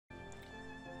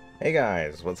Hey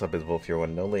guys, what's up? It's Volf here,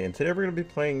 one and only, and today we're going to be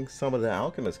playing some of the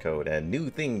Alchemist code, and new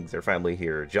things are finally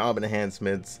here. Job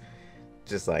enhancements,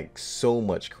 just like so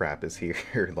much crap is here.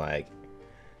 Like,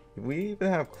 we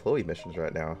even have Chloe missions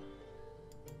right now.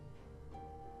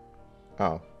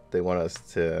 Oh, they want us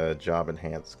to job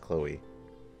enhance Chloe.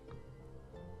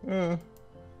 I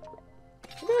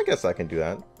guess I can do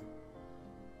that.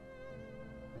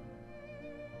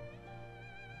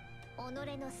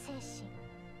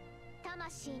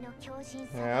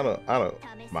 Yeah, I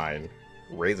don't mind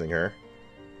raising her.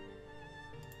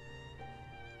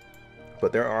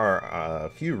 But there are a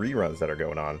few reruns that are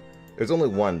going on. There's only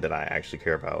one that I actually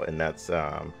care about, and that's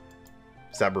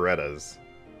Sabaretta's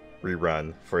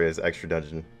rerun for his extra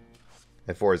dungeon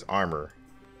and for his armor.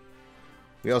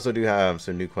 We also do have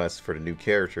some new quests for the new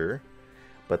character,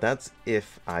 but that's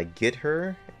if I get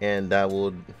her, and that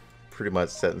will pretty much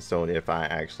set in stone if I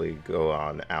actually go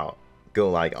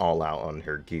like all out on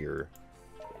her gear,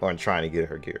 or on trying to get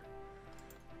her gear.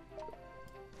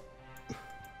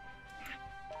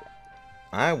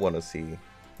 I want to see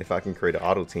if I can create an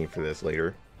auto team for this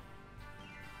later.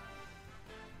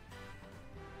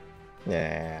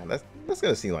 Yeah, that's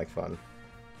gonna seem like fun.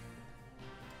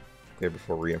 Clear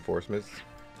before reinforcements.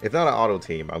 If not an auto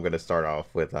team, I'm gonna start off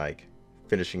with like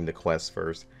finishing the quest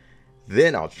first.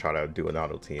 Then I'll try to do an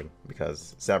auto team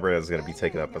because Sabrina is gonna be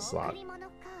taking up a slot.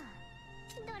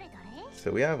 So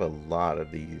we have a lot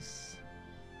of these.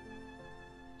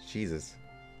 Jesus.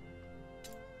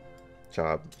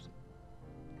 Jobs.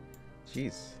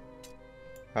 Jeez.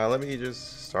 Let me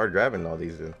just start grabbing all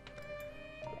these in.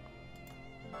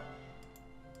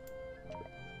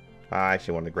 I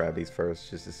actually want to grab these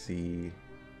first just to see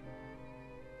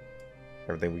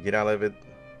everything we get out of it.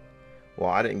 Well,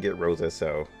 I didn't get Rosa,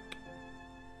 so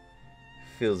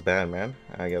feels bad, man.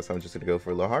 I guess I'm just gonna go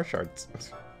for the heart shards.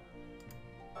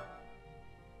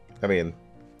 I mean,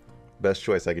 best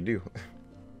choice I could do.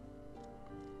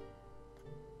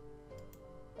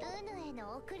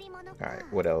 Alright,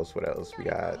 what else? What else? We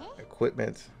got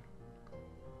equipment.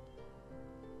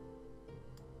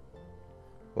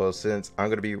 Well, since I'm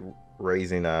gonna be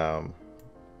raising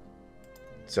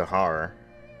Sahar,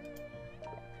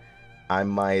 I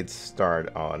might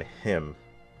start on him.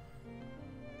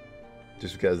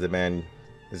 Just because the man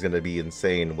is gonna be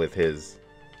insane with his,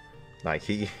 like,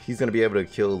 he's gonna be able to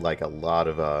kill like a lot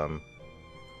of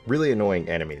really annoying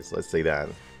enemies, let's say that.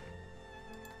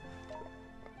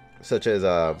 Such as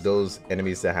those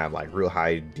enemies that have like real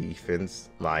high defense,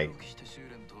 like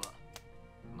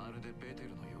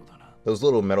those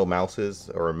little metal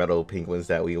mouses or metal penguins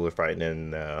that we were fighting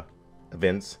in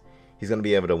events. He's gonna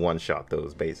be able to one-shot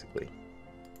those basically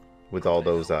with all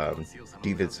those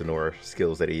defense or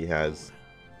skills that he has.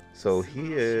 So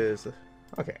he is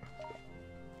okay.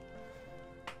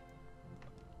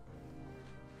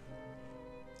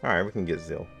 All right, we can get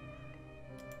Zil.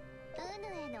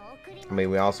 I mean,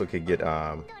 we also could get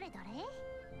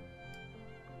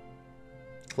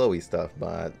Chloe stuff,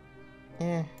 but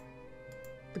I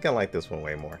think I like this one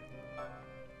way more.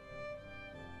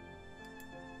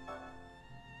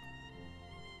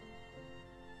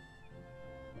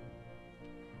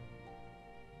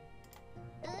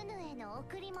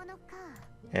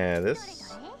 And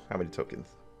this, how many tokens?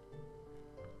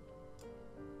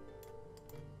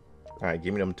 Alright,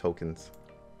 give me them tokens.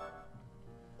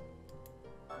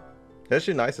 That's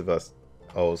actually nice of us.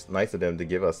 Oh, it's nice of them to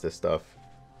give us this stuff.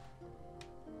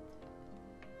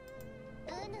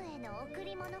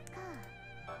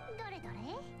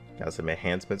 Got some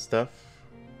enhancement stuff.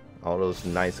 All those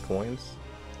nice coins.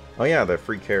 Oh yeah, the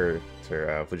free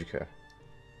character, Fujika.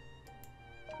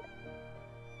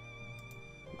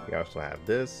 We also have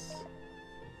this.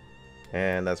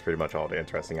 And that's pretty much all the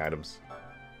interesting items.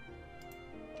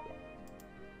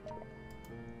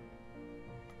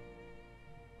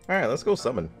 Alright, let's go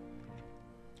summon.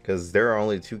 Because there are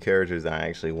only two characters I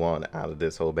actually want out of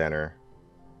this whole banner.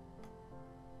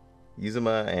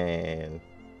 Yuzuma and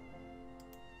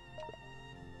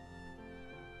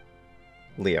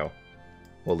Leo.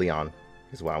 Well, Leon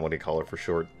is what I want to call her for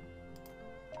short.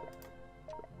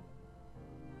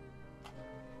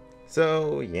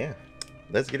 So, yeah.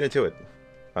 Let's get into it.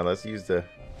 Let's use the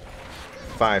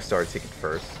 5-star ticket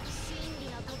first.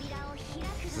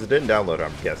 Since it didn't download,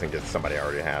 I'm guessing that somebody I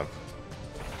already have.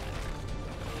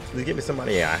 Please give me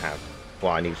somebody I have.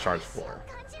 Well, I need shards for.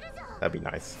 That'd be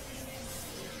nice.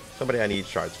 Somebody I need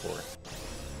shards for.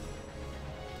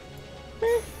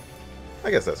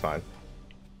 I guess that's fine.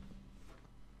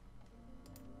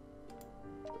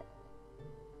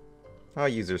 I'll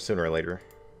use her sooner or later.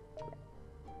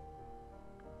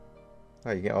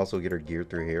 Oh, you can also get her gear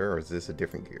through here, or is this a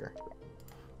different gear?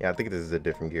 Yeah, I think this is a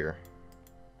different gear.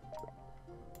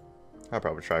 I'll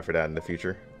probably try for that in the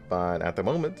future. But at the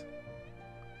moment...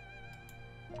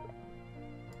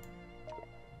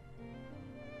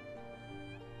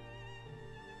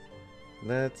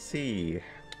 let's see.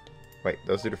 Wait,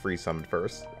 let's do the free summon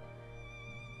first.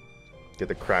 Get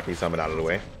the crappy summon out of the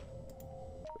way.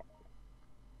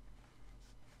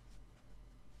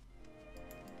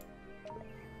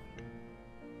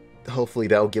 Hopefully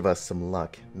that'll give us some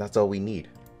luck. That's all we need.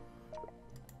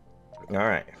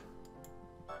 Alright.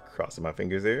 Crossing my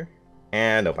fingers there.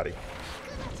 And nobody.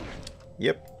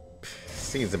 Yep.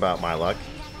 Seems about my luck.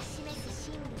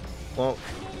 Well,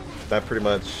 that pretty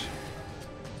much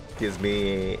gives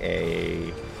me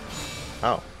a...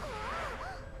 oh.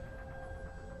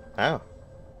 Oh.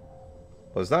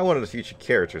 Well, it's not one of the future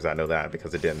characters, I know that,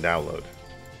 because it didn't download.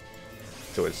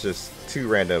 So it's just two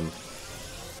random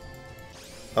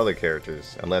other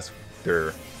characters, unless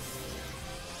they're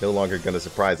no longer going to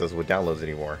surprise us with downloads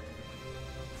anymore.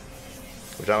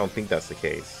 Which I don't think that's the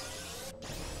case.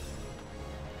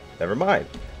 Never mind.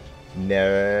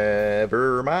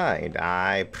 Never mind.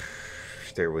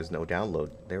 There was no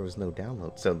download. There was no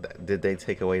download. So did they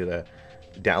take away the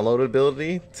download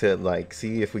ability to like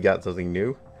see if we got something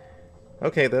new?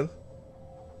 Okay then.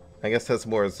 I guess that's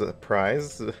more a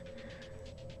surprise.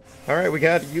 Alright, we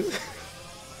got you.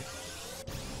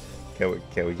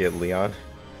 Can we get Leon?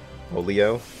 Or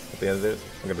Leo at the end of it?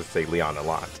 I'm gonna say Leon a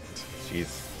lot.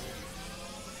 Jeez.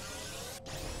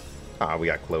 Ah, we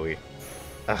got Chloe.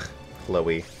 Ugh,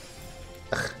 Chloe.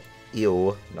 Ugh,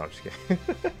 ew. No, I'm just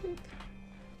kidding.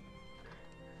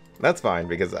 That's fine,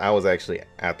 because I was actually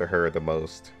after her the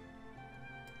most.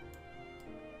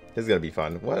 This is gonna be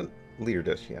fun. What leader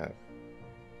does she have?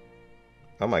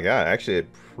 Oh my god, actually a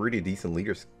pretty decent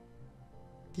leader.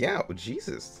 Yeah, oh,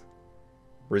 Jesus.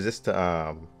 Resist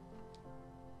to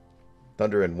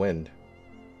thunder and wind.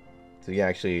 So you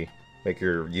actually make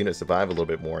your unit survive a little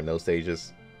bit more in those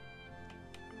stages.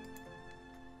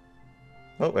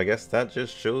 Oh, I guess that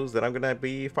just shows that I'm gonna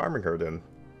be farming her then.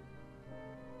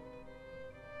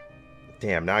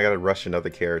 Damn, now I gotta rush another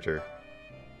character.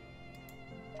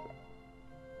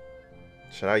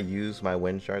 Should I use my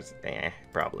wind shards?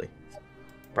 Probably.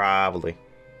 Probably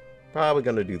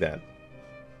gonna do that.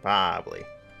 Probably.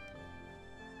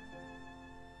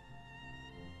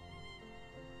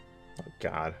 Oh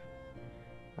god.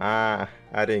 I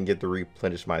didn't get to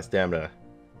replenish my stamina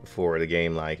before the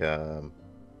game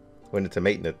went into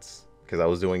maintenance because I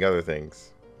was doing other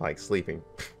things like sleeping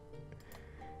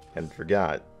and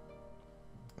forgot.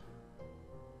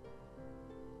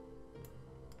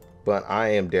 But I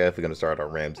am definitely gonna start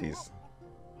on Ramses.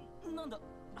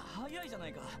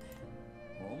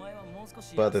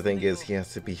 But the thing is, he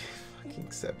has to be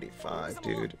fucking 75,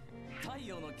 dude.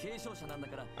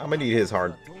 I'm gonna need his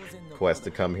hard quest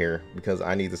to come here because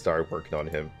I need to start working on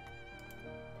him.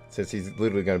 Since he's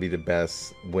literally gonna be the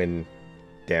best wind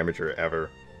damager ever.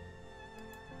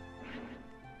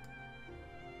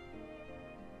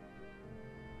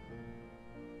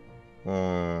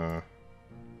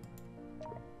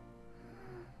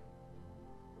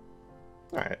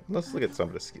 Alright, let's look at some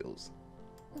of the skills.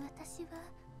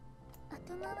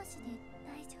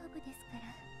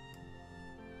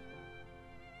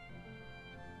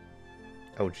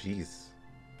 Oh, jeez.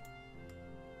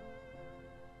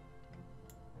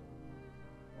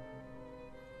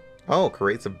 Oh,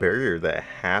 creates a barrier that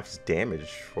halves damage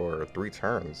for 3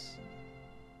 turns.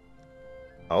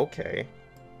 Okay.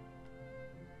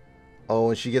 Oh,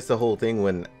 and she gets the whole thing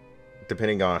when,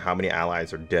 depending on how many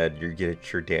allies are dead, you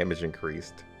get your damage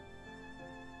increased.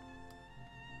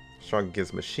 Strong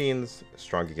against machines,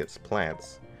 strong against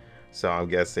plants. So I'm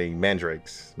guessing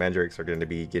mandrakes. Mandrakes are going to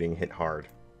be getting hit hard.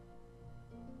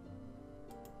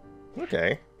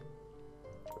 Okay.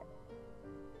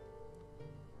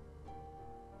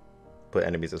 Put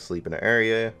enemies asleep in the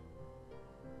area.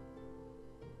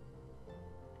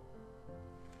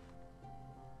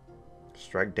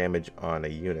 Strike damage on a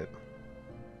unit.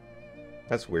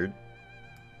 That's weird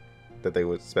that they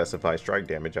would specify strike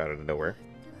damage out of nowhere.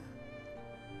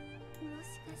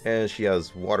 And she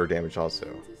has water damage also.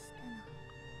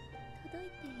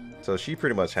 So she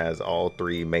pretty much has all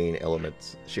 3 main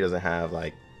elements. She doesn't have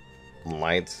like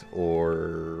light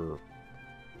or...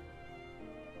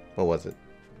 what was it?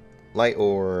 Light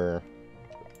or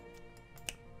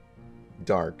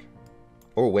dark.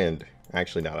 Or wind.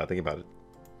 Actually, now that I think about it.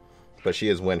 But she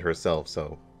is wind herself,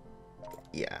 so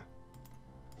yeah.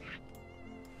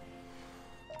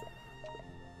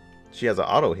 She has an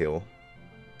auto heal.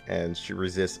 And she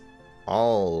resists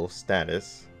all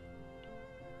status.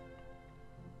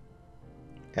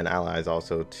 And allies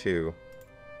also too.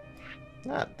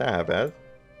 Not that bad.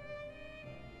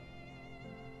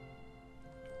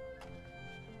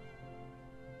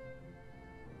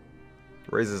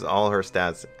 Raises all her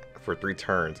stats for 3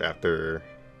 turns after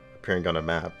appearing on a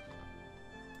map.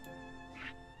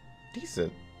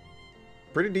 Decent.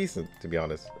 Pretty decent, to be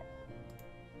honest.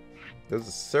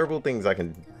 There's several things I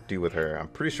can do with her. I'm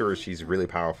pretty sure she's really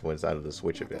powerful inside of the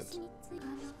Switch event.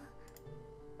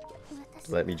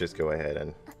 Let me just go ahead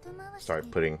and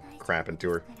start putting crap into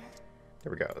her.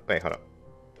 There we go. Wait, hold up.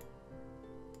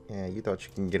 Yeah, you thought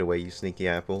you can get away, you sneaky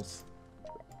apples.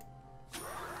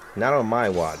 Not on my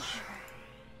watch.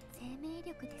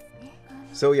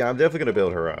 So yeah, I'm definitely gonna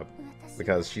build her up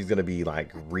because she's gonna be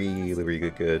like really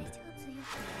good.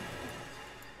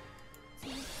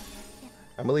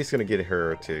 I'm at least gonna get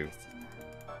her to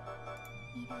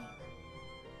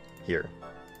here.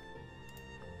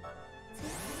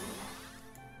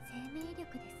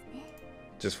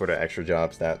 Just for the extra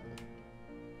job stat.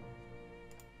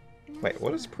 Wait,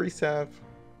 what does priest have?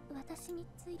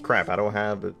 Crap, I don't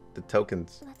have the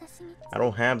tokens. I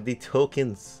don't have the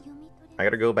tokens. I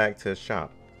gotta go back to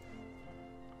shop.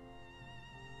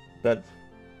 But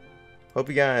hope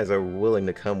you guys are willing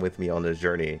to come with me on this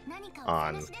journey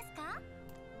on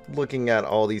looking at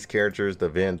all these characters, the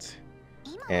event,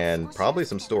 and probably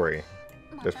some story.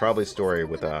 There's probably story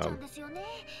with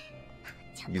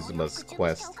Yuzuma's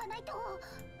quest.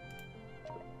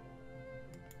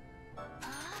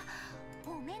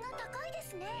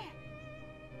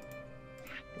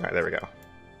 Alright, there we go.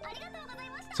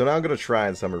 So now I'm going to try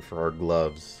and summon for her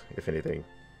gloves, if anything.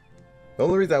 The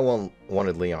only reason I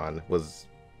wanted Leon was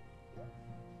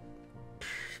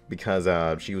because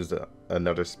she was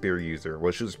another spear user.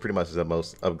 Well, she was pretty much the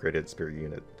most upgraded spear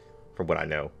unit, from what I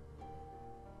know.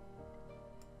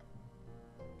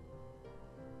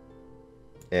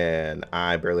 And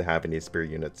I barely have any spear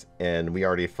units. And we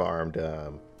already farmed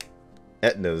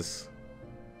Etna's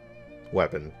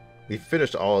weapon. We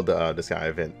finished all the Sky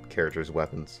event characters'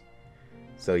 weapons.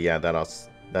 So yeah, that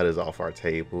is off our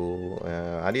table.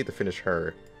 I need to finish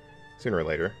her sooner or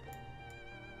later.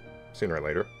 Sooner or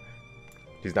later.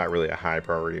 She's not really a high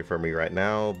priority for me right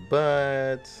now,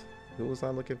 but who was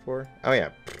I looking for? Oh yeah.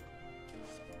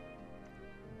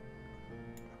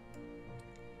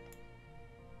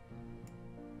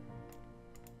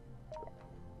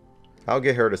 I'll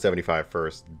get her to 75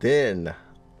 first, then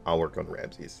I'll work on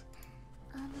Ramses.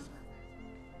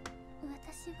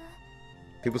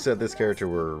 People said this character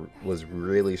was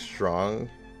really strong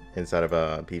inside of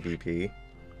a PvP.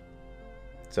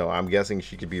 So I'm guessing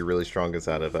she could be really strong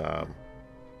inside of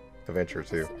Adventure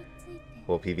too.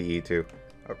 Well, PvE too.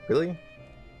 Oh, really?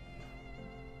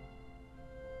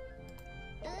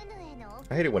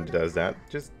 I hate it when it does that.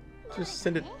 Just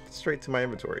send it straight to my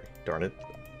inventory. Darn it.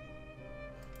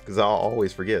 Because I'll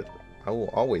always forget. I will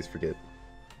always forget.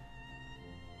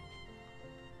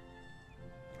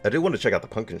 I do want to check out the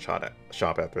pumpkin shop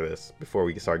after this, before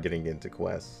we start getting into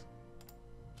quests.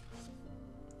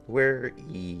 Where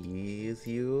is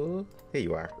you? Here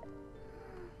you are.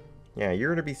 Yeah,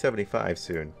 you're gonna be 75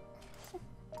 soon.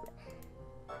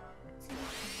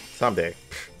 Someday.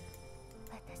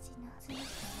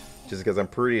 Just because I'm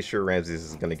pretty sure Ramses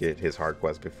is gonna get his hard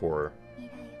quest before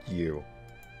you.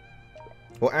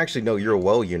 Well, actually, no, you're a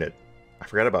well unit. I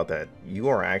forgot about that. You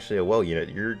are actually a well unit.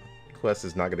 Your quest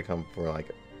is not gonna come for like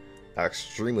an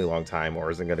extremely long time, or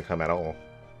isn't gonna come at all.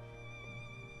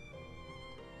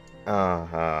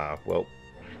 Well,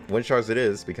 wind shards it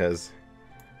is, because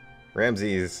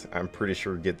Ramses, I'm pretty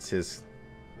sure, gets his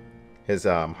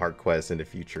hard quest in the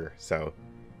future. So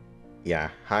yeah,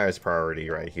 highest priority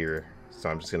right here. So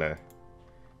I'm just gonna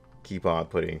keep on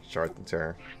putting shards into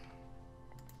her.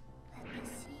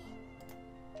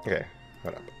 Okay,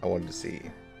 hold up. I wanted to see.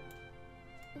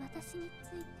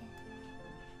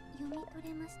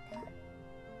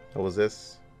 What was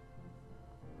this?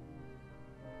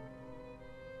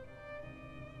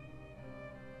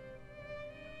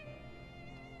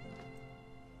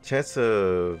 Chance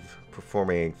of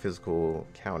performing physical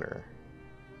counter.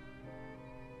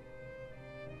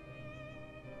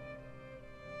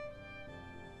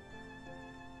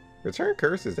 Return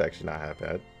curse is actually not that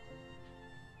bad.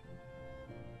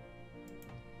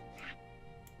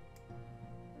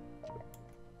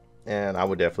 And I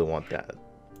would definitely want that.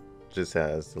 Just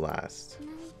as the last.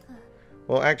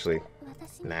 Well, actually,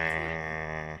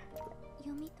 nah.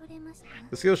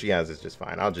 The skill she has is just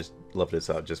fine. I'll just level this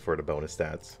up just for the bonus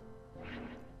stats.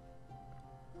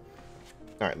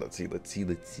 Alright, let's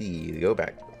see. Go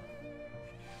back.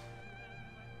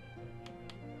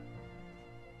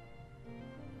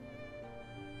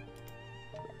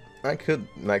 I could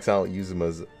max out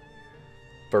Yuzuma's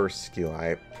burst skill.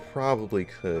 I probably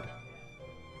could.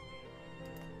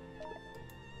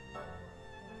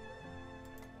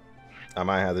 I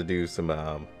might have to do some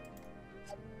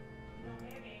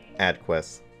ad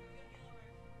quests.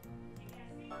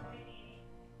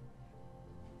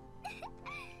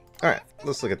 Alright,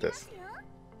 let's look at this.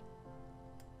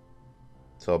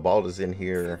 So Balda's in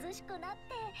here.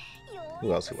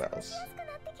 Who else? Who else?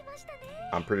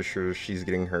 I'm pretty sure she's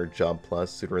getting her job plus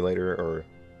sooner or later, or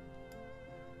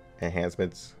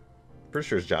enhancements. Pretty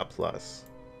sure it's job plus.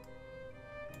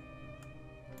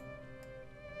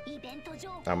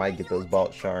 I might get those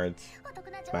vault shards.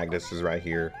 Magnus is right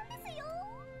here.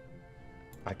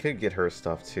 I could get her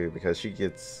stuff too because she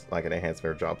gets like an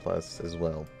enhancement or job plus as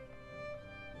well.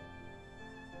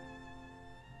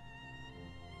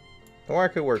 Or I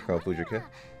could work on Fujika.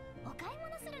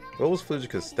 What was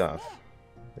Fujika's stuff?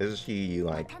 Is she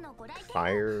like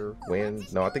fire,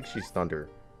 wind? No, I think she's thunder.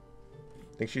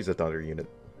 I think she's a thunder unit.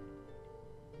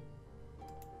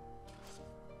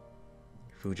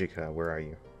 Fujika, where are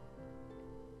you?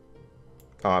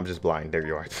 Oh, I'm just blind. There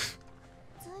you are.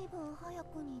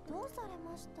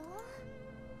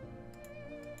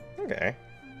 Okay.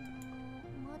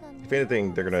 If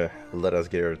anything, they're gonna let us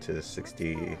get her to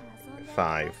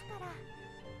 65.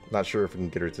 Not sure if we can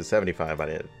get her to 75 by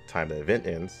the time the event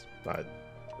ends, but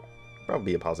probably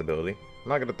be a possibility. I'm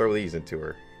not gonna throw these into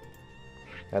her.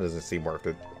 That doesn't seem worth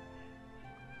it.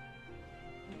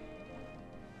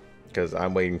 Because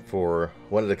I'm waiting for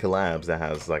one of the collabs that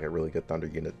has like a really good thunder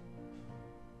unit.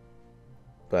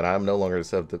 But I'm no longer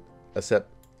upset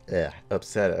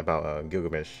about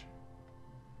Gilgamesh.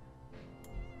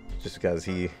 Just because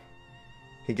he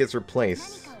gets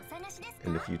replaced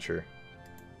in the future.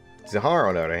 Zahar,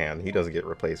 on the other hand, he doesn't get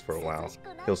replaced for a while.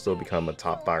 He'll still become a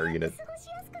top fire unit.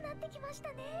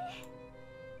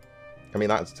 I mean,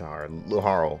 not Zahar,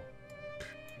 Luharl.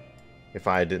 If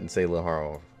I didn't say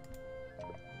Luharl.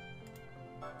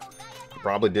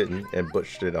 Probably didn't, and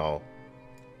butchered it all.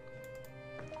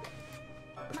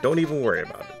 But don't even worry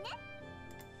about it.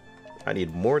 I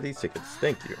need more of these tickets.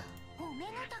 Thank you.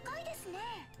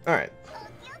 Alright.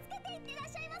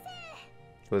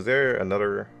 Was there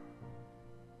another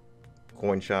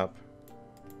coin shop?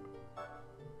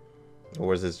 Or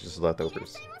was this just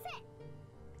leftovers?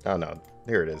 Oh no,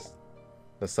 here it is.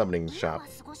 The summoning shop.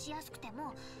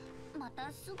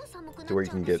 To where you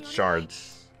can get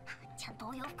shards.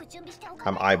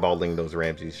 I'm eyeballing those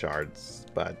Ramsey shards,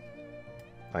 but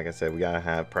like I said, we gotta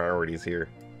have priorities here.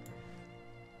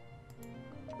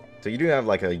 So you do have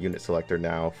like a unit selector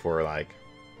now for like,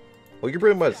 well, you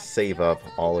pretty much save up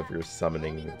all of your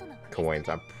summoning coins.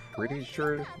 I'm pretty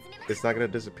sure it's not gonna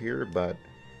disappear, but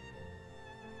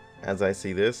as I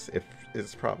see this, if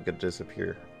it's probably gonna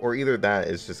disappear, or either that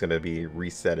is just gonna be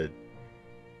resetted.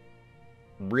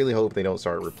 Really hope they don't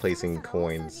start replacing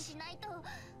coins.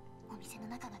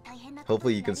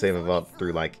 Hopefully you can save them up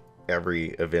through like every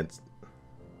event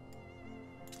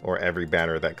or every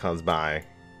banner that comes by,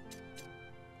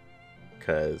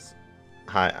 because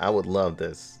I would love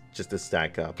this just to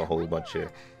stack up a whole bunch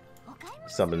of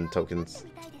summon tokens.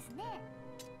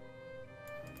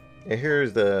 And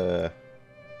here's the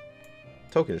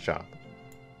token shop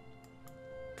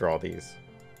for all these.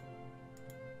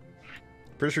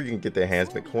 Pretty sure you can get the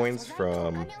enhancement coins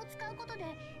from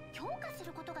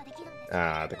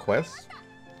the quest.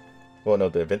 Well, no,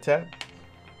 the event tab.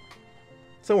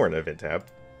 Somewhere in the event tab.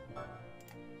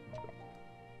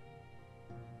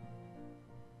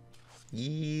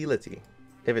 Let's see.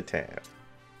 Event tab.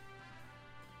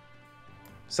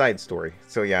 Side story.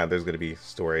 So yeah, there's gonna be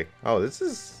story. Oh, this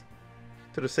is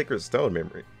to the Sacred Stone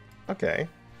memory. Okay.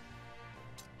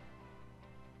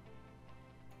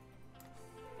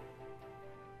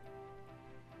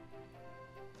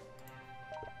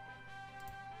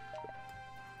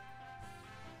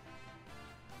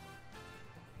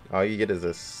 All you get is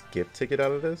a skip ticket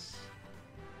out of this?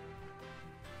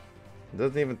 It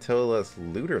doesn't even tell us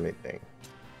loot or anything.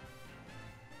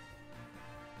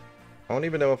 I don't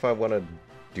even know if I want to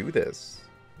do this.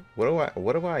 What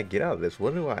do I get out of this?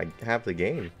 What do I have to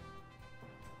gain?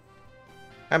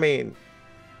 I mean,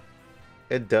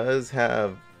 it does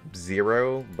have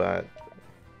 0, but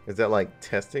is that like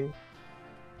testing?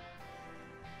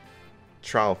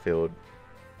 Trial field.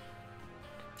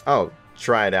 Oh,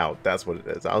 try it out. That's what it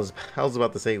is. I was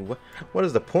about to say, what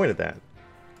is the point of that?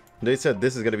 They said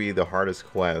this is going to be the hardest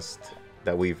quest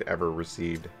that we've ever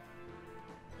received.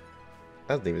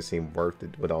 Doesn't even seem worth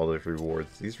it with all those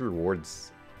rewards. These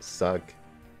rewards suck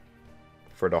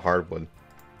for the hard one.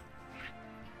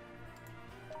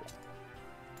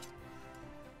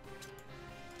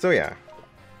 So yeah.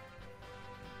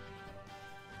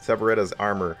 Sabaretta's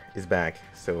armor is back,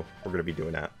 so we're gonna be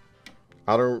doing that.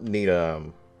 I don't need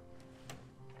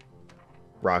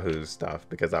Rahu's stuff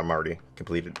because I'm already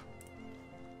completed.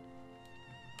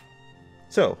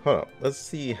 So, hold on. Let's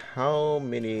see how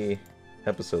many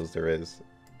episodes there is.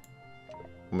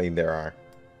 I mean, there are.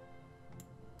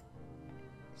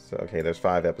 So, okay, there's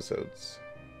 5 episodes.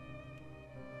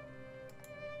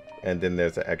 And then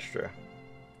there's an extra.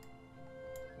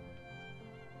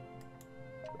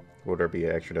 Will there be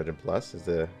an extra dungeon plus? Is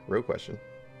the real question.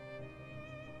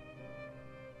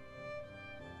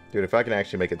 Dude, if I can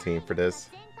actually make a team for this,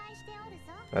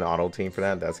 an auto team for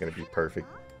that, that's going to be perfect.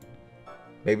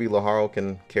 Maybe Laharl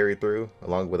can carry through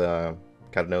along with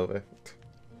Catanova.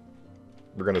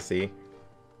 We're going to see.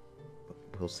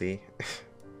 We'll see.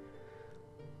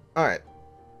 Alright.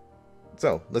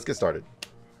 So, let's get started.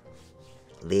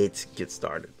 Let's get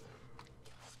started.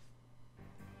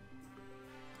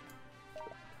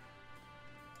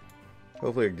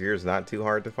 Hopefully your gear's not too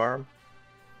hard to farm.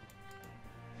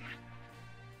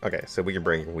 Okay, so we can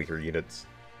bring weaker units.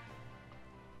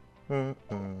 Yeah,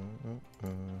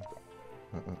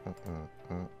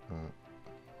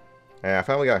 I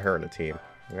finally got her in the team.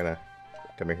 I'm gonna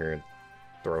come in here and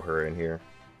throw her in here.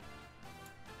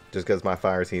 Just because my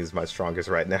fire team is my strongest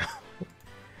right now.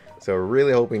 So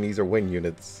really hoping these are win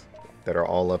units that are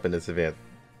all up in this event.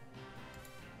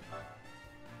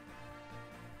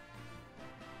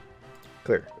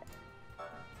 Clear.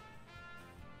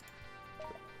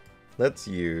 Let's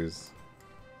use...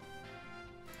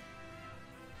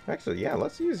 Actually, yeah,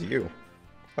 let's use you.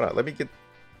 Hold on, let me get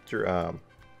your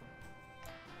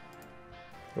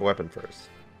weapon first.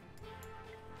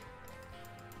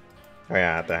 Oh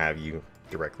yeah, I have to have you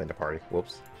directly in the party.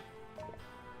 Whoops.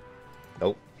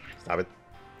 Nope. Stop it.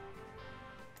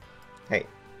 Hey.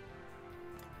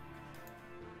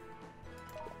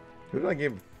 Who did I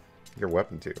give your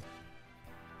weapon to?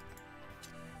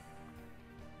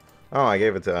 Oh, I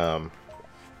gave it to,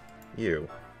 you.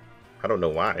 I don't know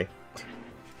why.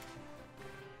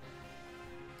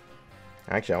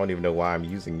 Actually, I don't even know why I'm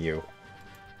using you.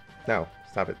 No,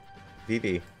 stop it.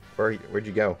 Vivi, where'd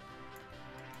you go?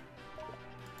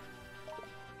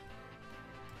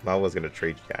 I was gonna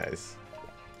trade you guys.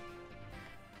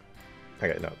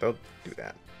 Okay, no, don't do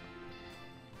that.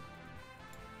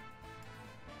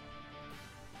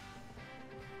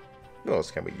 What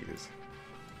else can we use?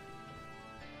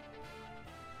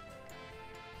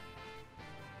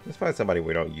 Let's find somebody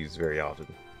we don't use very often.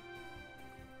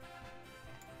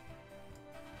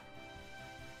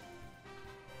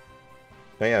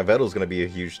 Oh yeah, Vettel's gonna be a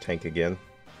huge tank again.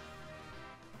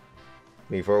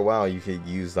 I mean, for a while you could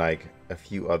use like a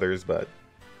few others, but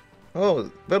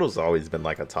oh, Vettel's always been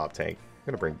like a top tank. I'm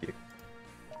gonna bring you.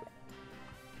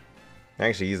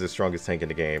 Actually, he's the strongest tank in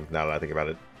the game, now that I think about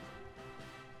it.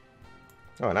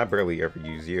 Oh, and I barely ever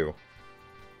use you.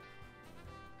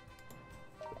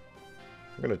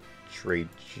 I'm gonna trade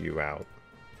you out.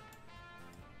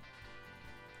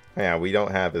 Yeah, we don't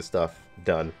have this stuff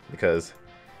done because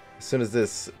as soon as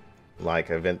this like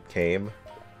event came,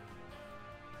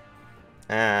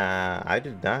 I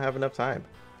did not have enough time.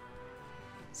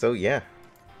 So yeah,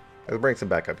 let's bring some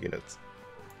backup units.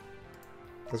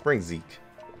 Let's bring Zeke.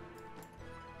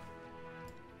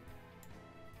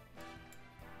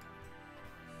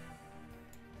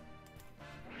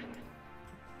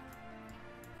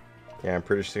 Yeah, I'm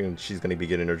pretty soon she's going to be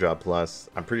getting her job plus.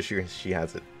 I'm pretty sure she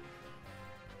has it.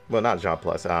 Well, not job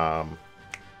plus.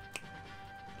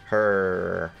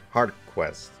 Her hard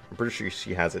quest. I'm pretty sure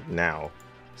she has it now.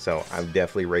 So I'm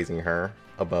definitely raising her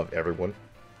above everyone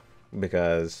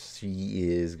because she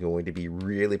is going to be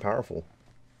really powerful.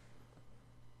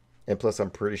 And plus,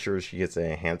 I'm pretty sure she gets an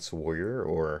enhanced warrior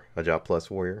or a job plus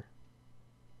warrior.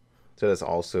 So that's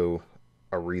also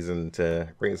a reason to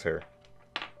raise her.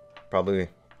 Probably.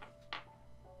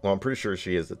 Well, I'm pretty sure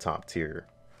she is the top tier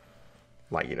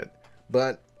light unit.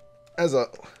 But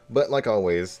like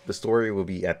always, the story will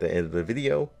be at the end of the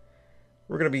video.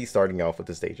 We're going to be starting off with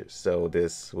the stages. So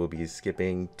this will be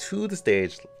skipping to the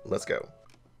stage. Let's go.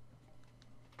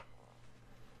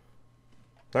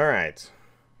 All right.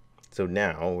 So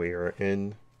now we are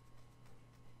in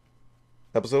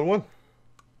episode 1.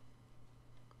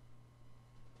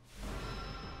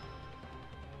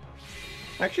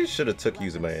 Actually, should have took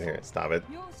Yuzuma in here. Stop it.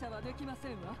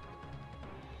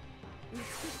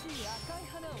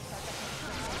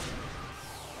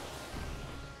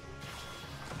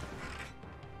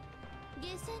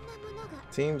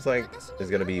 Seems like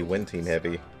it's gonna be win team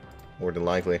heavy, more than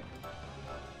likely.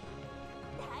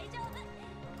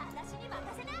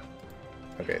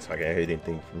 Okay, so I can't hit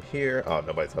anything from here. Oh,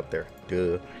 nobody's up there.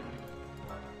 Duh.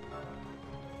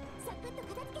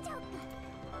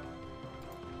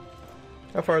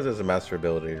 How far does a master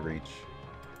ability reach?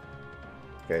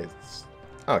 Okay,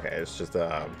 it's just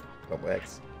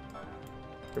X.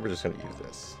 We're just gonna use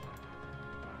this.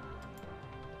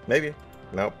 Maybe.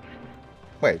 Nope.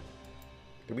 Wait.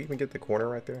 Did we even get the corner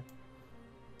right there?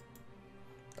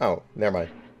 Oh, never mind.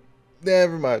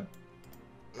 Never mind.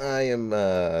 I am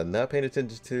not paying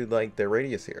attention to like the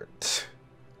radius here.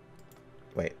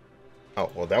 Wait. Oh,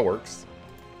 well that works.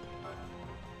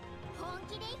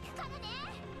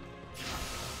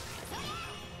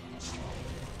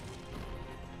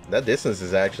 That distance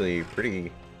is actually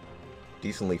pretty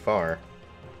decently far.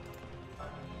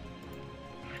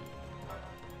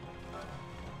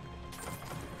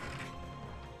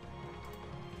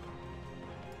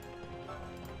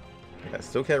 I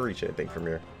still can't reach anything from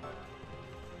here.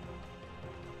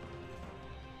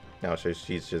 Now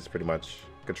she's just pretty much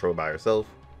controlled by herself.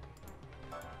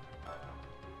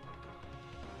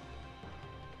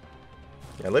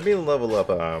 Yeah, let me level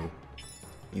up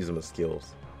using my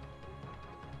skills.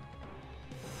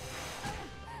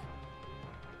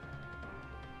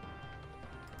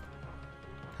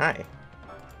 Hi.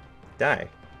 Die.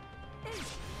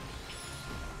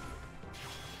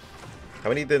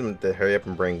 I need them to hurry up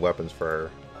and bring weapons for her.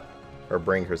 Or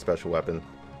bring her special weapon.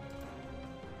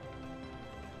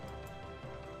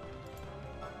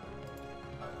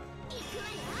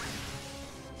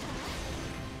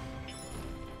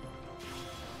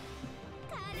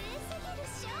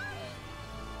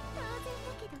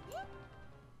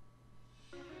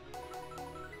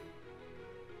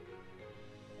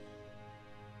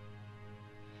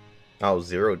 Oh,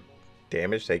 0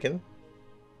 damage taken?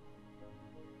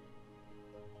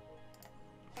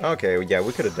 Okay, yeah,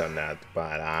 we could have done that,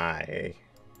 but I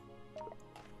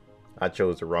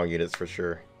chose the wrong units for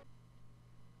sure.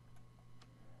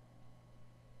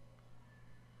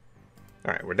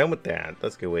 Alright, we're done with that.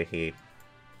 Let's go ahead,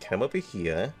 come over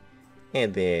here,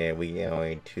 and then we're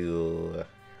going to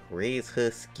raise her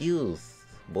skills,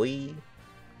 boy.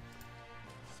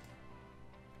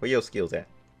 Where your skills at?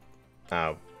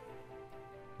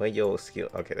 Where your skill?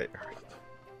 Okay, there. All right.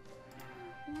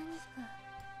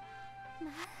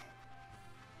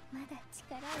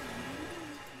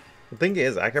 The thing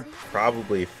is, I could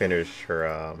probably finish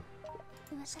her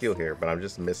skill here, but I'm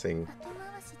just missing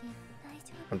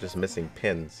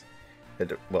pins.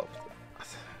 Well,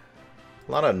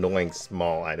 a lot of annoying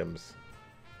small items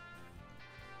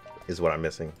is what I'm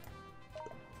missing.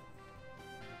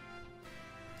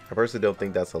 I personally don't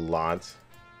think that's a lot,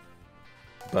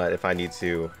 but if I need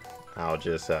to, I'll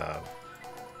just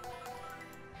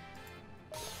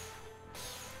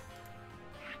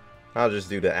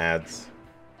do the ads.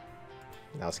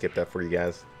 I'll skip that for you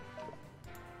guys.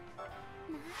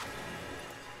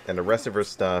 And the rest of her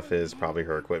stuff is probably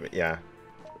her equipment, yeah.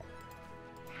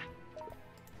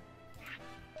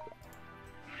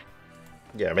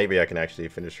 Yeah, maybe I can actually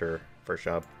finish her first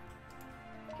job.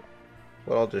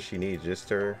 What all does she need? Just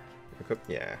her equipment?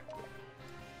 Yeah.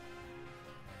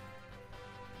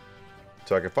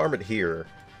 So I can farm it here,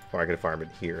 or I can farm it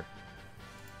here.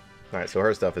 Alright, so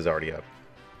her stuff is already up.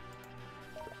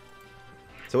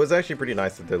 So it's actually pretty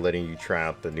nice that they're letting you try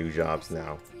out the new jobs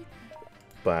now.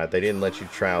 But they didn't let you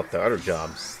try out the other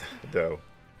jobs, though.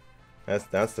 That's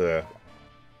the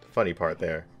funny part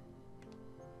there.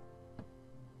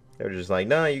 They were just like,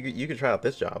 nah, you can try out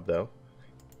this job, though.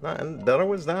 Nah, and the other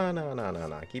ones,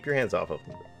 nah. Keep your hands off of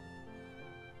them.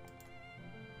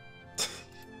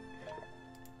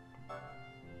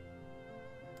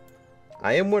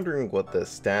 I am wondering what the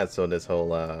stats on this whole,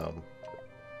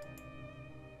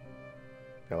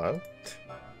 Hello?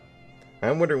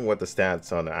 I'm wondering what the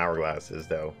stats on the Hourglass is,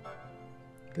 though.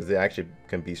 Because it actually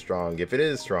can be strong. If it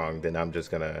is strong, then I'm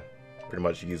just gonna pretty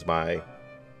much use my...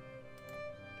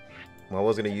 Well, I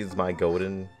was gonna use my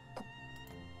golden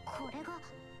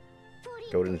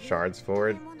shards for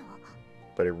it.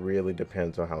 But it really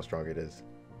depends on how strong it is.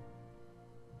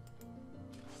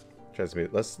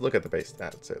 Transmute. Let's look at the base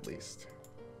stats, at least.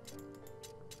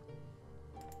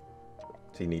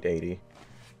 So you need 80.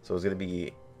 So it's gonna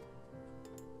be...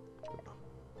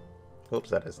 Oops,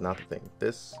 that is not the thing.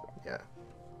 This, yeah.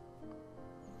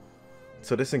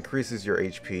 So this increases your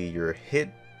HP, your hit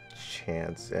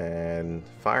chance, and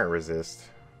fire resist.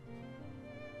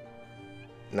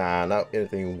 Nah, not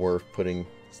anything worth putting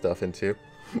stuff into.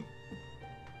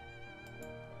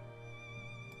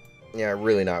 Yeah,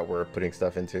 really not worth putting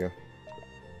stuff into.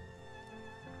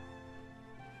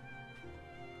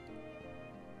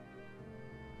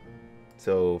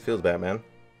 So, feels bad, man.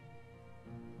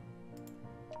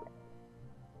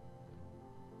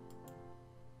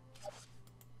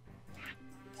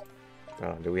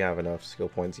 Do we have enough skill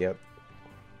points yet?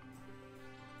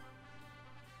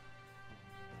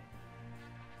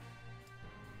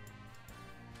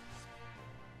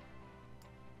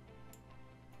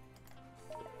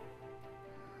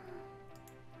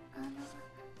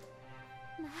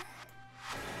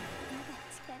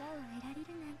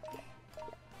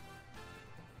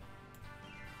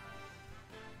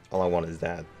 All I want is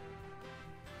that.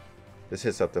 This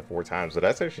hits up to 4 times, so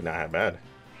that's actually not that bad.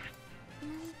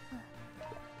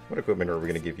 What equipment are we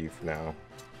going to give you for now?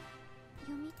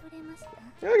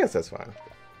 Yeah, I guess that's fine.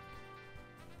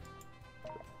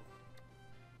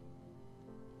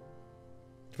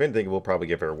 If anything, we'll probably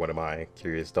give her one of my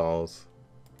Curious Dolls.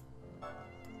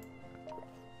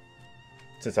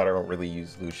 Since I don't really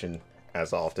use Lucian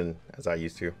as often as I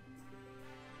used to.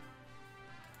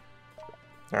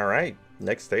 Alright,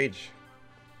 next stage.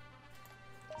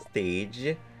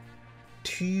 Stage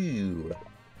 2.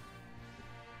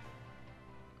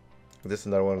 Is this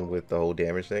another one with the whole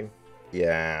damage thing?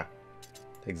 Yeah.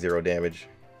 Take 0 damage.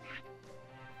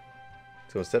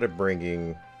 So instead of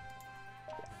bringing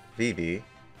Vivi,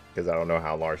 because I don't know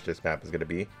how large this map is going to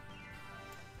be.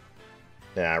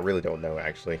 Yeah, I really don't know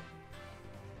actually.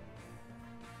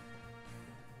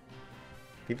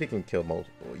 Vivi can kill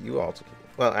multiple. You also can.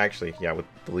 Well, actually, yeah, with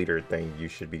the leader thing, you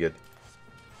should be good.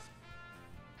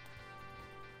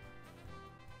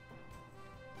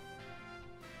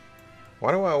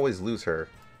 Why do I always lose her?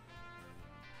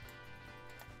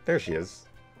 There she is.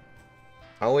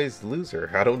 I always lose her.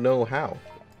 I don't know how.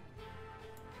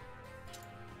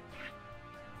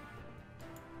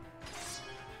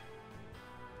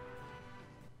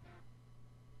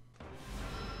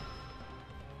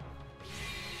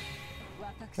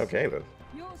 Okay then.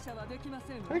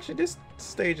 Actually, this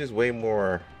stage is way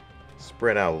more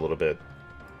spread out a little bit.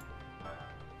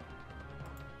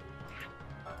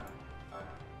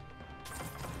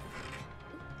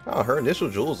 Oh, her initial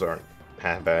jewels aren't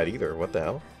half bad either. What the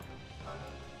hell?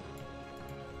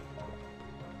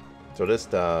 So this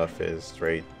stuff is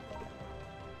straight.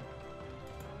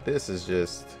 This is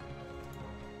just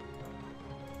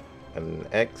an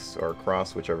X or a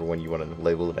cross, whichever one you want to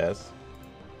label it as.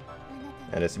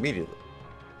 And it's immediately.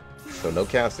 So no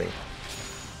casting.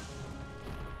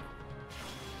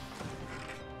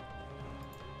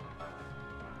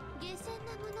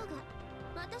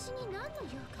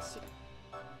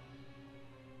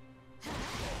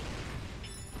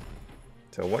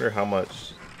 So I wonder how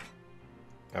much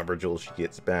of her jewels she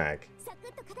gets back.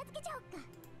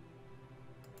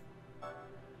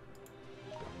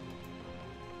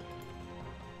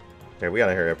 Okay, we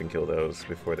gotta hurry up and kill those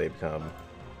before they become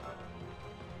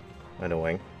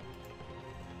annoying.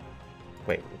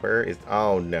 Wait, where is?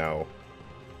 Oh no!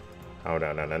 Oh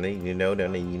no no no no no no no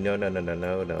no no no no no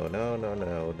no no no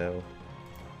no no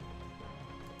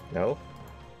no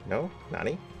no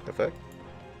Nani? The fuck?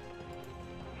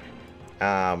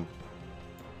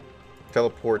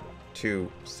 Teleport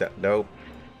to set. Nope.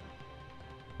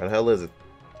 What the hell is it?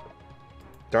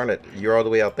 Darn it! You're all the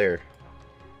way out there.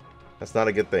 That's not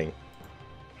a good thing.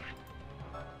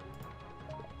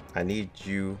 I need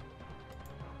you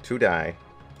to die,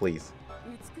 please.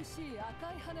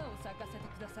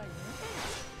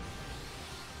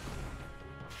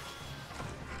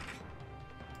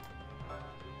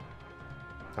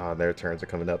 Oh, their turns are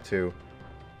coming up too.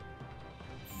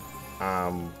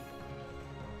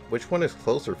 Which one is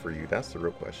closer for you? That's the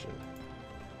real question.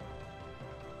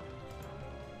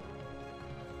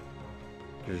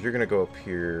 Because you're gonna go up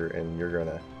here and you're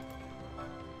gonna...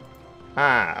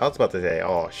 Ah, I was about to say,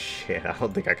 oh shit, I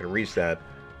don't think I can reach that.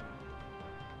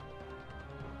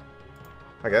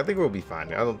 Okay, I think we'll be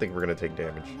fine. I don't think we're gonna take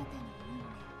damage.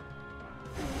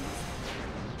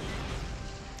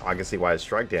 Oh, I can see why it's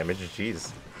strike damage.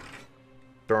 Jeez.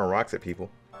 Throwing rocks at people.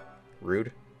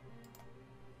 Rude.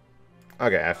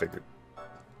 Okay, I figured.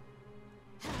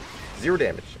 0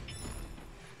 damage.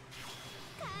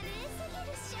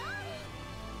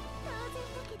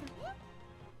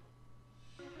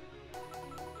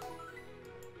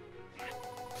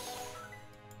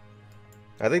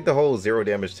 I think the whole 0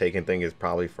 damage taken thing is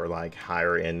probably for like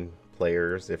higher end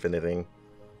players, if anything.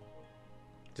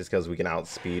 Just because we can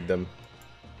outspeed them.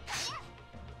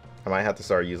 I might have to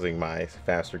start using my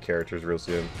faster characters real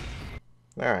soon.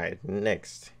 Alright,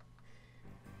 next.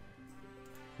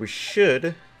 We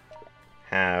should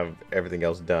have everything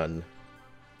else done.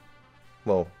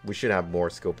 Well, we should have more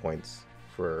skill points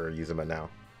for Yuzuma now.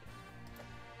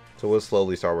 So we'll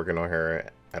slowly start working on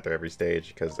her after every stage,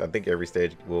 because I think every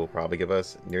stage will probably give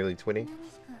us nearly 20.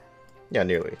 Yeah,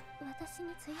 nearly.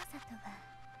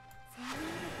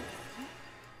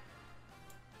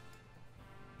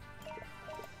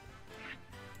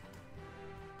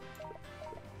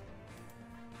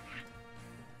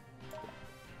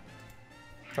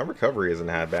 Our recovery isn't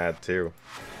that bad too.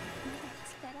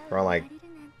 We're on like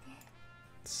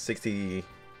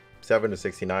 67 to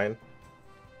 69.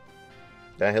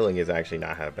 That healing is actually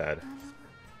not that bad.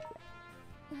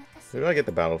 Who did I get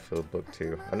the battlefield book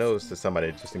to? I know it's to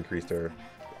somebody that just increased her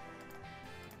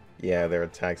Yeah, their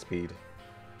attack speed.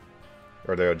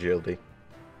 Or their agility.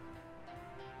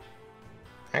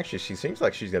 Actually, she seems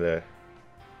like she's gonna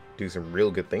do some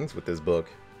real good things with this book.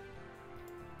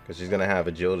 Because she's gonna have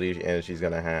agility and she's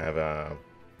gonna have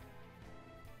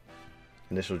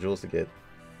initial jewels to get.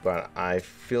 But I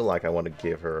feel like I want to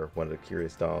give her one of the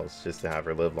Curious Dolls just to have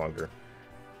her live longer.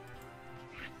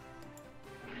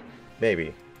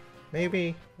 Maybe.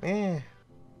 Maybe. Kind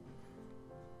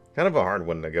of a hard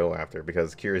one to go after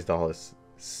because Curious Doll is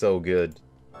so good.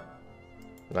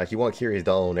 Like, you want Curious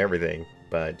Doll on everything,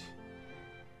 but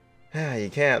you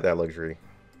can't have that luxury.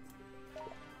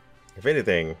 If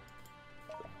anything,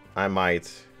 I might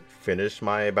finish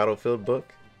my Battlefield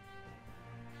book.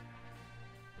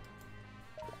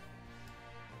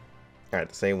 Alright,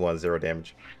 the same one, 0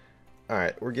 damage.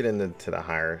 Alright, we're getting into the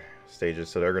higher stages,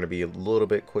 so they're going to be a little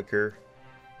bit quicker.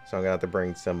 So I'm going to have to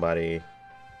bring somebody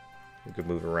who could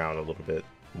move around a little bit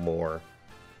more.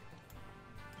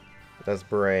 Let's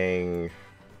bring...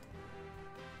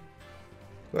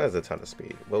 Who has a ton of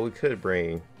speed? Well, we could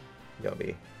bring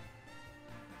Yummy.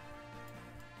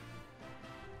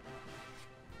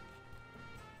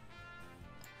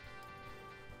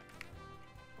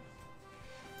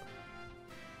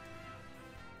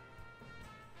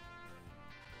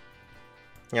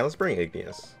 Yeah, let's bring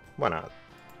Igneous. Why not?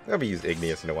 I haven't used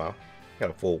Igneous in a while.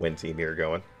 Got a full win team here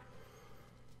going.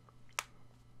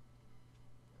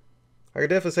 I could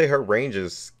definitely say her range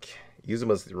is...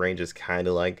 Yuzuma's range is kind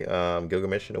of like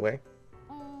Gilgamesh in a way.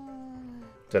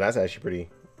 So that's actually pretty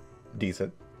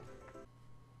decent.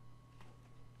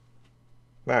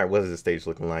 Alright, what is this stage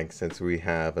looking like since we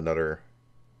have another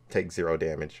take 0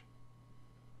 damage?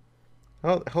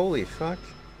 Oh, holy fuck.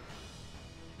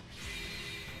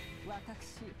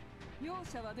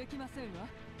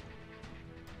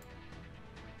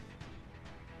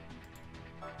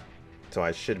 So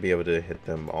I should be able to hit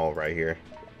them all right here.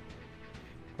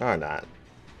 Or not.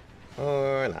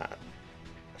 Or not.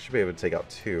 I should be able to take out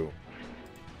 2.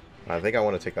 I think I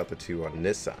want to take out the 2 on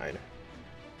this side.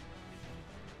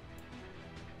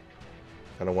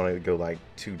 I don't want to go like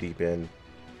too deep in.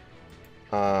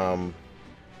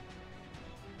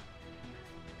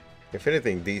 If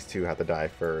anything, these 2 have to die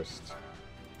first.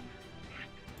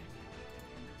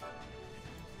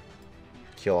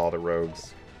 Kill all the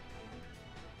rogues.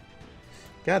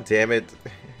 God damn it.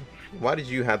 Why did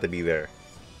you have to be there?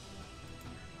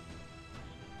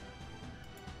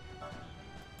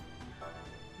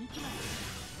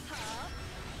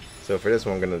 So for this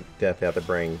one, I'm gonna definitely have to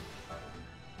bring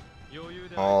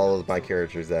all of my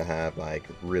characters that have like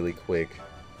really quick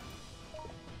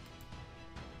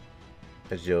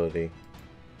agility.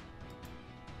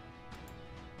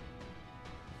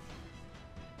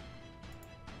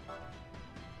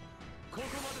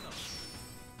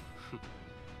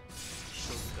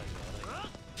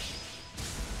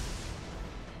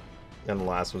 And the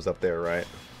last one's up there, right?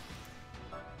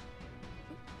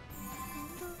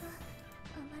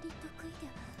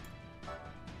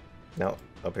 No,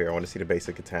 up here. I want to see the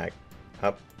basic attack.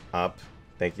 Up, up.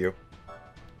 Thank you.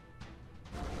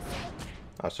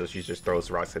 Also, she just throws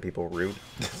rocks at people. Rude.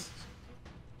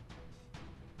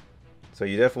 So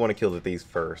you definitely want to kill the thieves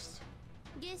first.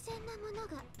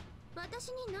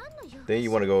 Then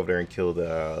you want to go over there and kill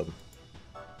the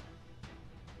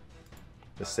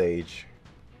sage.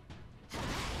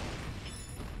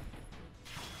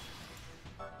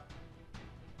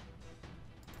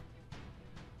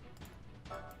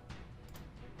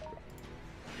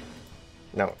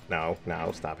 No, no,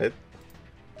 no, stop it.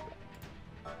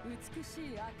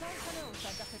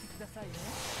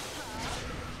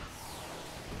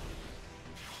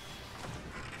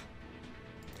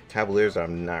 Cavaliers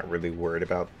I'm not really worried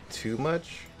about too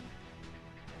much.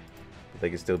 But they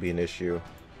can still be an issue.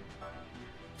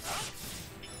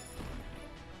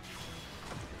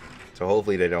 So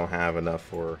hopefully they don't have enough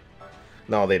for...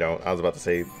 No, they don't. I was about to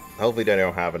say, hopefully they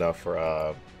don't have enough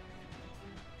for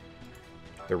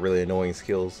the really annoying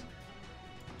skills.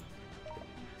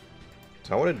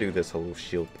 So I want to do this whole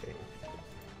shield thing.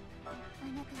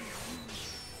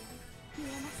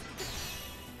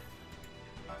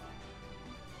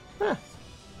 Huh.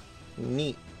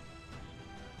 Neat.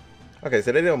 Okay,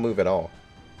 so they don't move at all.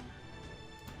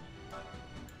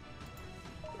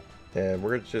 And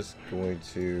we're just going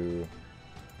to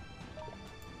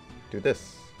do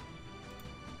this.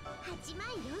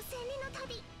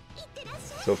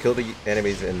 So kill the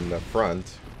enemies in the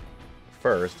front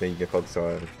first, then you can focus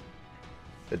on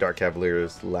the Dark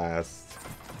Cavaliers last.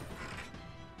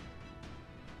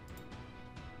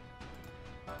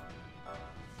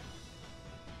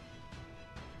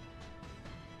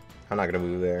 I'm not going to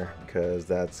move there because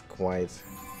that's quite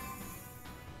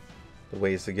the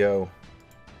ways to go.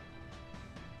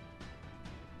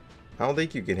 I don't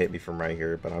think you can hit me from right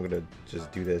here, but I'm gonna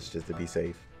just do this just to be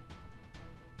safe.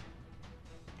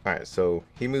 Alright, so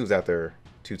he moves after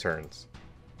 2 turns.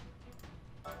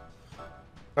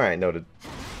 Alright, noted.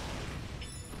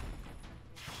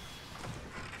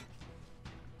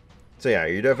 So yeah,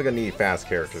 you're definitely gonna need fast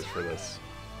characters for this.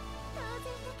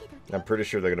 I'm pretty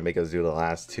sure they're gonna make us do the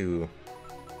last 2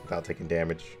 without taking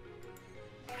damage.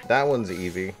 That one's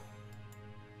easy.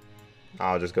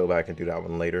 I'll just go back and do that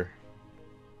one later.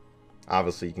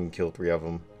 Obviously, you can kill 3 of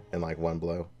them in like 1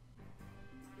 blow.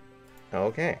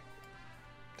 Okay.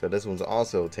 So this one's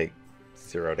also take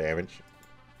 0 damage.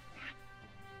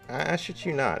 I shit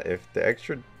you not. If the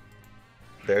extra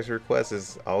quest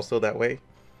is also that way,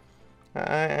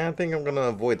 I think I'm gonna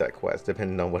avoid that quest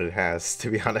depending on what it has, to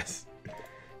be honest.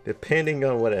 Depending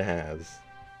on what it has.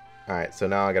 Alright, so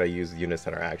now I gotta use units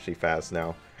that are actually fast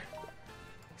now.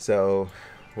 So,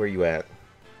 where you at?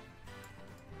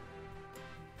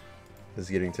 It's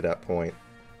getting to that point.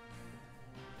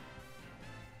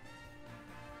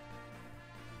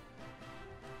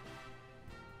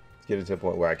 It's getting to the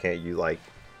point where I can't use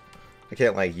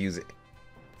use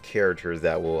characters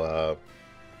that will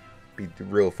be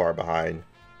real far behind.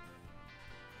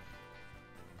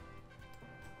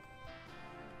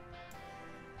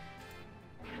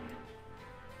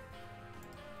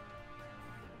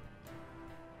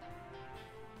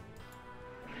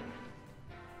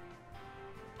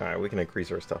 Alright, we can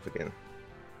increase our stuff again.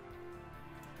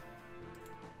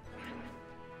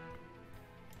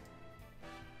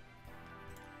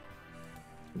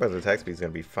 But the attack speed is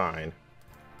going to be fine.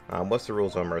 What's the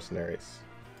rules on mercenaries?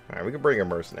 Alright, we can bring a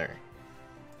mercenary.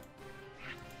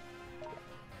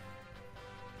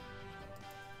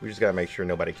 We just gotta make sure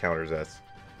nobody counters us.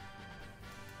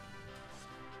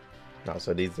 No,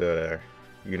 so these are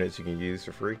units you can use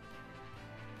for free.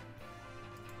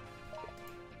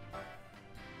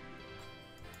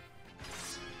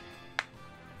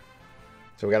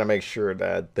 So we gotta make sure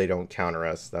that they don't counter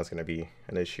us. That's gonna be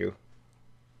an issue.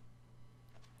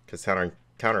 Because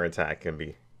counterattack can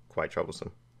be quite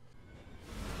troublesome.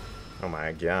 Oh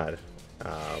my god.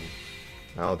 I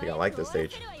don't think I like this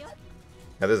stage.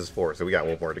 Now this is 4, so we got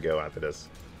 1 more to go after this.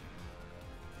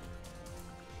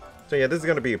 So yeah, this is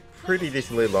going to be a pretty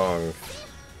decently long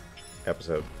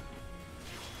episode.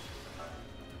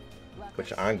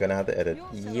 Which I'm going to have to edit.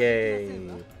 Yay!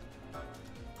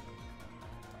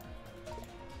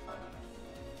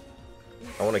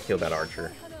 I want to kill that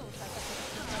archer.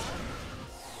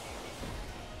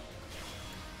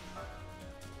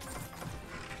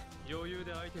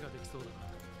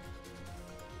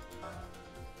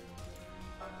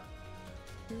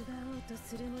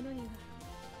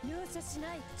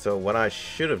 So what I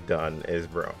should have done is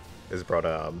brought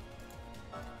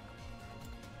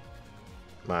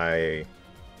my,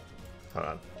 hold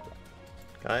on,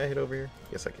 can I hit over here?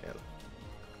 Yes I can.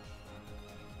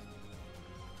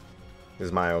 This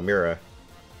is my Omira.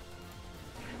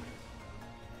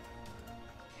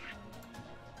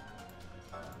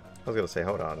 I was gonna say,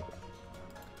 hold on.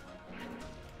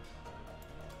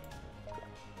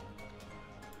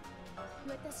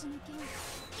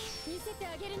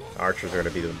 Archers are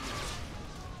going to be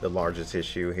the largest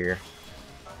issue here.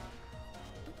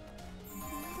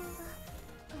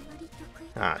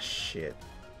 Ah, shit.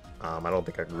 I don't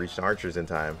think I can reach the archers in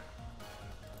time.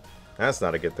 That's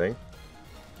not a good thing.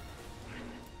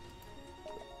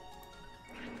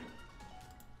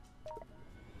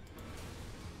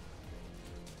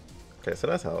 Okay, so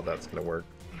that's how that's going to work.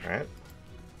 Alright.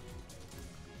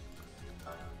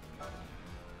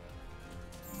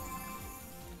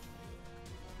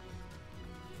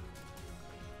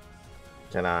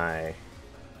 Can I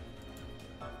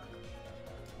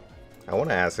want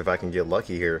to ask if I can get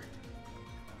lucky here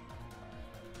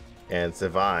and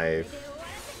survive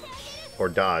or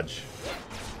dodge.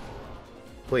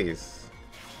 Please.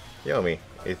 Yomi,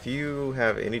 if you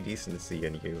have any decency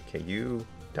in you, can you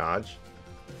dodge?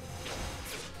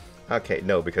 Okay,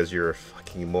 no, because you're a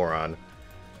fucking moron.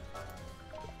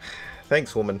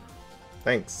 Thanks, woman.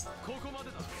 Thanks.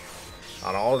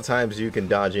 On all the times you can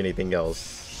dodge anything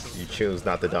else, you choose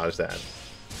not to dodge that.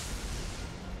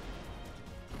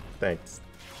 Thanks.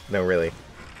 No, really.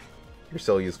 You're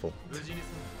so useful.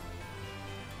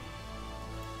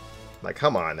 Like,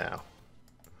 come on now.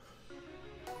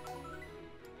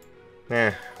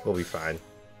 We'll be fine.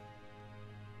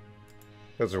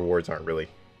 Those rewards aren't really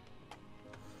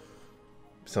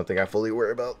something I fully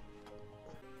worry about.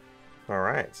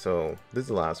 Alright, so this is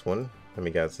the last one. Let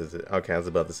me guess, is it? Okay, I was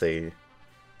about to say,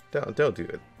 don't do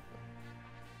it.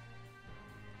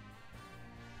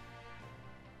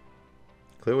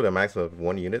 Clear with a maximum of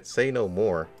 1 unit. Say no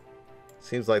more.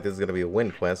 Seems like this is going to be a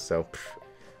win quest, so...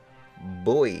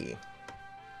 boy.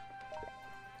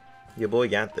 Your boy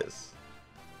got this.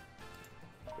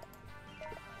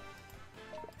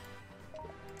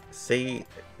 Say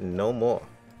no more.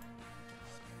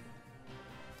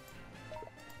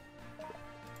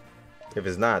 If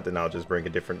it's not, then I'll just bring a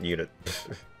different unit.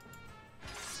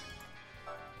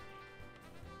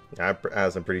 I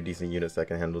have some pretty decent units that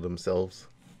can handle themselves.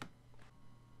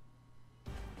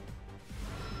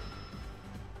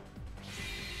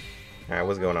 Alright,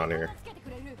 what's going on here?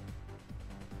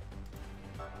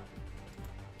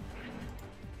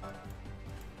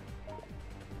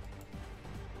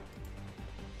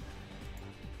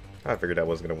 I figured I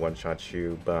wasn't going to one-shot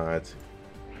you, but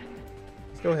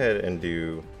let's go ahead and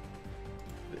do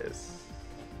this.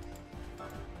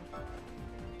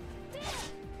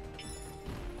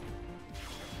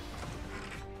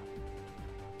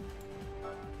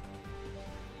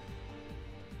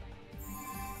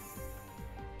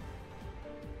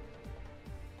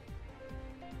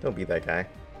 Don't be that guy.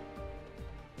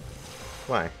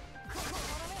 Why?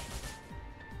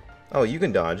 Oh, you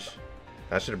can dodge.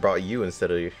 I should have brought you instead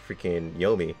of freaking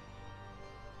Yomi.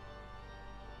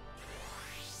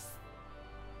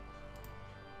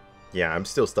 Yeah, I'm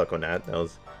still stuck on that. That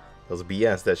was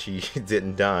BS that she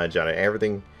didn't dodge out of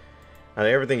everything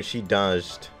she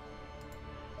dodged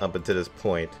up until this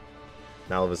point.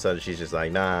 Now all of a sudden she's just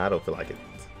like, nah, I don't feel like it.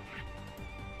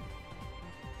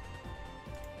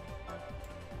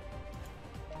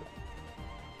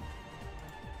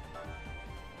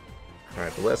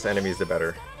 Alright, the less enemies the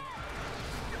better.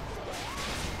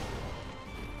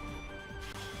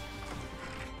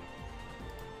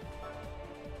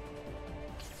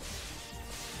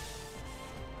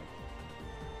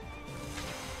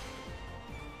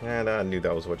 And I knew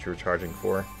that was what you were charging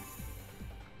for.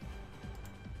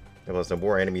 Plus, the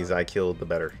more enemies I killed, the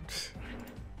better.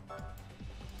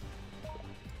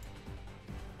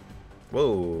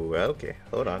 Whoa, okay,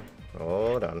 hold on.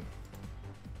 Hold on.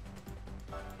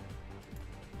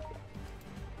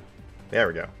 There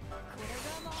we go.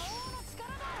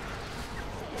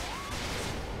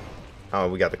 Oh,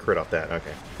 we got the crit off that.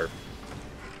 Okay, perfect.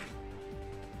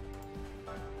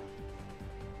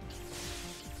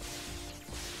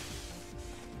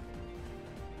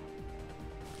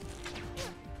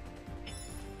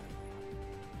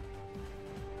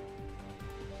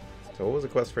 So what was the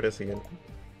quest for this again?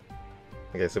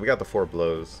 Okay, so we got the 4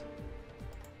 blows.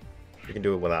 We can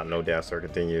do it without no deaths or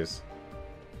continues.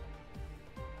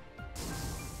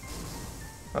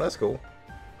 Oh, that's cool.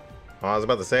 Oh, I was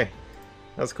about to say,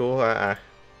 that's cool.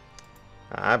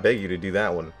 I beg you to do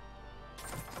that one.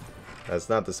 That's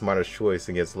not the smartest choice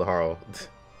against Laharo.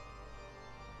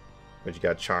 But you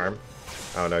got charm.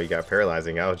 Oh no, you got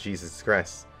paralyzing. Oh Jesus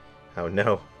Christ. Oh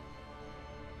no.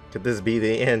 Could this be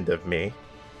the end of me?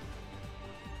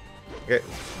 Okay,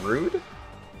 rude?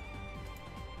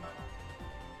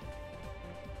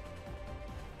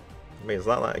 I mean, it's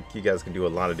not like you guys can do a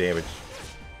lot of damage.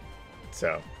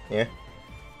 So, yeah.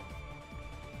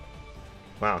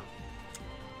 Wow.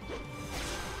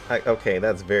 Okay,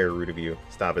 that's very rude of you.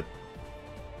 Stop it.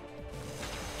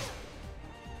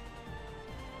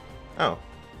 Oh.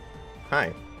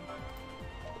 Hi.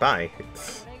 Bye.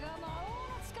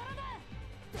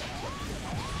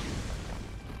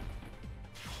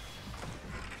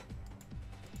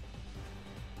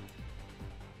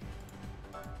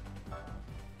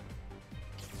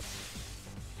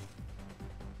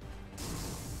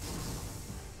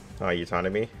 Oh, you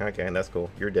taunted me? Okay, that's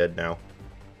cool. You're dead now.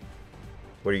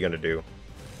 What are you gonna do?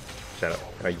 Shut up.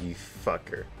 Oh, you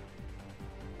fucker.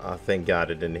 Oh, thank God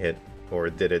it didn't hit. Or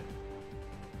did it?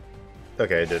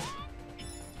 Okay, it did.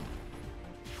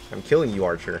 I'm killing you,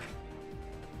 Archer.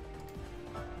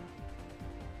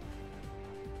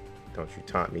 Don't you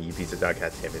taunt me, you piece of dog.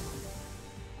 God damn it.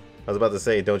 I was about to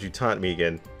say, don't you taunt me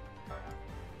again.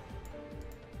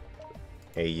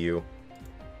 Hey, you.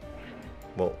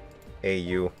 Well, hey,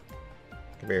 you.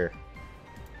 Come here.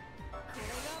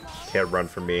 Can't run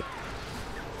from me.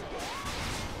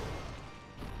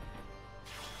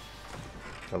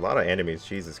 A lot of enemies,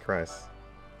 Jesus Christ.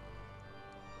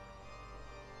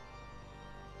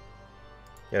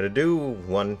 Yeah, to do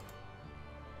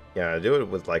it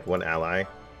with like one ally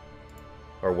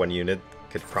or one unit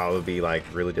could probably be like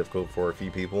really difficult for a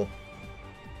few people.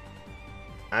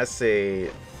 I say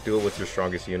do it with your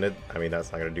strongest unit. I mean,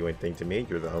 that's not gonna do anything to me.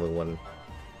 You're the only one.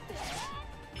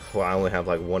 Well, I only have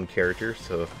like one character,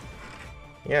 so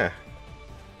yeah.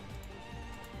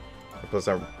 Plus,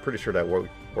 I'm pretty sure that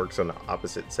works on the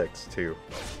opposite sex too.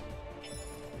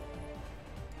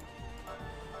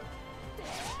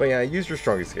 But yeah, use your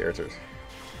strongest characters.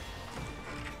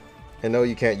 And no,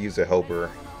 you can't use a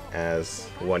helper as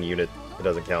one unit. It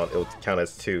doesn't count. It'll count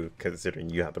as two,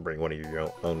 considering you have to bring one of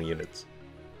your own units.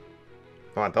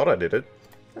 Oh, I thought I did it.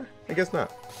 I guess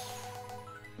not.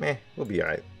 Meh, we'll be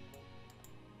alright.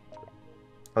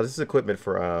 Oh, this is equipment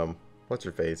for, what's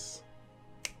her face?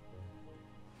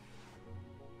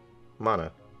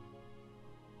 Mana.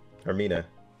 Or Mina.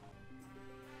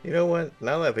 You know what?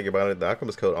 Now that I think about it, the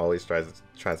Alchemist Code always tries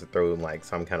to throw like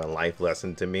some kind of life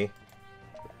lesson to me.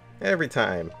 Every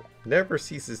time. Never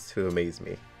ceases to amaze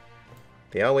me.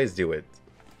 They always do it.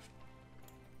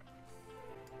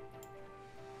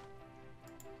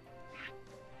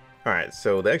 Alright,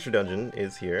 so the extra dungeon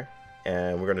is here.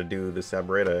 And we're going to do the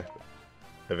Sabreta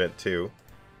event too.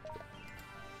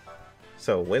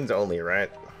 So, wins only,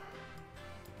 right?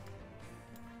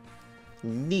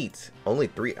 Neat. Only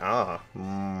 3.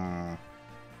 Not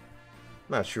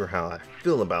sure how I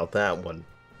feel about that one.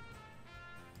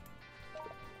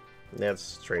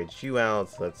 Let's trade you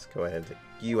out. Let's go ahead and take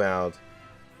you out.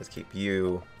 Let's keep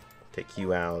you. Take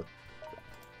you out.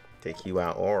 Take you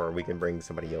out. Or we can bring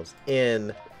somebody else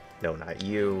in. No, not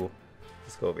you.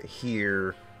 Let's go over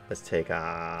here. Let's take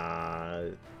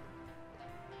a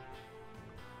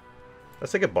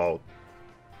bolt.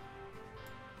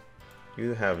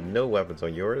 You have no weapons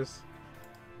on yours.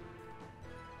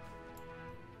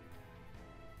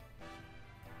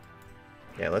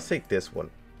 Yeah, let's take this one.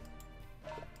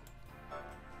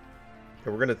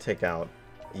 And we're gonna take out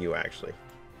you actually.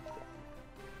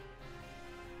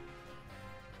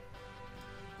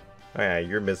 Oh yeah,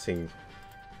 you're missing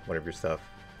one of your stuff.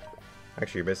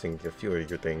 Actually, you're missing a few of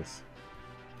your things.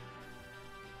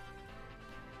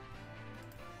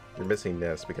 You're missing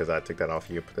this because I took that off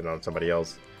you, put it on somebody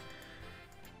else.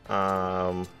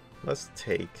 Let's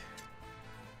take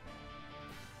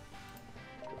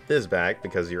this back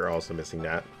because you're also missing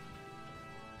that.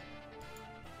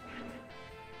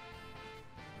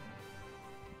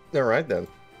 Alright then.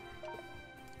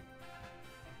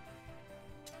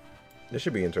 This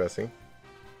should be interesting.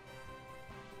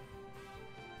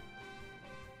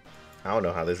 I don't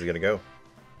know how this is gonna go.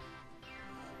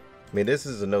 I mean, this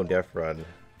is a no death run.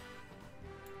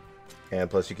 And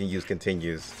plus you can use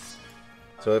continues.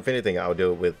 So if anything, I'll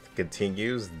do it with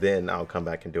continues, then I'll come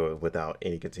back and do it without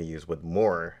any continues with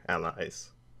more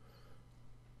allies.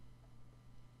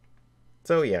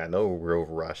 So yeah, no real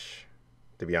rush,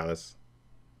 to be honest.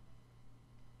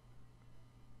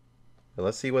 But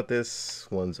let's see what this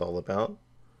one's all about.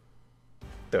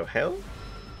 The hell?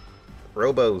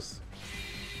 Robos.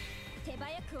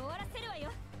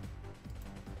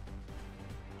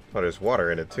 Oh, there's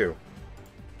water in it too.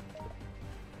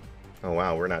 Oh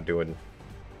wow, we're not doing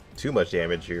too much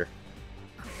damage here.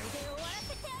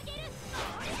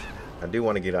 I do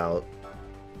want to get out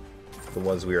the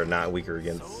ones we are not weaker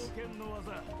against.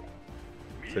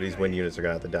 So these wind units are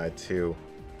gonna have to die too.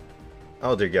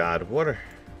 Oh dear God, what are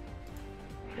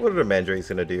the mandrakes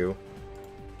gonna do?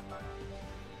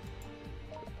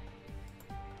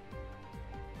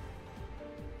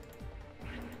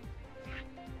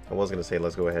 I was gonna say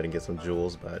let's go ahead and get some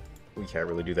jewels, but we can't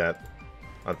really do that,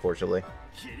 unfortunately.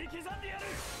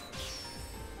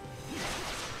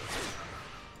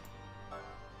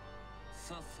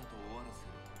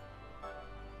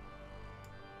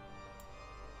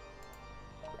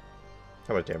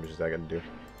 How much damage is that gonna do?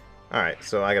 Alright,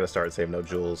 so I gotta start saving no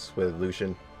jewels with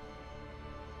Lucian.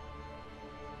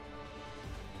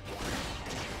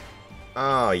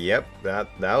 Oh, yep,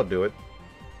 that'll do it.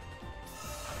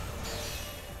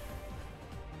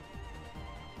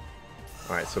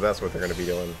 Alright, so that's what they're gonna be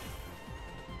doing.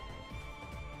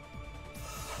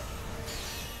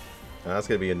 Now, that's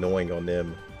gonna be annoying on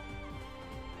them.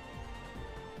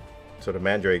 So the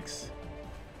mandrakes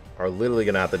are literally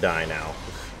gonna have to die now.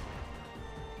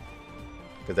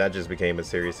 Because that just became a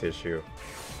serious issue.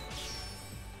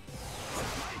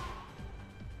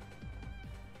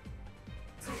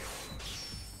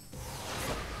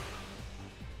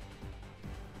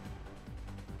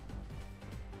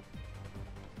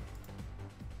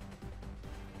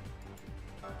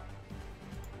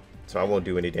 So I won't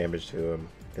do any damage to him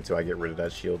until I get rid of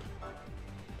that shield.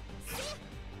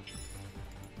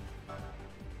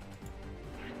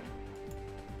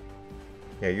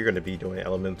 Yeah, you're going to be doing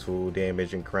elemental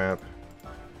damage and crap.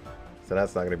 So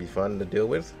that's not going to be fun to deal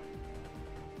with.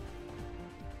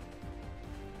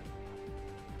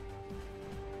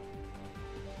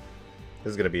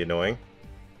 This is going to be annoying.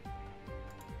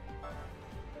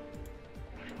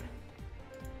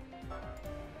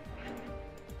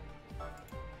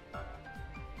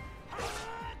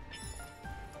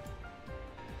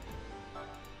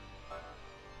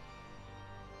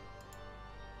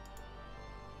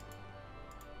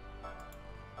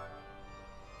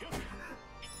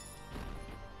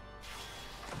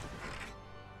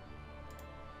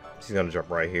 She's gonna jump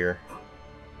right here.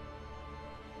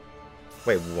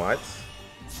 Wait, what?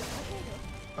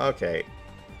 Okay.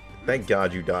 Thank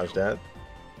God you dodged that.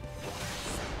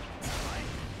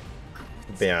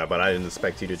 Yeah, but I didn't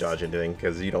expect you to dodge anything,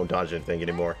 because you don't dodge anything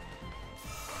anymore.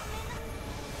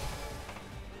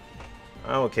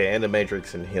 Okay, and the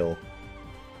Matrix and heal.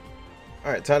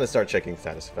 Alright, time to start checking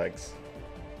status effects.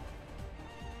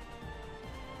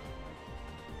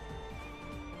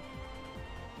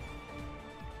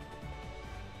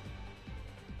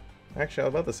 Actually, I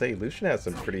was about to say, Lucian has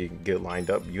some pretty good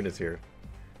lined up units here.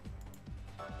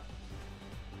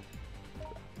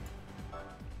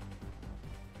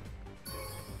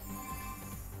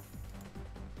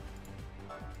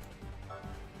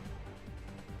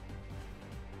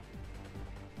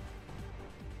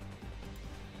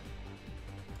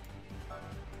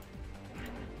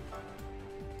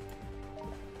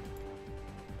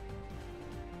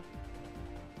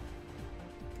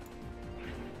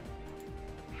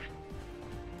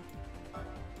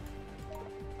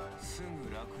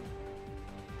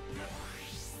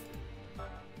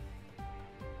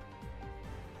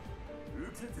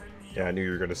 Yeah, I knew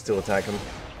you were going to still attack him.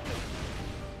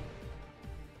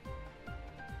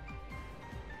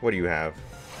 What do you have?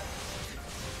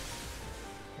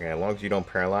 Okay, as long as you don't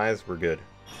paralyze, we're good.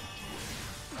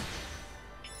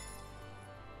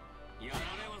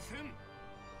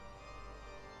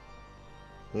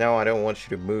 No, I don't want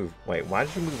you to move. Wait, why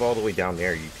did you move all the way down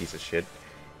there, you piece of shit?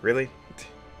 Really?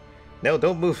 No,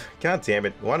 don't move. God damn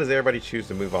it. Why does everybody choose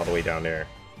to move all the way down there?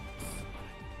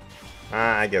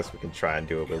 I guess we can try and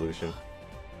do a evolution.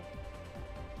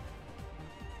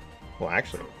 Well,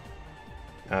 actually.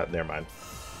 Never mind.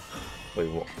 Wait,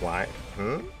 why?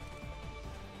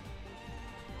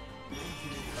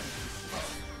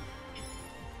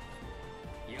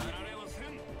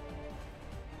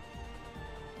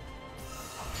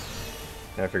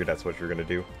 I figured that's what you're gonna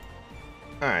do.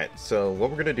 Alright, so what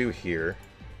we're gonna do here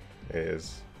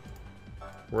is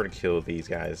we're gonna kill these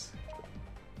guys.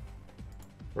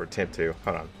 Or attempt to.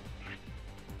 Hold on.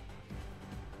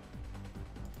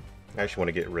 I actually want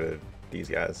to get rid of these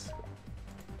guys.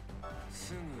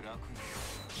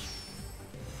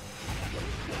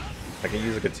 I can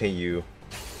use a continue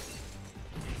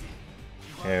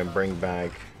and bring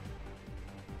back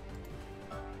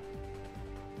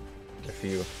a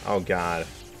few. Oh god.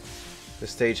 This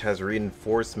stage has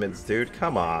reinforcements, dude.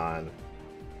 Come on.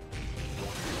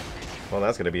 Well,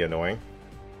 that's going to be annoying.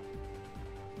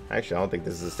 Actually, I don't think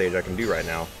this is a stage I can do right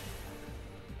now.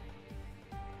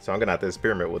 So I'm going to have to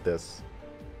experiment with this.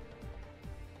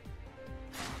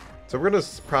 So we're going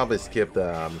to probably skip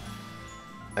the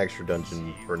extra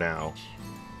dungeon for now.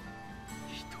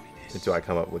 Until I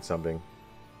come up with something.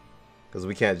 Because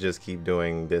we can't just keep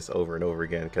doing this over and over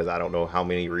again. Because I don't know how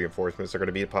many reinforcements are going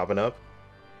to be popping up.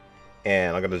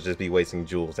 And I'm going to just be wasting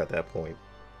jewels at that point.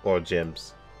 Or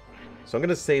gems. So I'm going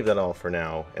to save that all for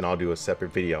now, and I'll do a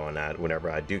separate video on that whenever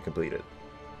I do complete it.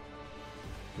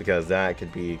 Because that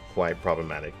could be quite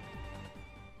problematic.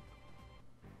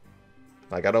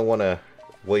 Like, I don't want to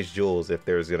waste jewels if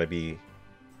there's going to be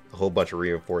a whole bunch of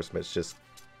reinforcements just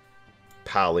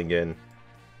piling in.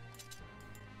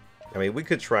 I mean, we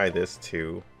could try this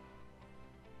too.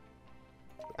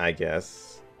 I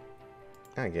guess.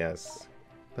 Doesn't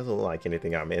look like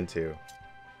anything I'm into,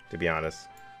 to be honest.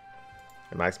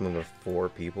 A maximum of 4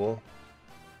 people.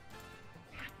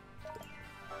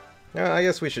 Yeah, I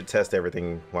guess we should test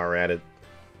everything while we're at it.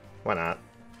 Why not?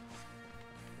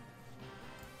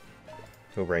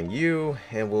 We'll bring you,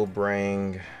 and we'll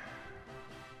bring...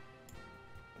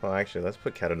 Well, actually, let's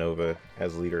put Catanova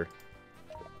as leader.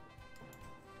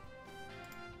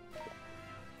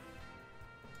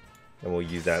 And we'll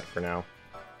use that for now.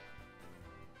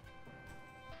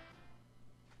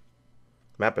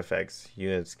 Map effects.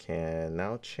 Units can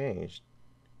now change.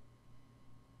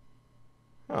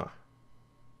 Huh.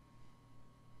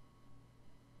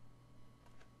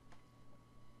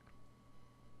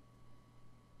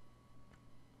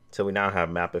 So we now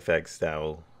have map effects that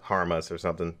will harm us or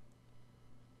something.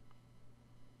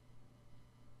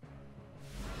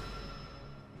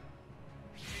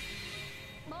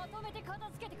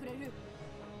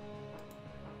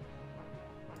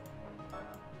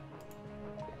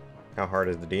 How hard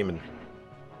is the demon?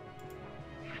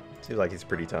 Seems like he's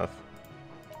pretty tough.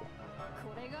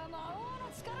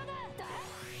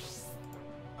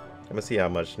 I'm gonna see how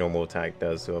much normal attack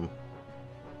does to him.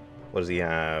 What does he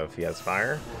have? He has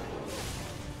fire?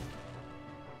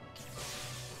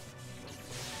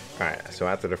 Alright, so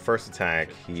after the first attack,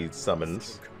 he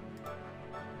summons.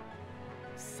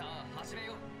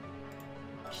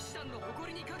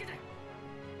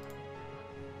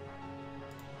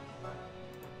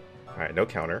 Alright, no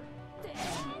counter.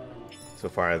 So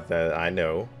far as that I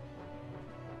know.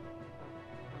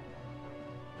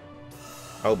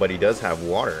 Oh, but he does have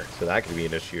water, so that could be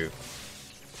an issue.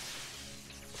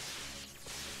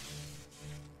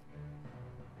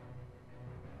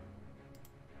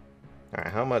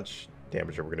 Alright, how much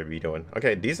damage are we going to be doing?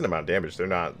 Okay, decent amount of damage. They're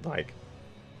not, like,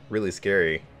 really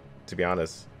scary, to be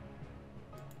honest.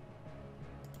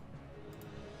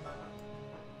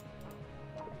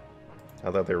 I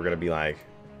thought they were going to be, like,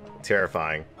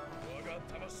 terrifying.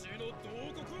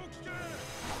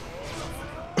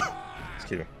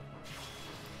 Excuse me.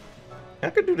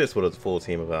 I could do this with a full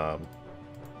team of,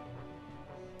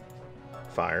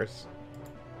 fires.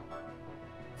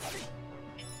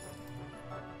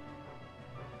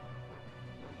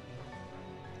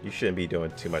 You shouldn't be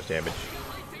doing too much damage.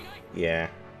 Yeah.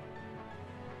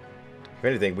 If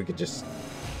anything, we could just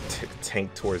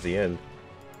tank towards the end.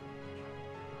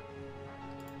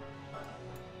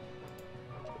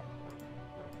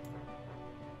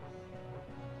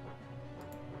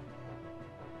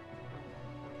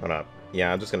 Hold up.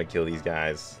 Yeah, I'm just gonna kill these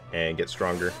guys and get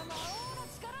stronger.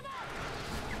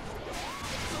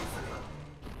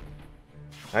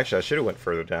 Actually, I should have went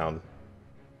further down,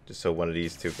 just so one of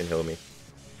these two can heal me.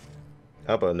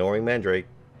 Up, annoying Mandrake.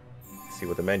 See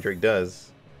what the Mandrake does.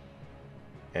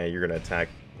 And you're gonna attack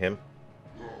him.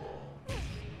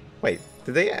 Wait,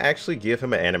 did they actually give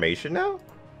him an animation now?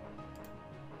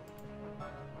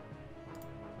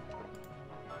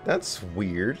 That's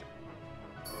weird.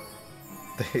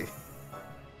 I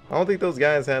don't think those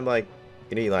guys had like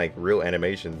any like real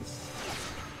animations,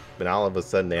 but all of a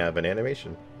sudden they have an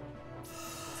animation.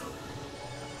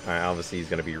 Alright, obviously he's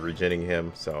gonna be regenning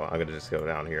him, so I'm gonna just go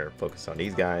down here and focus on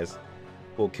these guys.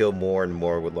 We'll kill more and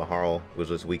more with Laharl. We'll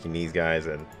just weaken these guys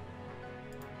and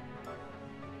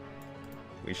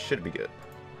we should be good.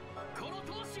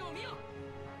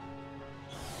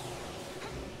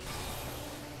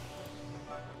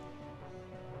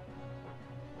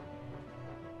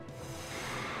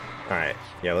 Alright,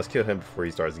 yeah, let's kill him before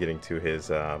he starts getting to his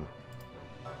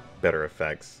better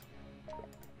effects.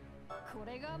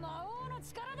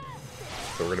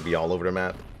 So we're going to be all over the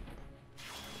map.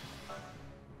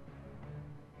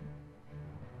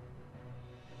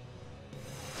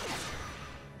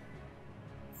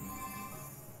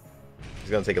 It's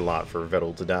going to take a lot for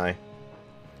Vettel to die.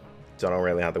 So I don't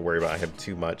really have to worry about him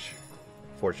too much,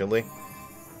 fortunately.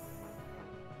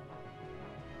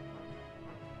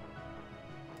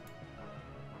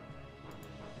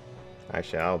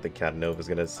 Actually, I don't think Catanova's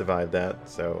going to survive that,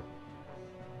 so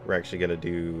we're actually going to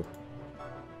do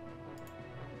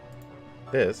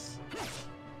this.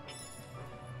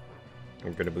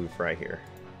 I'm going to move right here.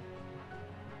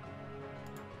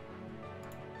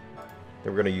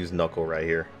 Then we're going to use Knuckle right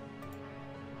here.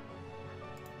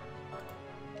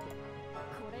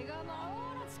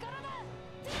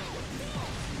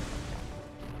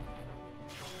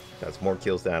 That's more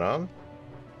kills that on.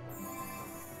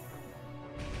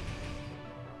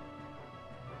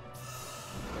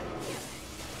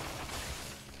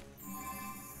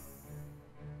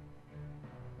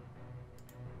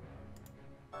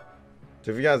 So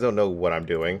if you guys don't know what I'm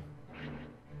doing,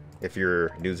 if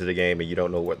you're new to the game and you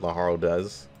don't know what Laharl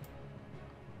does,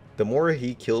 the more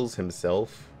he kills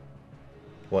himself,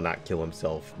 well, not kill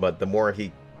himself, but the more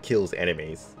he kills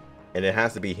enemies, and it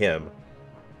has to be him,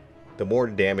 the more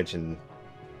damage and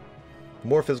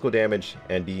more physical damage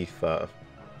and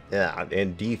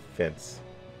defense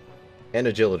and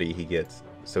agility he gets.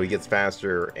 So he gets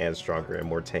faster and stronger and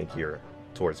more tankier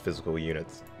towards physical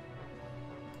units.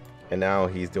 And now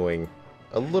he's doing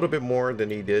a little bit more than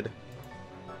he did.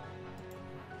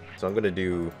 So I'm going to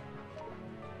do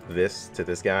this to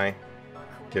this guy.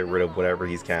 Get rid of whatever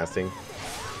he's casting.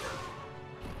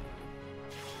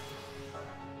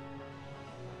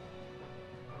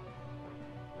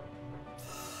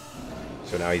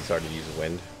 So now he's starting to use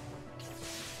wind.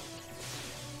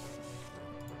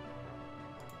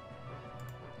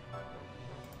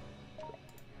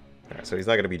 Alright, so he's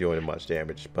not going to be doing much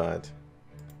damage, but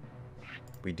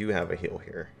we do have a heal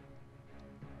here.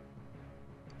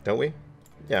 Don't we?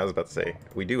 Yeah, I was about to say,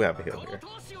 we do have a heal here.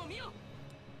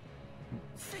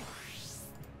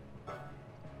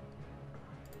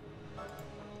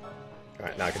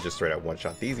 Alright, now I can just straight out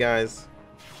one-shot these guys.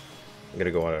 I'm going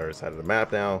to go on the other side of the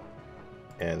map now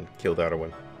and kill the other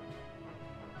one.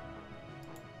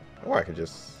 Or I could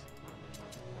just...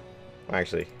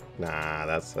 Actually, nah,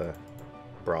 that's a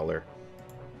brawler.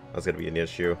 That's going to be an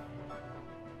issue.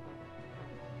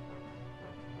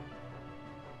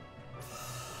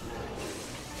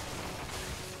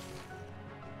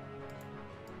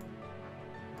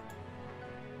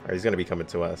 Or he's going to be coming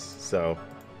to us, so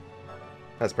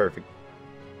that's perfect.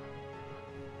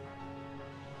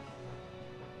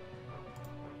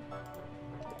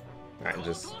 Alright,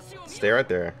 just stay right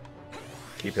there.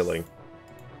 Keep healing.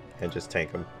 And just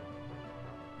tank him.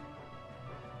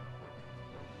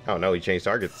 Oh no, he changed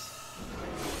targets.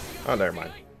 Oh, never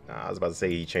mind. I was about to say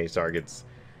he changed targets.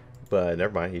 But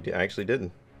never mind, he actually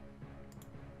didn't.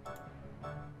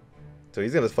 So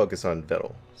he's going to focus on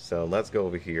Vettel. So let's go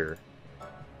over here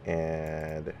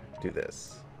and do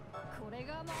this.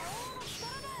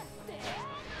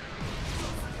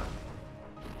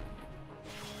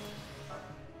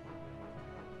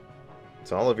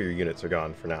 So all of your units are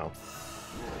gone for now.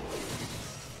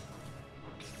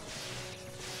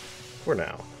 For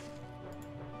now.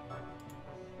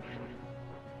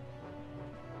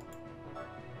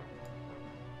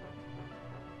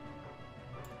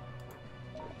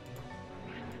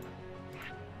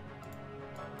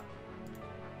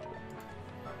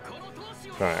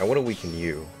 Alright, I want to weaken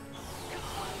you.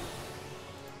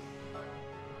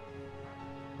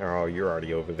 Oh, you're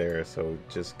already over there, so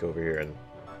just go over here and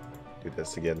do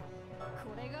this again.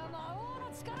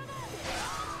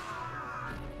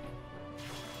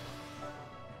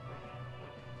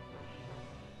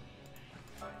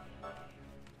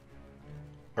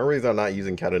 One reason I'm not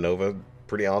using Catanova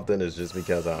pretty often is just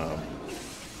because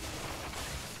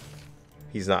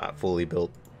he's not fully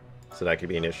built, so that could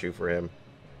be an issue for him.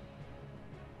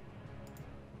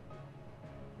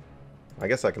 I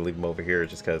guess I can leave him over here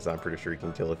just because I'm pretty sure he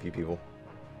can kill a few people.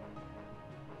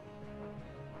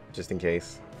 Just in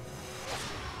case.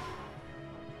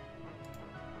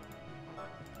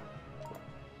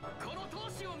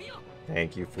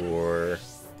 Thank you for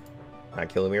not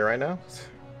killing me right now.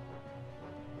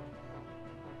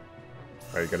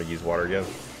 Are you going to use water again?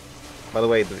 By the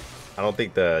way, I don't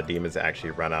think the demons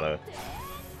actually run out of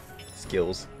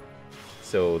skills.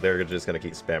 So they're just going to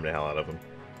keep spamming the hell out of them.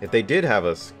 If they did have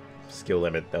a skill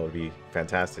limit, that would be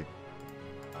fantastic.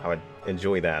 I would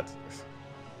enjoy that.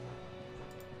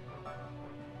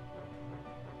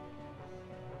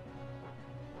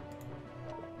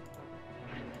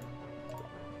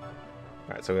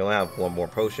 Alright, so we only have one more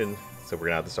potion, so we're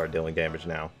gonna have to start dealing damage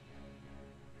now.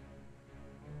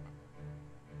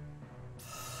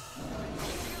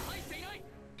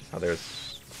 Oh,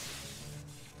 there's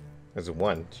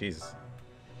one. Jeez.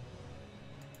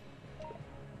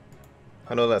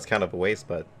 I know that's kind of a waste,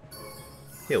 but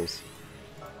heals.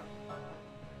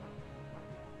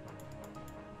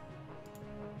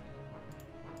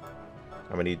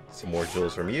 I'm gonna need some more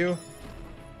jewels from you.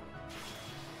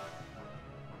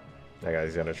 That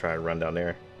guy's gonna try and run down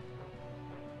there.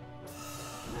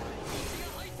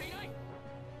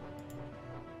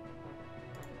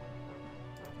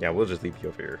 Yeah, we'll just leave you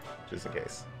over here, just in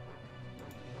case.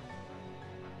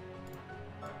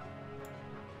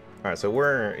 Alright, so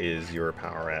where is your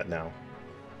power at now?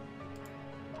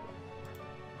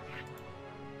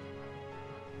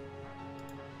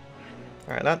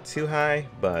 Alright, not too high,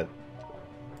 but...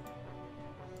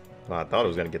 well, I thought it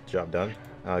was going to get the job done.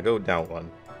 Go down one.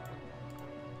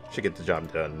 Should get the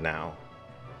job done now.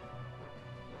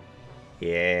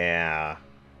 Yeah.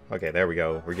 Okay, there we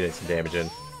go. We're getting some damage in.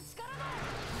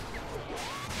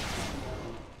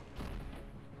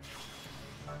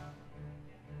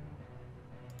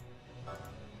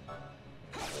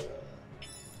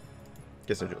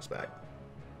 Get some jewels back.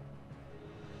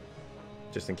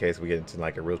 Just in case we get into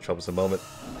like a real troublesome moment.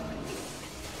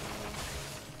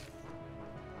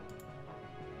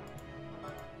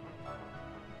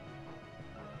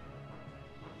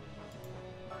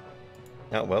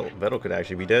 Oh, well, Vettel could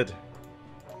actually be dead.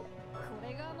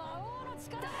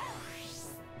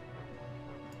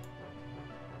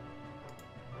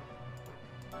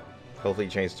 Hopefully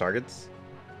he changed targets.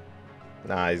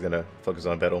 Nah, he's gonna focus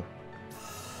on Vettel.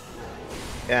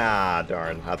 Ah,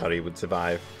 darn. I thought he would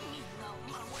survive.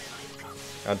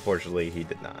 Unfortunately, he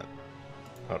did not.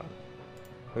 Hold on.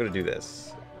 I'm gonna do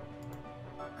this.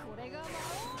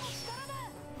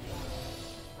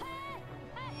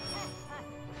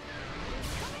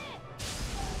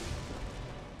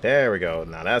 There we go.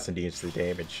 Now that's some decent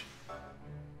damage.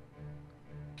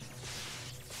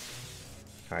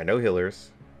 Alright, no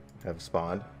healers have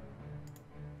spawned.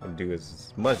 I'm gonna do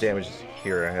as much damage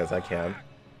here as I can.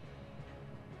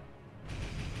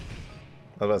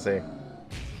 I was about to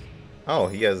say, oh,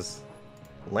 he has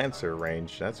Lancer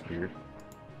range. That's weird.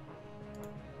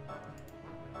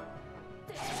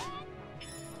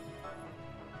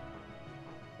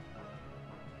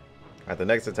 Alright, the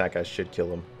next attack I should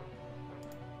kill him.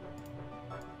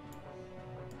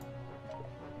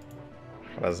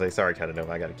 I was about to say, sorry, Catanova,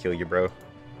 I gotta kill you, bro.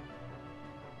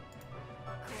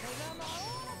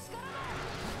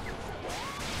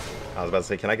 I was about to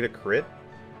say, can I get a crit?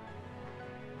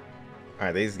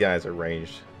 Alright, these guys are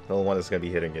ranged. The only one that's going to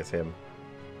be hitting is him.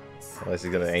 Unless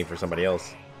he's going to aim for somebody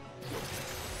else.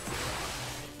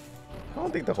 I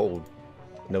don't think the whole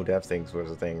no death things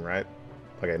was a thing, right?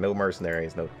 Okay, no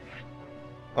mercenaries, no...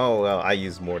 Oh, well, I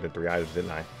used more than 3 items,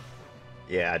 didn't I?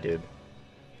 Yeah, I did.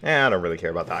 I don't really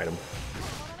care about the item.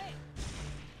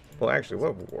 Well, actually,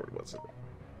 what reward was it?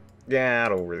 Yeah, I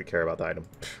don't really care about the item.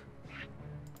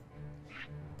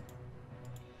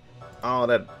 All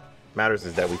that matters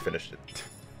is that we finished it.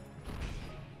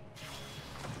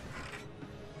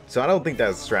 So I don't think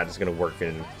that strat is going to work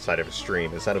inside of a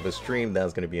stream. Inside of a stream,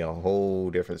 that's going to be a whole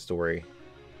different story.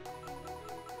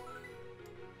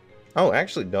 Oh,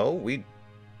 actually, no. We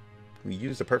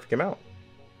used the perfect amount.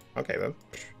 Okay, then.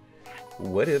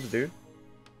 What is, dude?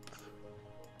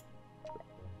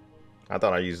 I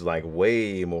thought I used, like,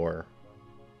 way more.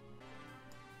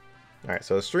 Alright,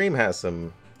 so the stream has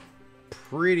some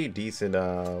pretty decent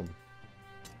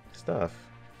stuff.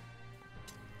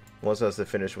 Wants us to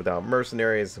finish without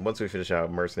mercenaries. Once we finish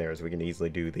out mercenaries, we can easily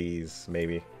do these,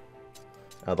 maybe.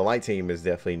 The light team is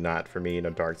definitely not for me, and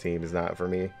the dark team is not for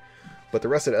me. But the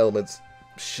rest of the elements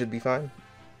should be fine.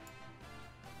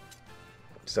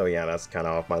 So yeah, that's kind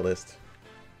of off my list.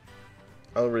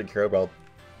 I don't really care about...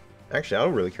 Actually, I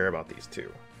don't really care about these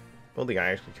two. The only thing I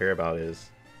actually care about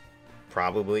is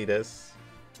probably this.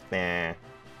 Nah.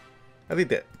 I think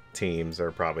that teams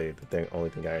are probably the only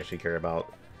thing I actually care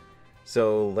about.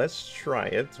 So let's try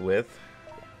it with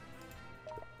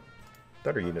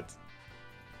thunder units.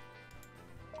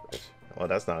 Well,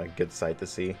 that's not a good sight to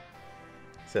see.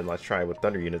 Said let's try it with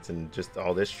thunder units and just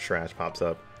all this trash pops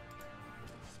up.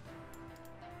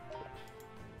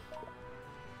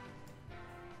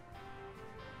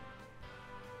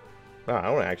 Wow, I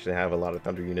don't actually have a lot of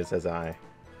thunder units as I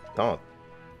thought.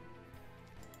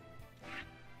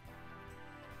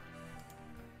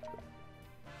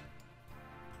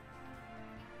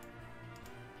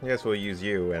 I guess we'll use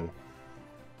you, and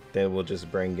then we'll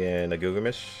just bring in a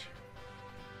Gugamish.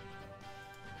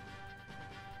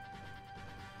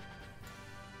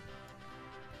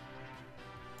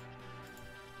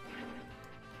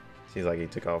 Seems like he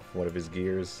took off one of his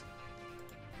gears.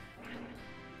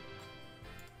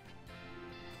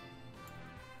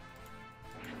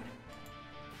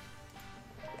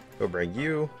 We'll bring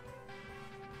you.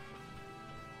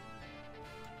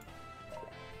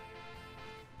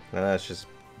 And let's just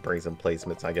bring some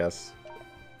placements, I guess.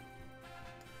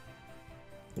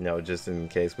 You know, just in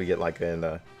case we get like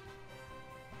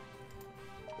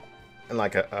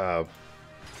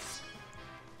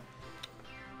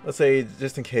let's say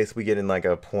just in case we get in like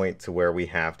a point to where we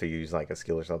have to use like a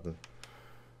skill or something.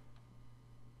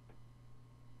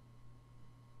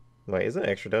 Wait, isn't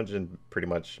extra dungeon pretty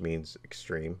much means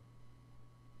extreme?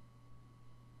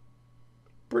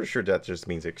 Pretty sure that just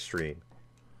means extreme.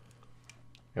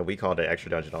 And we called it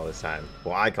extra dungeon all this time.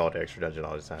 Well, I called it extra dungeon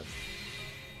all this time.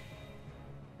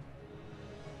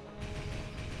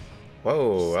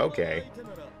 Whoa, okay.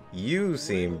 You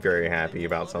seem very happy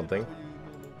about something.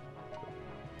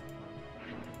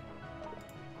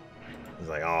 He's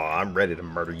like, oh, I'm ready to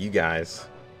murder you guys.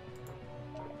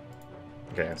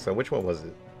 Okay, so which one was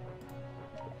it?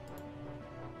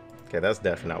 Okay, that's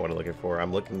definitely not what I'm looking for.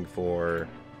 I'm looking for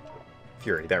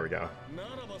Fury. There we go.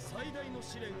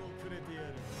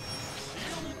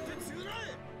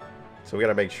 So we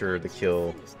gotta make sure to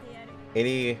kill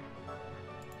any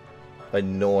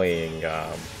annoying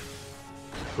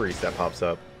priest that pops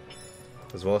up.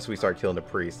 Because once we start killing the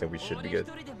priest, then we should be good.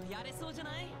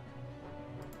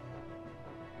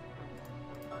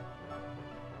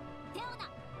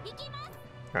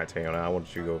 Alright, Tayona, I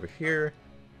want you to go over here.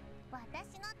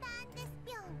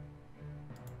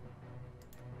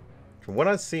 From what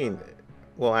I've seen,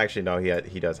 well, actually, no,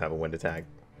 he does have a wind attack.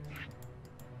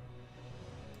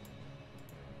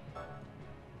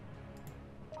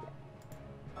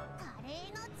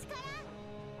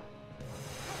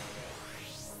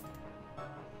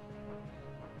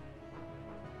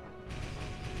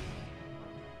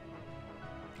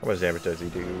 How much damage does he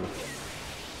do?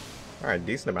 Alright,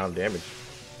 decent amount of damage.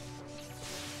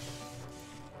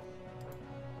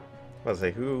 I was about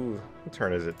to say, who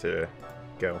turn is it to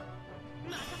go?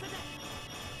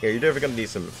 Yeah, you're definitely gonna need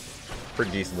some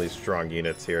pretty decently strong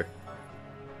units here.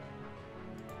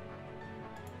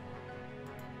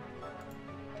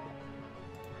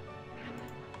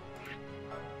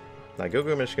 Like,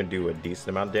 Gugamish can do a decent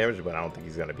amount of damage, but I don't think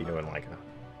he's gonna be doing like a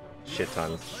shit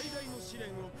ton.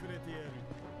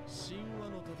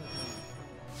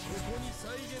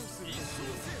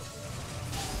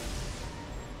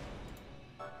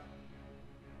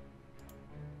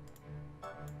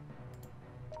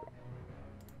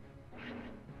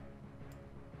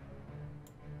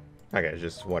 Okay,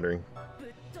 just wondering.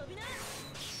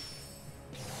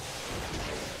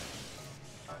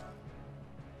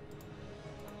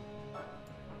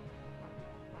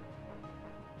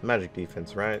 Magic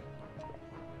defense, right?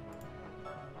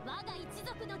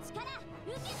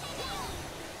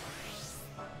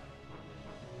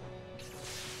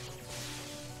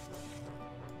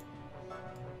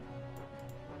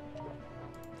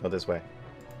 Oh, this way.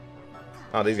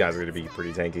 Oh, these guys are going to be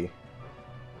pretty tanky.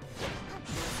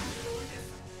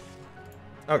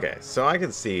 Okay, so I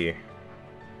can see a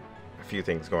few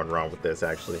things going wrong with this,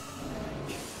 actually.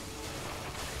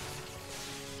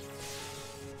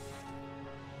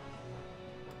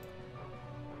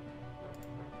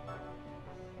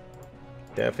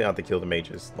 Definitely have to kill the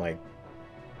mages. Like,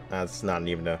 that's not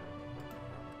even a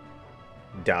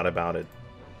doubt about it.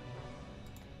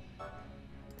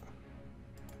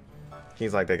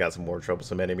 Seems like they got some more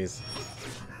troublesome enemies.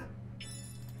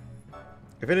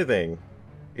 If anything,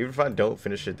 even if I don't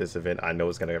finish it this event, I know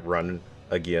it's going to run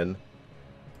again.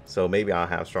 So maybe I'll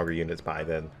have stronger units by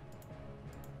then.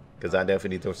 Because I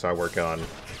definitely need to start working on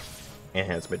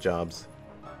enhancement jobs.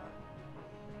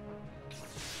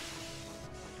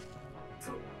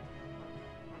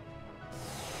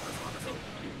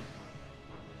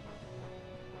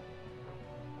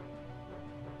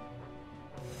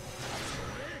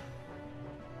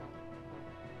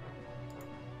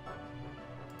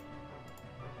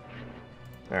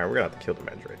 Alright, we're gonna have to kill the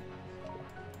Mandray.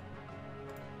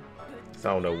 So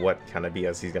I don't know what kind of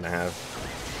BS he's gonna have.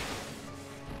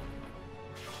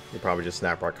 He'll probably just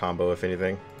snap our combo, if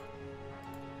anything.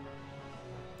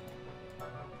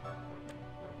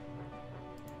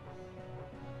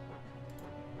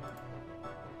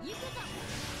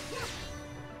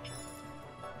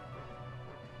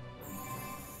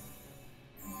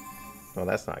 Well,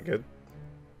 that's not good.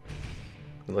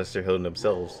 Unless they're healing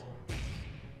themselves.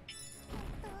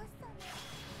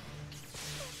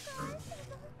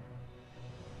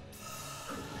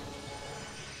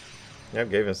 Yep,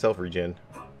 gave himself regen.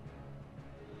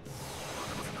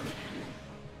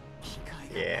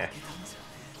 Yeah.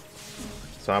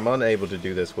 So I'm unable to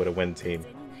do this with a wind team.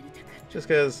 Just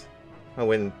because I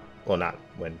win, well, not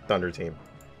win, thunder team.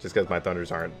 Just because my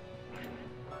thunders aren't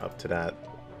up to that.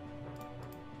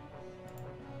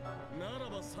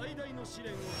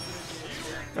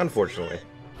 Unfortunately.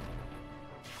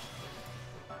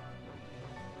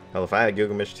 Hell, if I had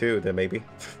Gilgamesh too, then maybe.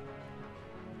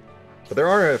 But there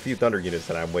are a few thunder units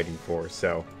that I'm waiting for,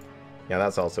 so yeah,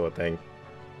 that's also a thing.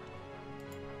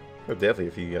 There's definitely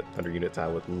a few thunder units I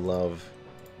would love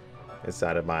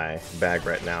inside of my bag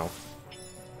right now.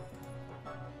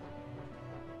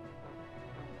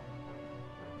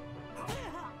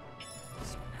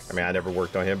 I mean, I never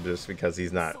worked on him just because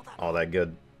he's not all that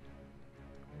good.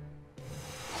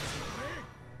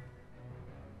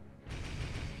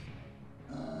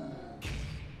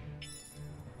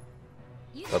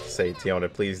 About to say,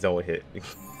 Tiona, please don't hit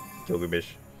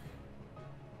Gilgamesh.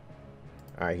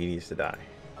 Alright, he needs to die.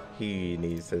 He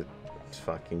needs to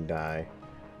fucking die.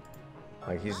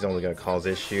 Like, he's only gonna cause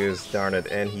issues, darn it,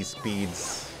 and he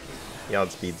speeds. He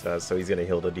outspeeds us, so he's gonna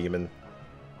heal the demon.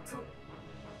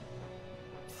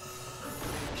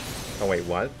 Oh wait,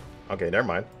 what? Okay, never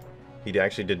mind. He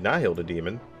actually did not heal the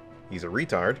demon. He's a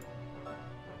retard.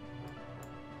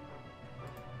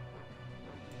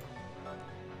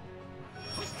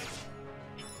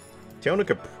 Tiona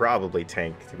could probably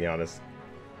tank, to be honest.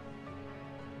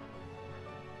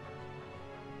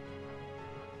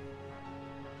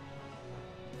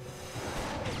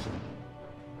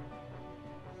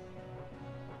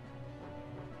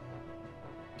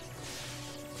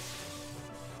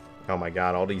 Oh my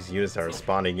god, all these units are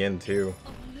spawning in too.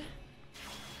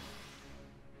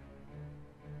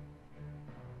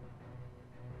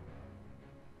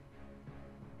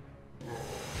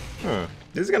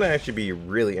 This is gonna actually be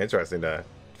really interesting to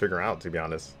figure out, to be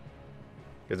honest.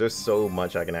 Because there's so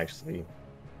much I can actually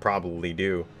probably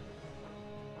do.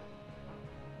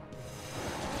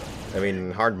 I mean,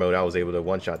 in hard mode, I was able to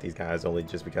one-shot these guys only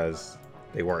just because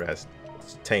they weren't as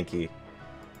tanky.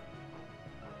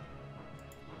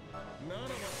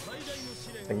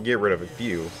 I can get rid of a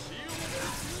few.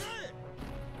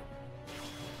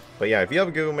 But yeah, if you have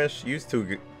a Gilgamesh, use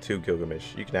two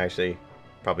Gilgamesh. You can actually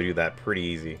probably do that pretty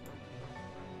easy.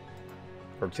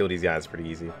 Or kill these guys pretty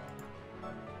easy.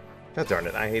 God darn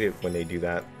it, I hate it when they do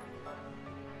that.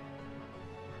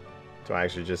 So I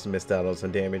actually just missed out on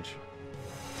some damage.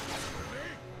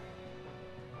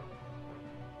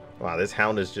 Wow, this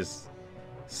hound is just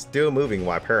still moving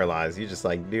while paralyzed. You're just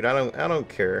like, dude, I don't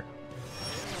care.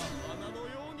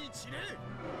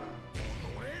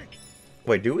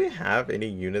 Wait, do we have any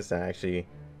units that actually...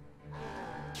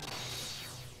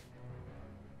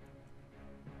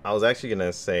 I was actually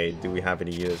gonna say, do we have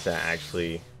any units that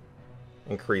actually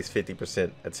increase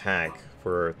 50% attack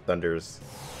for Thunders?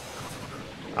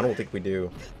 I don't think we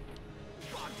do.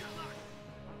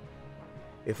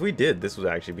 If we did, this would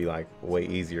actually be like way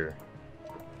easier.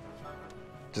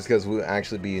 Just because we'll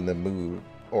actually be in the mood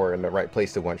or in the right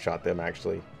place to one-shot them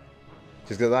actually.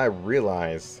 Just because I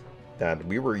realized that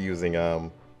we were using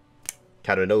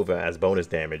Catanova as bonus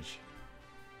damage.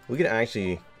 We could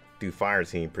actually do Fire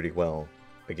Team pretty well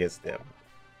against them.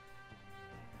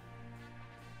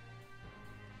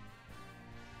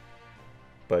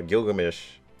 But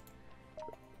Gilgamesh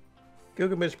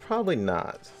probably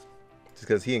not. Just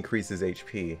because he increases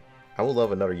HP. I would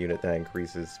love another unit that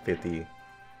increases 50%.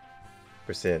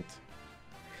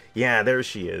 Yeah, there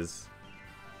she is.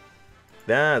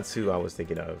 That's who I was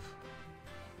thinking of.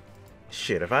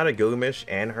 Shit, if I had a Gilgamesh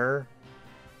and her,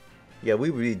 yeah,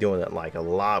 we would be doing it like a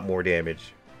lot more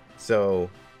damage. So,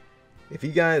 if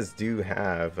you guys do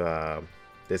have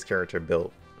this character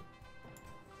built,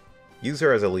 use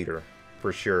her as a leader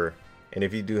for sure. And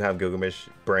if you do have Gilgamesh,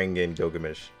 bring in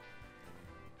Gilgamesh.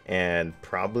 And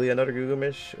probably another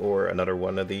Gilgamesh or another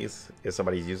one of these if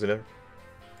somebody's using it.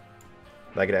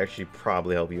 That could actually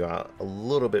probably help you out a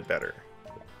little bit better.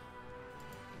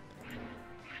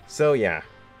 So yeah,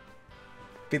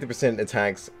 50%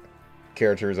 attacks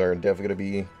characters are definitely going to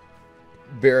be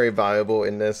very valuable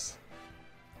in this.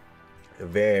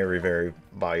 Very, very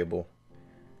valuable.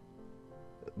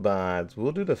 But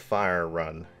we'll do the fire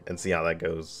run and see how that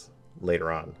goes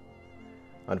later on.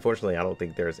 Unfortunately, I don't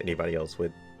think there's anybody else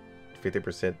with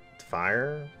 50%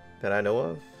 fire that I know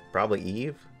of. Probably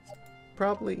Eve.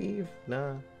 Probably Eve.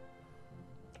 Nah.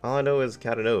 All I know is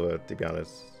Catanova, to be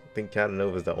honest. I think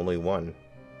Catanova is the only one.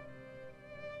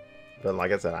 But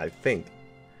like I said, I think.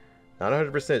 Not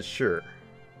 100% sure.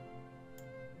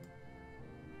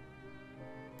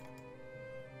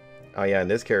 Oh yeah,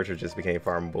 and this character just became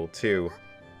farmable too.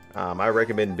 I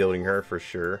recommend building her for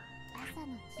sure.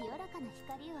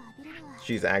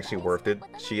 She's actually worth it.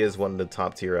 She is one of the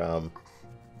top tier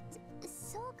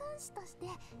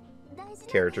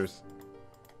characters.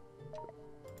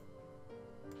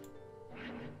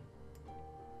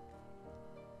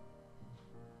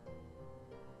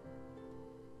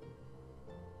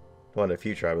 Well, in the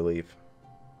future, I believe.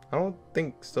 I don't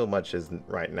think so much is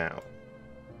right now.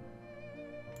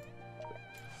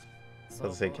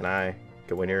 Let's say, can I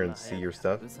go in here and see your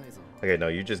stuff? Okay, no,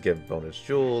 you just give bonus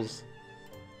jewels.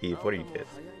 Eve, what do you get?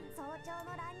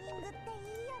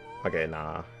 Okay,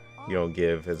 nah. You don't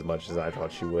give as much as I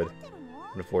thought you would,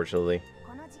 unfortunately.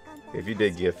 If you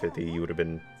did give 50, you would have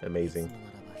been amazing.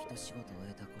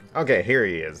 Okay, here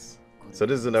he is. So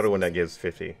this is another one that gives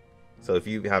 50. So if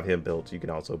you have him built, you can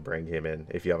also bring him in.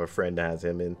 If you have a friend that has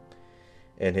him in,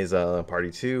 and his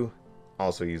party too,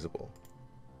 also usable.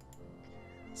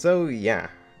 So yeah,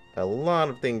 a lot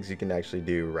of things you can actually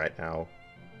do right now.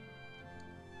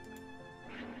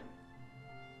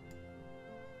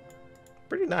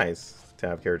 Pretty nice to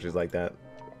have characters like that.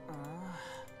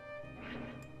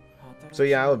 So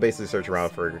yeah, I would basically search around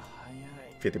for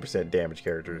 50% damage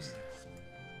characters.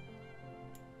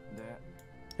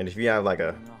 And if you have like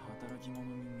a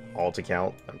alt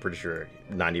account, I'm pretty sure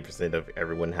 90% of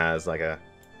everyone has like a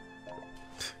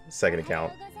second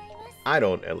account. I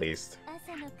don't, at least.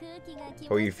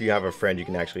 Or if you have a friend you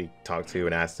can actually talk to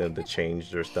and ask them to change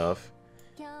their stuff.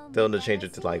 Tell them to change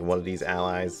it to like one of these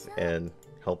allies and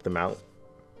help them out.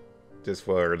 Just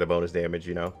for the bonus damage,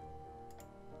 you know.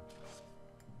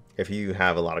 If you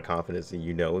have a lot of confidence and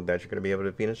you know that you're going to be able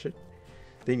to finish it,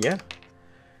 then yeah.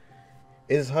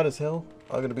 It is hot as hell.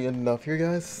 I'm going to be enough here,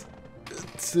 guys.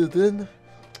 So then,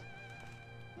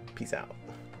 peace out.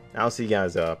 I'll see you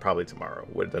guys probably tomorrow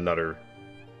with another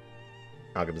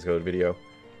Alchemist Code video.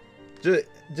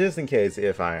 Just in case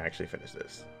if I actually finish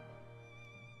this.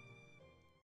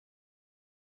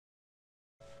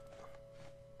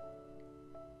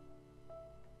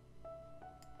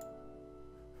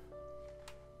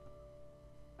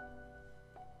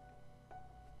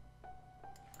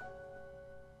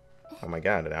 Oh my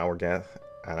god, an hourglass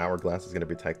is going to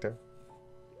protect her?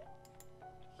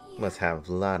 Must have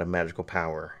a lot of magical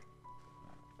power.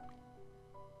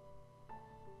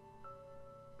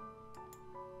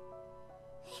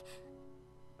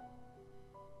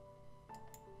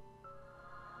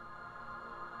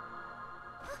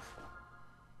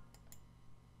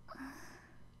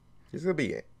 She's going to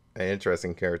be an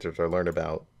interesting character to learn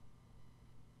about.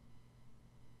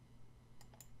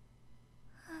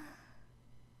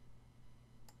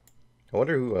 I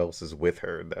wonder who else is with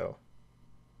her, though.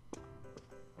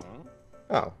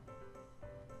 Oh.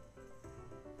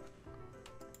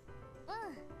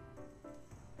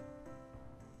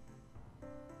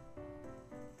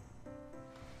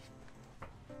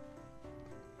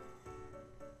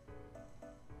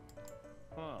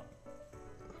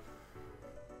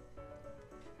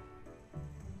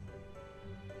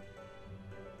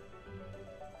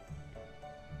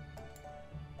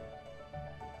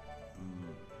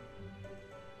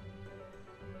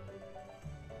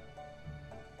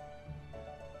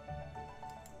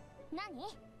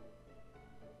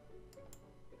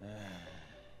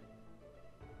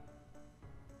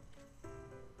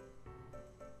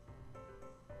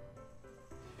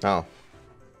 Oh.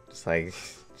 Just like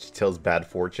she tells bad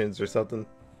fortunes or something.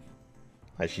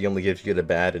 Like she only gives you the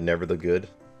bad and never the good.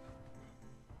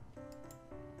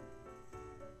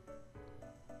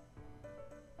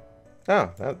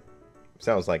 Oh, that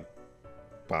sounds like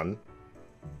fun.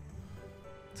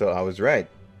 So I was right.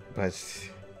 But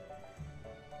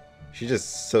she's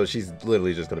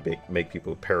literally just gonna make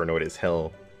people paranoid as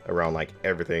hell around like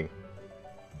everything.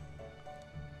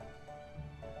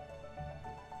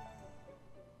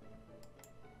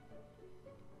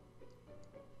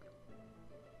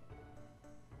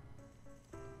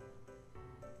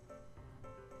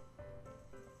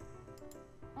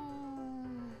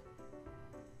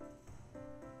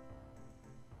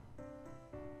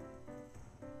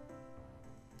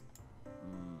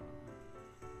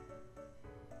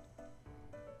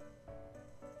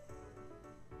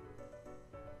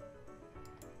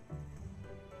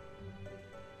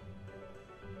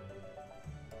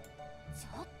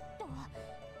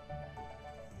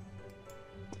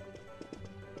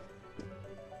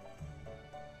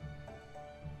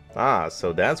 Ah,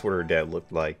 so that's what her dad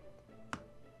looked like.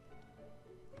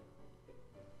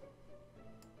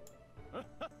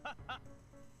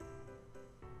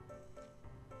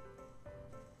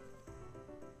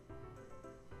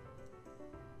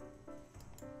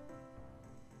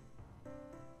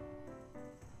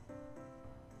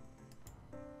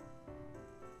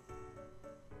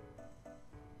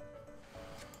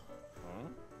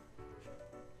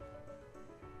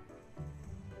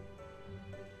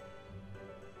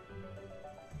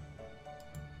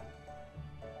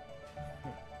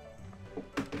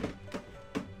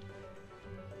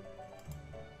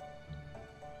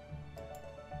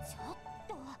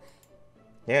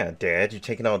 Yeah, Dad, you're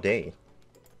taking all day.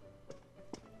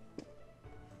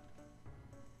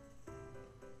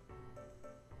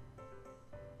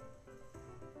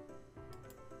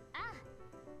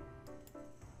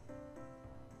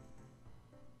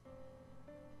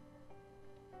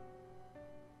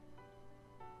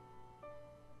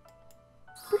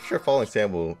 Pretty sure falling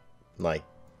sand will, like,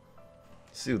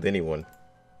 soothe anyone.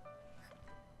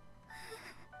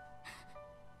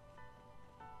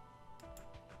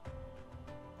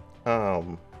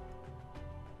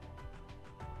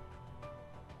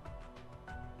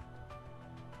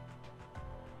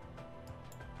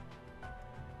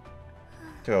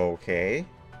 Okay.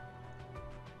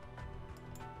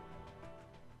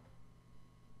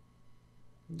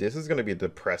 This is gonna be a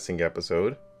depressing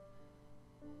episode.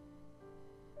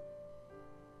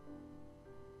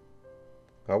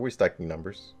 How are we stacking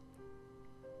numbers?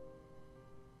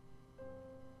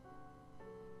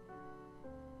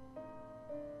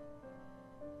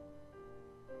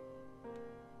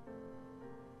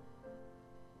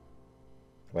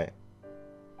 Wait.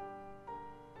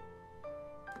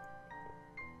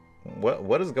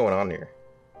 What is going on here?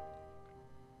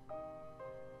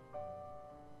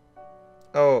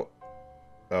 Oh,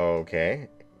 okay.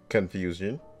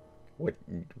 Confusion. What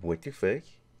the fuck?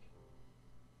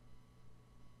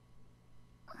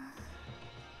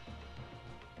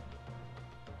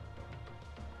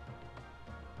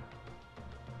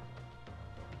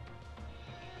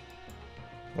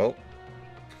 Well,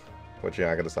 what, you're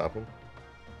not gonna stop him?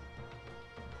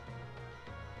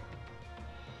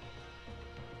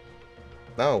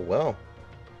 Oh, well.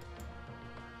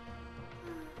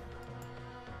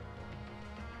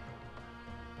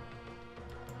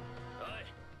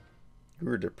 You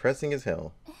were depressing as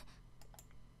hell.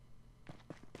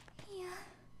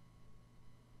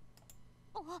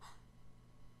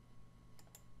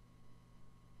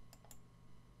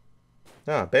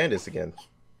 Ah, bandits again.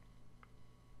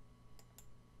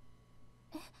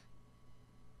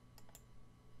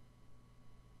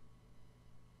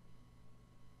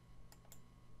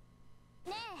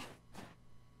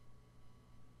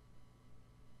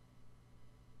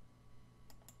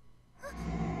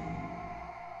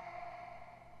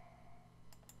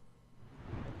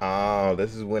 Oh,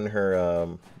 this is when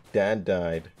her dad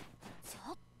died.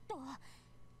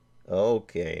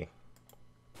 Okay.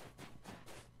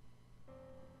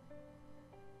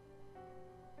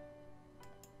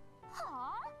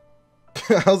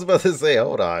 I was about to say,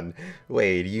 hold on.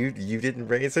 Wait, you didn't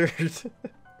raise her?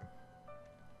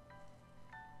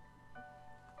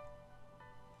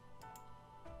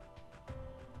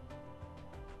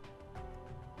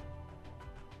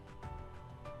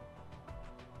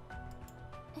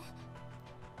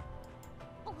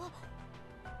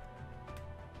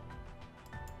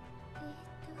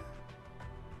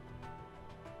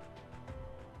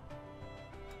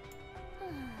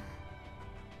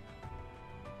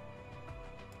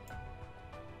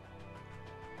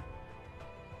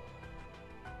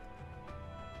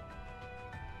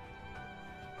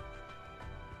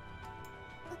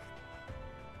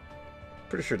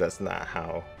 Pretty sure that's not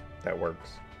how that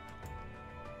works.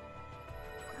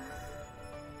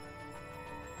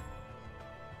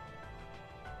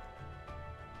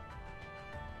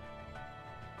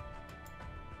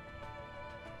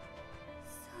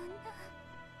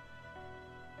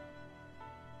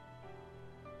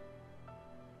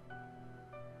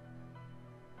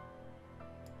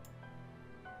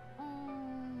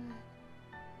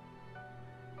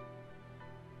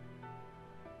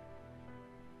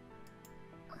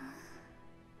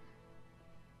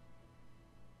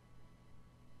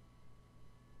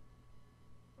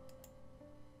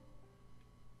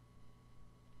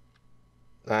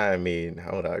 I mean,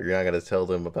 hold on. You're not gonna tell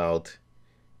them about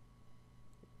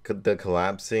the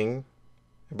collapsing?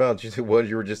 About what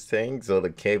you were just saying? So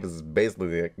the cave is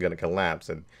basically gonna collapse,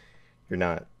 and you're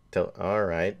not tell. All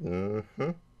right.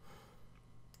 Mm-hmm.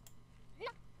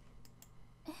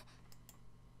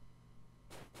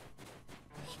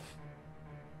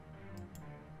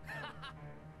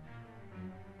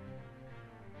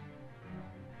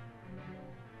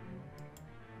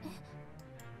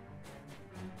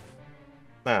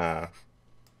 Ah,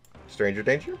 stranger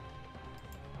danger?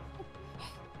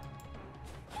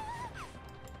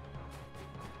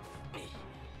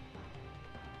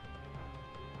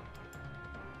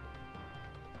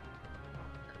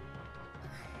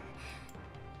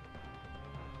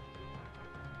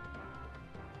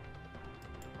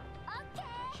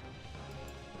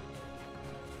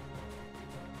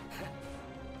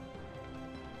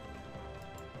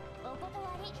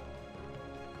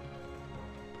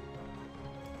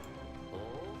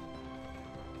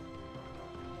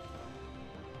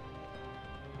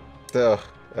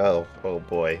 Oh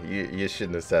boy, you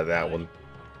shouldn't have said that one.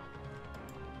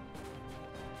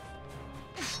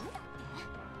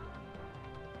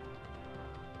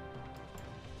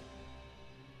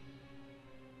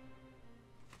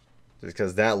 Just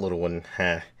because that little one,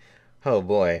 huh? Oh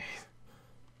boy,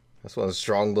 that's one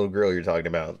strong little girl you're talking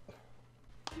about.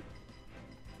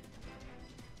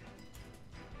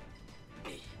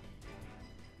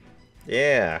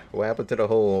 Yeah, what happened to the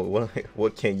whole?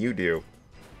 What can you do?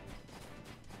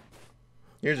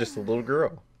 You're just a little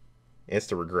girl.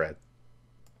 Instant regret.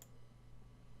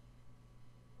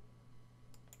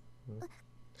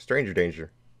 Stranger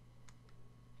danger.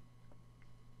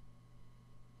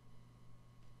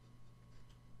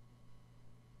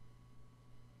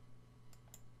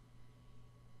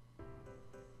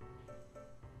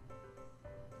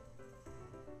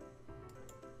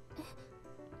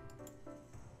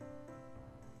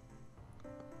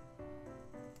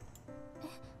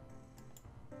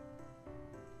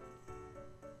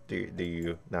 Do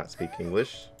you not speak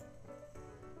English?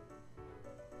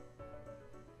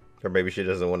 Or maybe she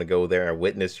doesn't want to go there and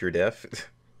witness your death?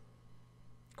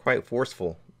 Quite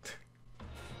forceful.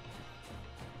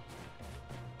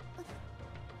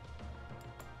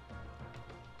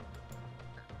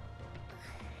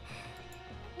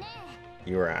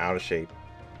 You are out of shape.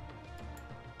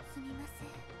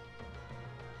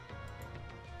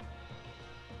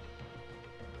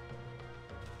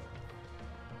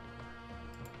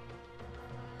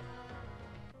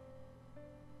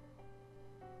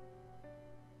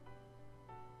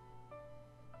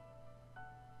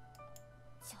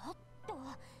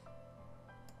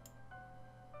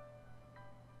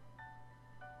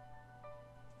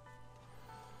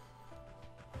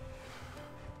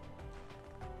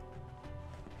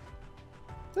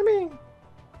 I mean,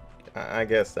 I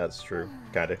guess that's true.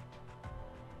 Kinda.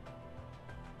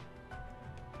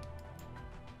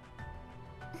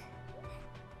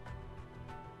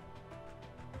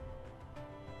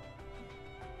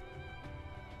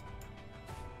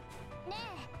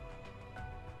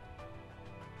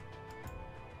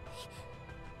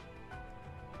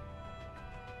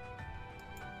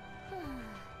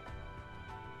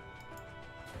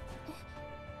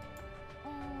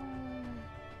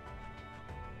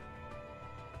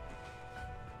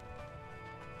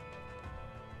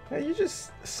 Hey, you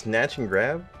just snatch and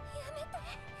grab?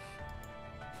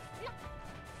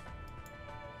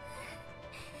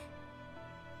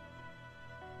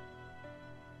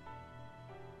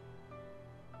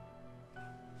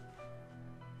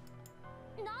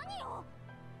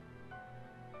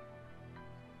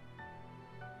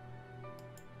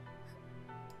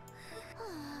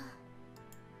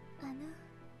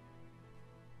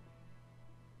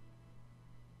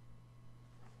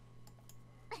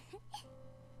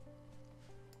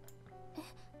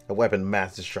 A weapon of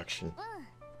mass destruction.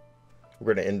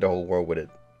 We're gonna end the whole world with it.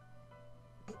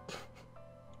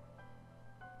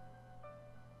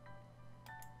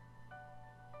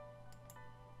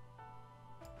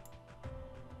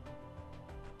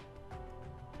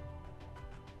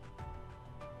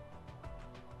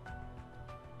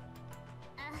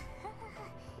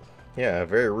 Yeah,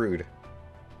 very rude.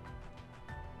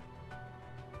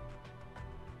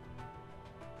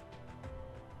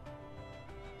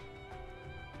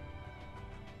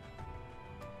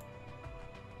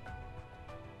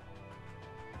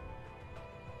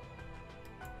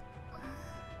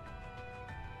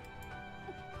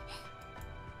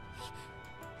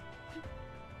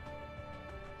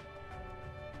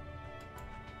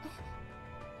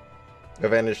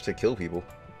 Advantage to kill people.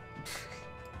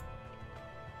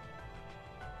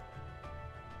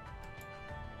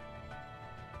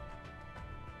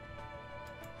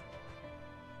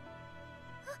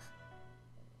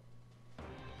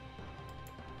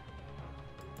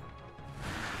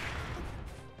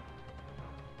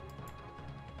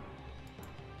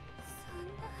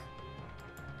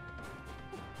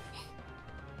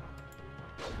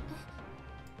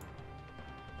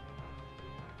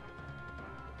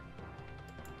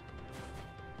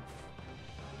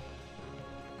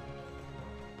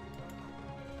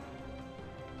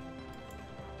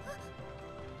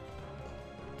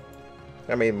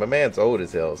 I mean, my man's old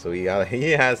as hell, so he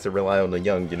has to rely on the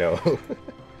young, you know.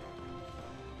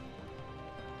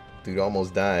 Dude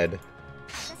almost died.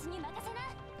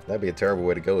 That'd be a terrible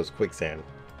way to go, is quicksand.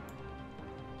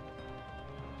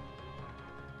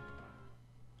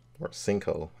 Or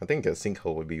sinkhole. I think a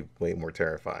sinkhole would be way more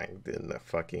terrifying than the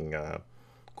fucking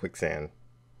quicksand.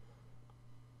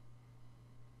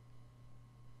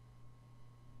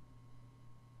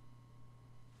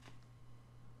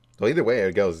 Well, either way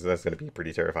it goes, that's going to be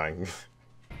pretty terrifying.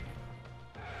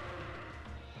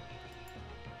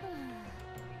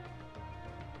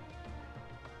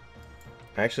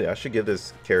 Actually, I should give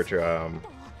this character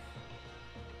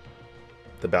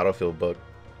the Battlefield book.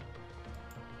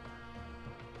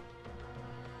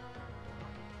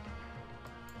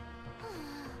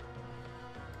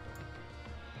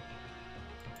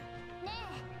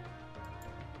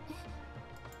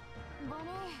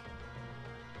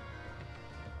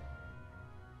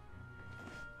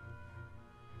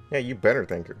 Yeah, you better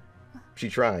thank her. She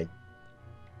tried.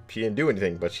 She didn't do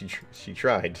anything, but she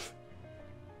tried.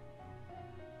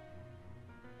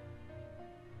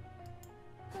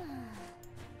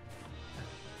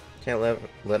 Can't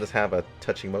let us have a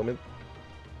touching moment.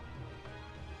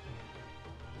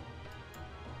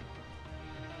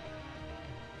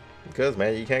 Because,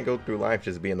 man, you can't go through life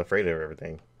just being afraid of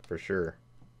everything, for sure.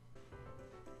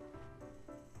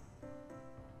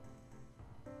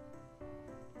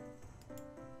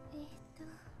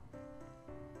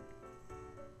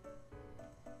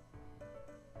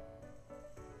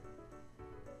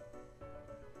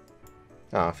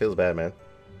 Ah, feels bad, man.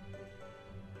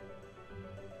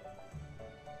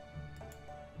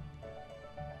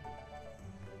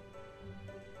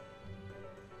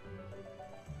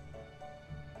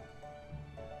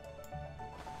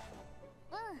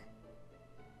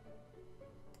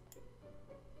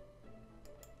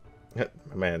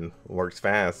 Man, works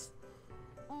fast.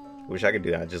 Wish I could do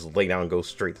that. Just lay down and go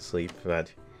straight to sleep,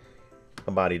 but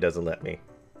my body doesn't let me.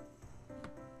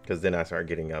 Because then I start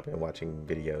getting up and watching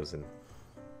videos and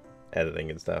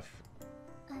editing and stuff.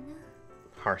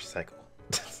 Harsh cycle.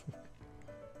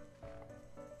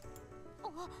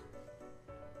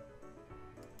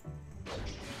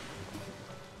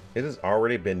 It has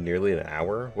already been nearly an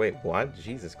hour? Wait, what?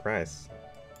 Jesus Christ.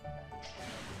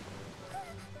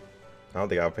 I don't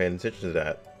think I was paying attention to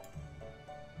that.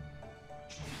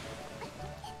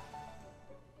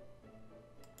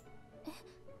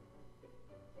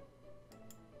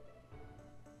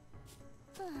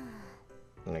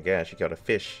 Oh my gosh, she got a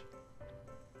fish.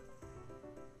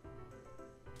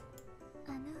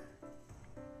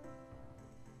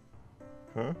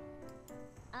 Huh?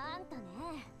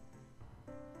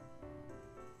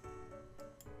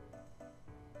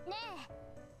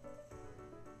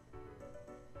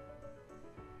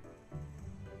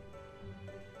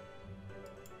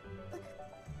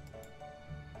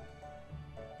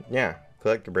 Yeah,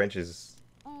 collect the branches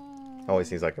always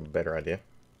seems like a better idea.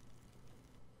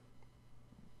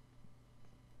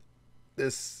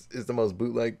 This is the most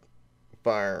bootleg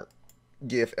fire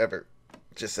GIF ever.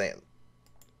 Just saying.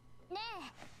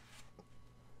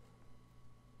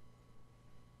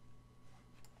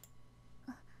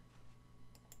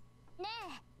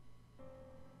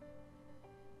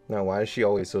 Now, why is she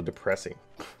always so depressing?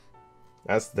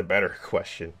 That's the better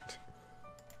question.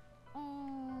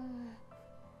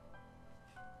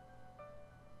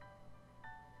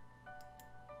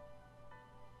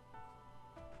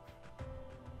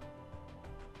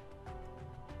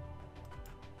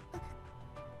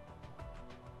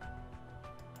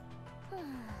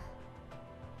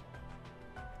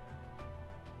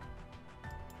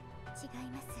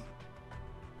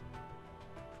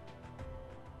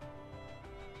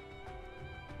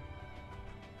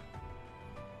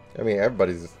 I mean,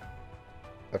 everybody's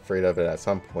afraid of it at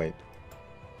some point.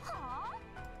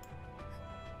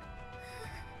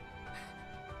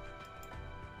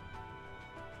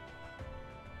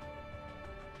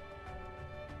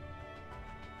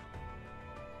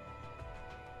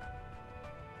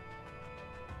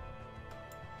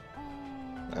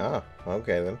 Ah,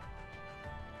 okay then.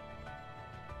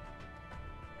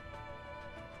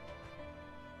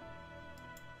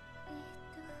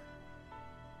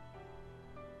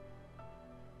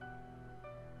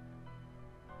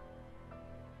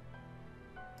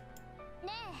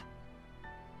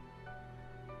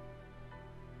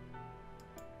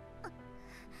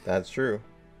 That's true.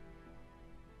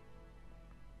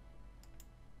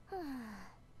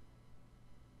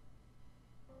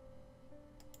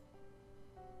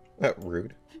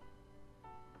 Rude.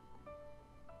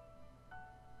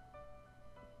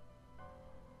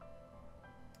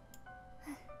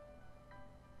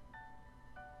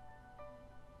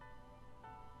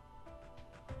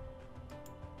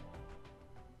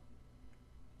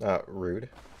 Rude.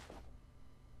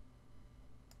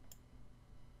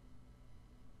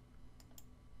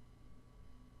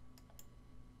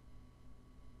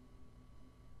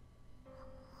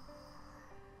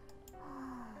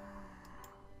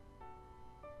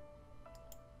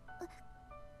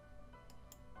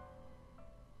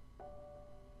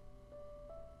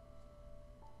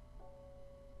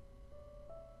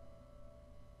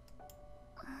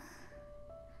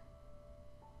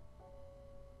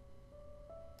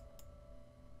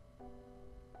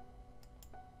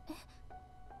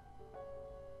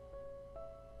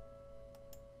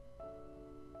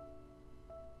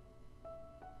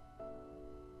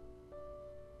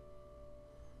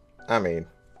 I mean,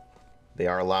 they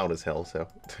are loud as hell, so.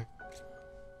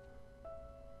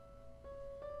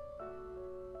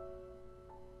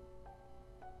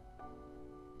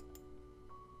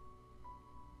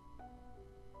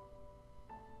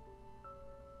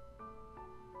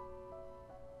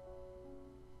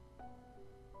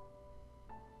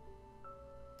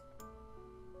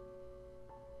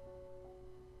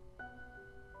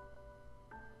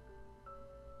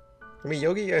 I mean,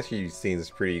 Yogi actually seems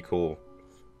pretty cool,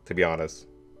 to be honest.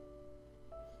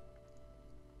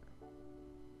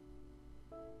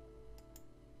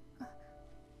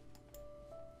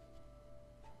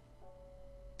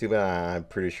 Too bad I'm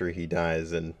pretty sure he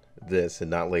dies in this and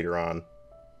not later on.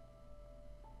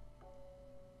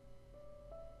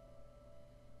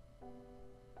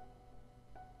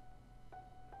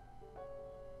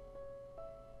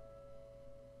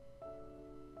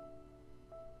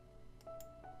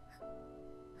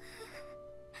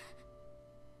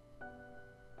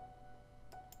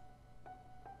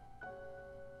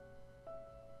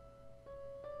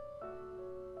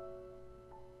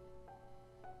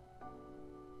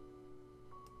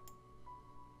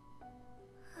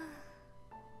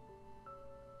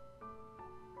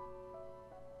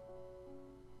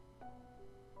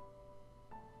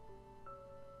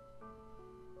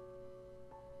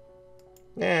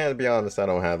 Yeah, to be honest, I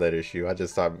don't have that issue. I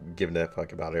just stopped giving a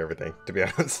fuck about everything, to be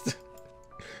honest.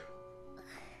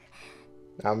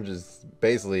 I'm just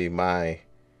basically my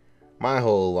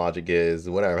whole logic is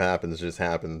whatever happens just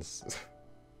happens.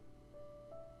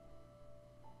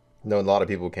 No, a lot of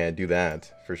people can't do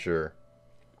that for sure,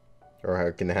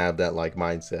 or can have that like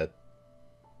mindset.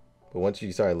 But once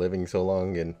you start living so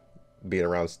long and being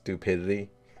around stupidity,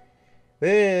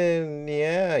 then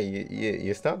yeah,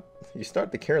 you start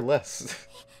to care less.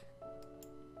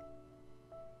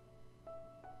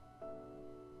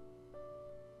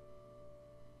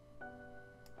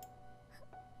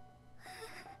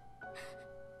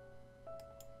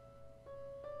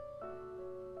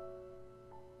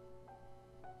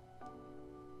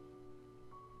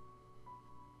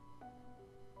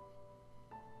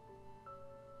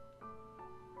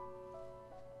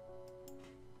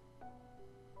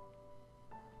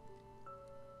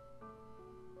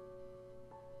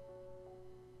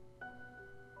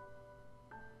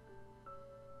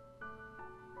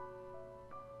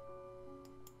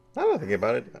 I don't think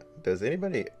about it. Does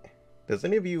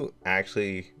any of you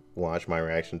actually watch my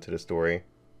reaction to the story?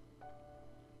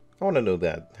 I want to know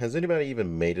that. Has anybody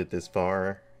even made it this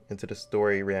far into the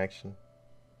story reaction?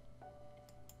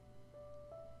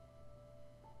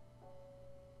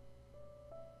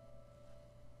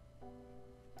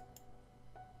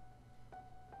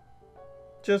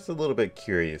 Just a little bit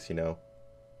curious, you know.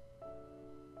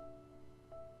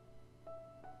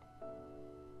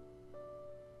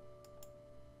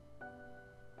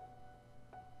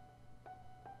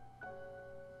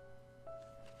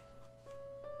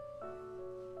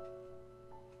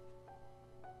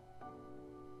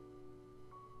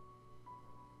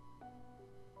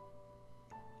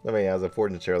 I mean, as a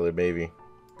fortune teller, maybe.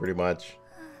 Pretty much.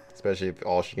 Especially if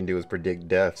all she can do is predict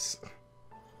deaths.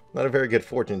 Not a very good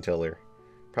fortune teller.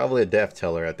 Probably a death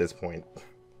teller at this point.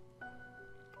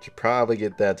 Should probably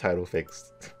get that title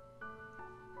fixed.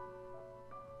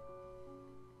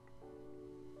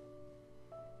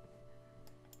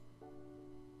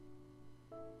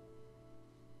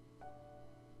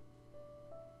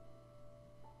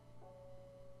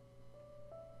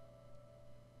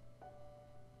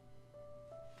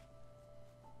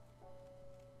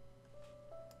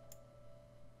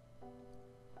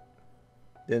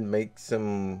 Then make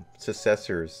some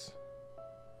successors.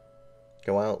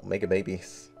 Go out, make a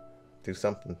babies. Do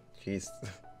something. Jeez.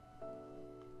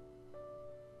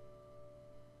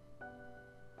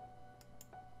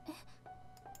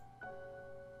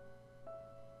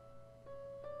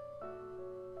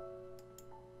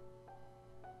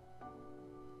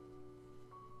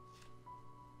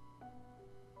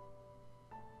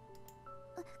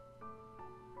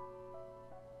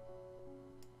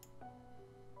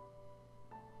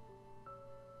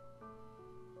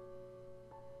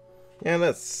 Yeah,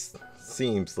 that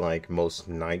seems like most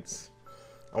knights.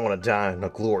 I want to die on a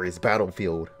glorious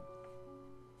battlefield.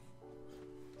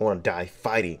 I want to die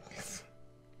fighting.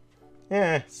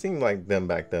 Yeah, seemed like them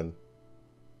back then.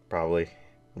 Probably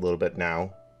a little bit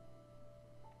now.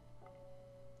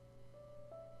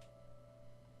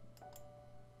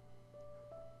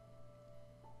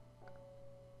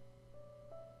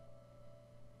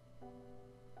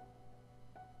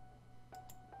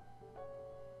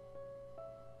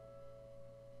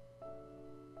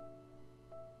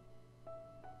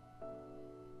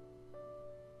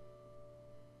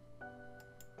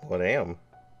 Well, damn.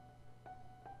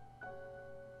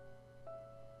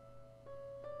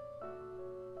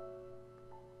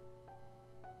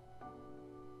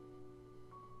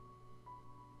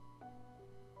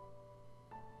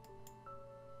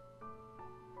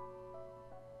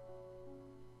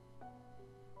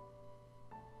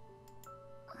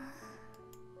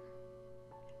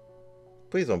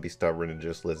 Please don't be stubborn and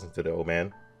just listen to the old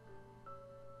man.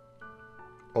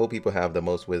 Old people have the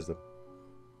most wisdom.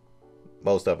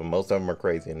 Most of them are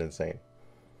crazy and insane.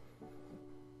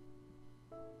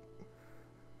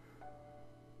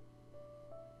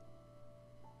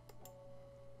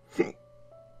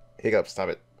 Hiccup, stop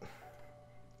it.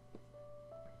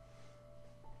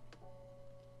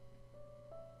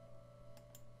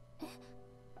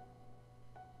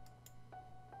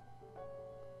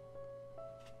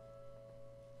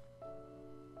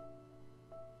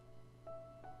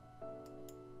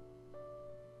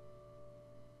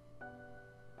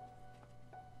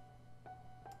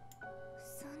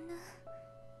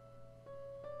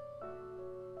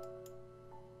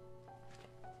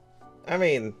 I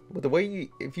mean, with the way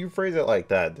if you phrase it like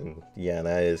that, then yeah,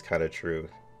 that is kind of true.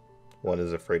 One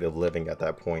is afraid of living at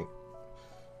that point.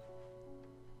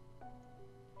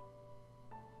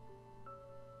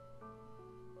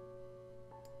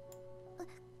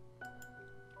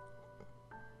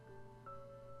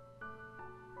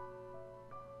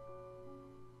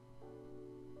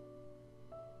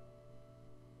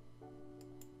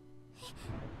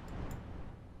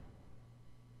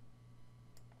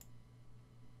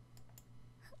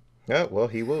 Yeah, well,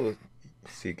 he will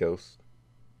see ghosts.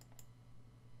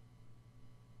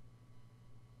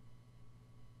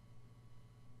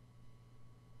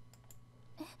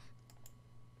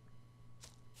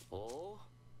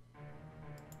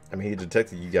 I mean, he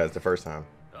detected you guys the first time.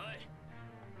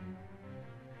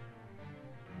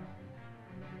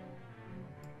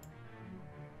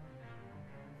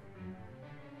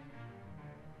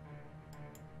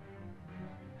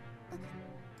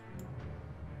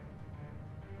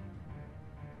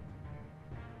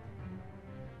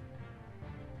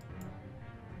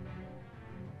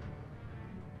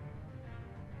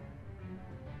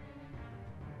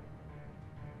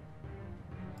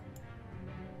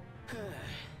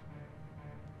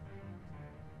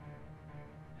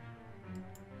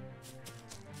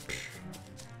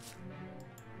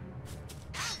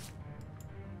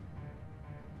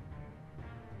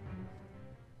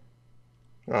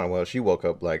 Oh, well, she woke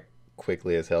up, like,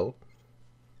 quickly as hell.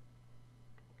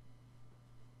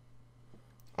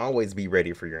 Always be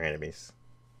ready for your enemies.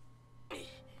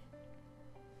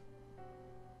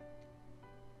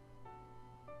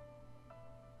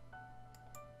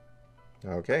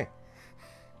 Okay.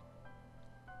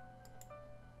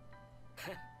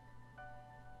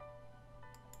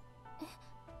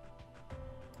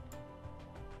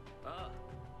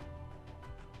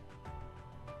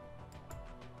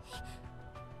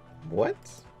 What?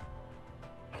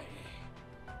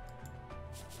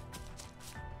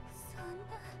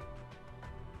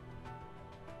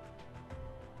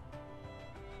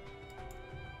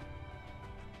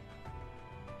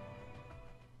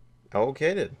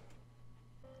 Okay then.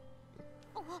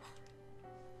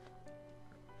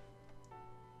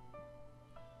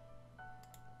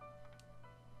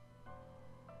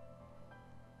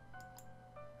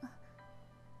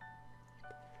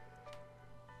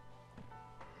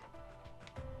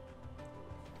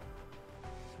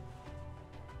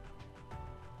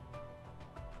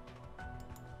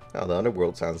 Oh, the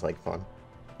underworld sounds like fun.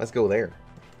 Let's go there.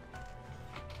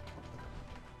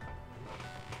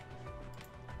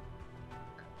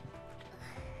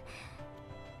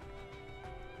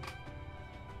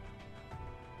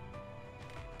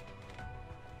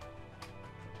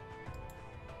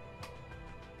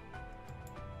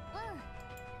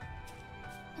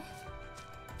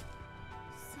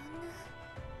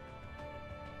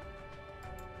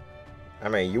 I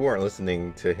mean, you weren't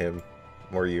listening to him,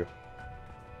 were you?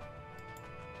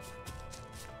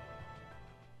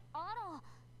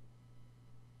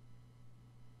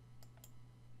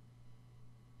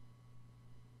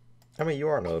 I mean, you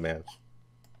are an old man.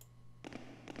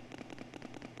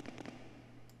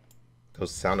 Those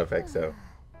sound effects, though.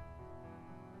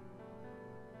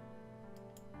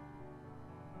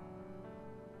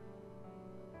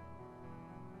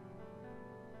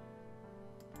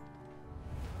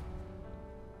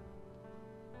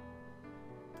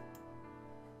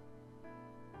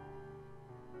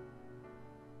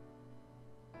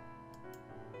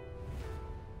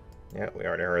 Yeah, we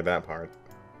already heard that part.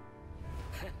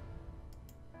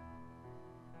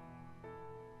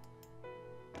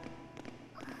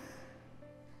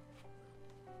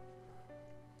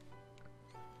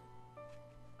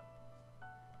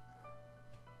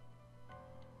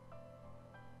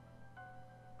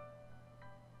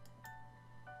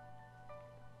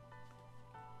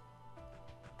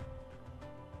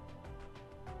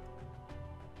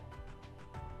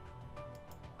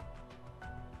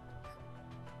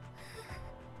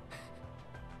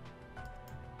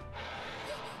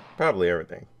 Probably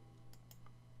everything.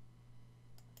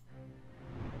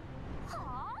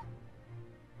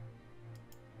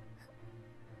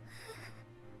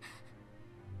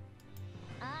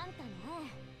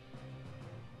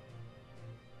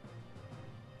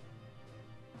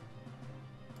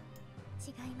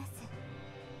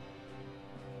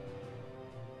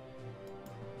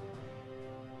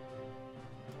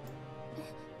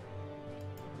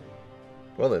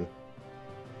 Well then.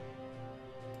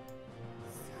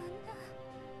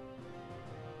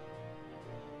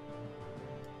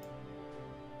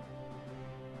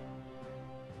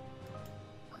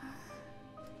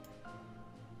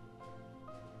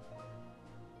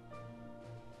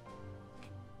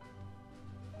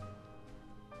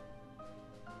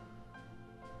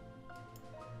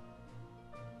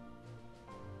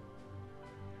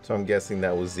 So I'm guessing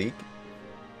that was Zeke.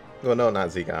 Well, no,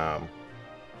 not Zeke.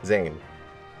 Zane.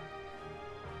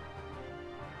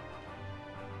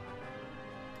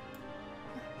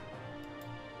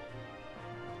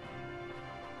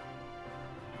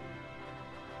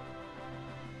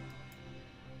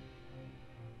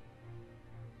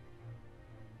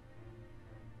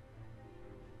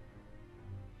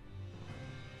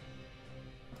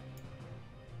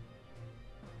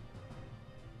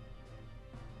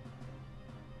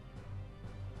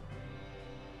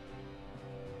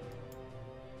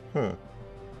 Hmm.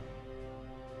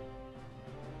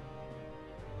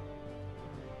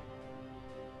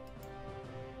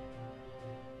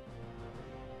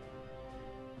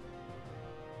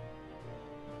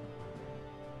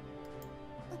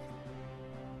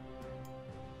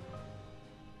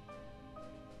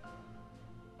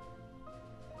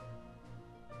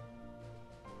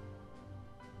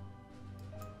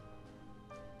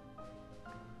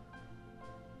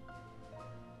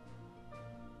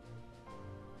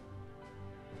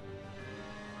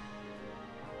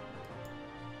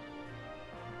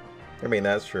 I mean,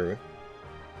 that's true.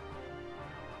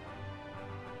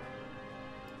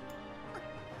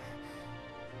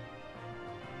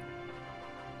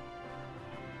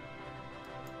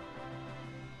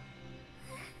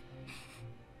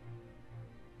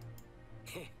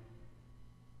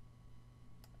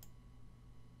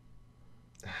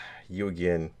 You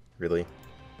again, really?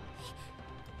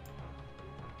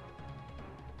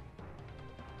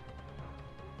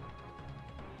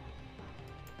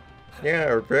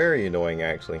 Yeah, very annoying,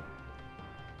 actually.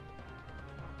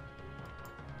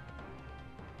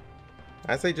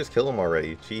 I say just kill him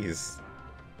already. Jeez.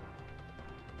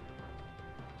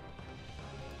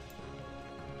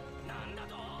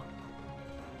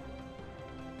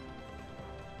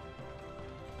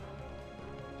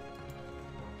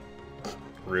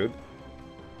 Rude.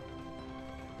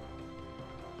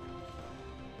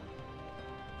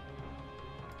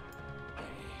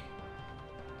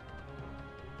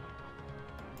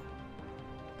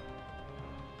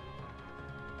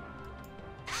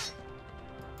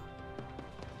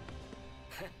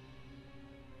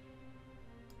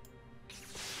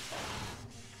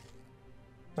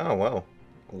 Oh, well.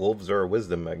 Wolves are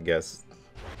wisdom, I guess.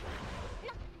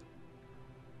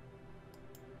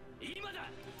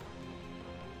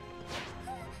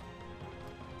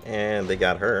 And they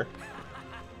got her.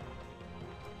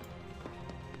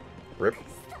 Rip.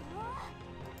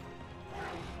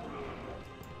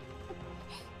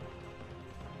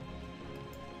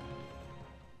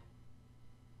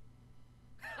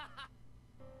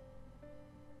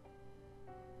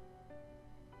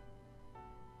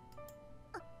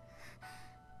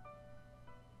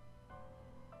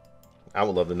 I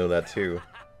would love to know that too.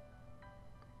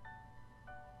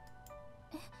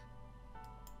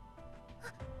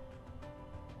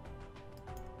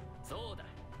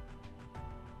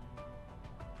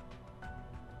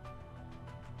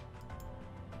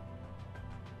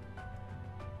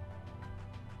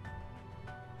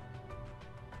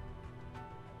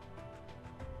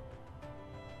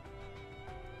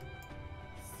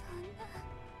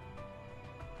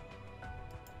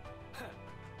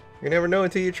 You never know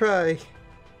until you try.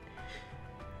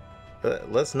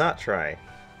 Let's not try.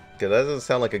 Because that doesn't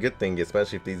sound like a good thing,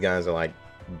 especially if these guys are like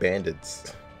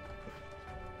bandits.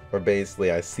 Or basically,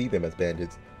 I see them as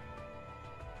bandits.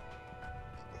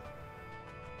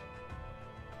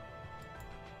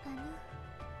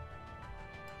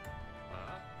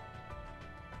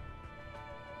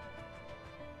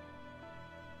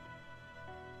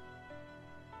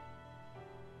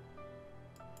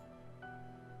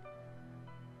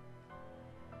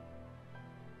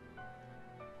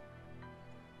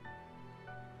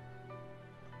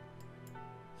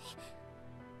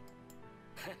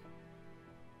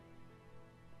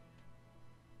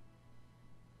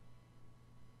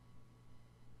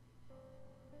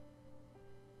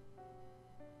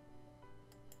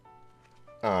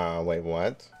 Wait,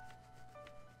 what?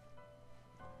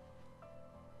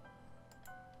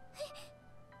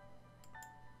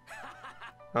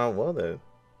 Oh, well then.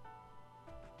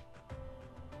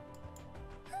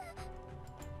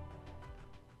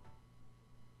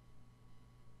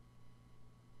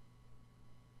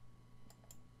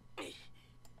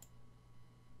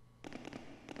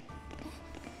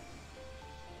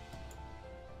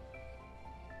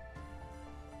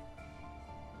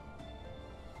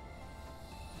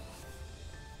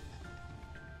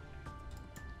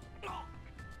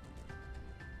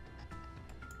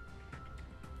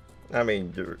 I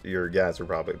mean, your guys are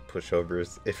probably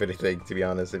pushovers, if anything, to be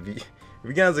honest. If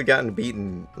you guys have gotten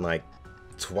beaten like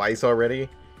twice already,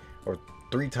 or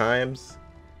 3 times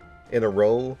in a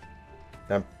row,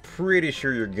 I'm pretty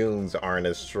sure your goons aren't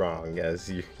as strong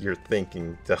as you're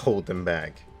thinking to hold them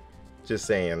back. Just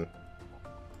saying.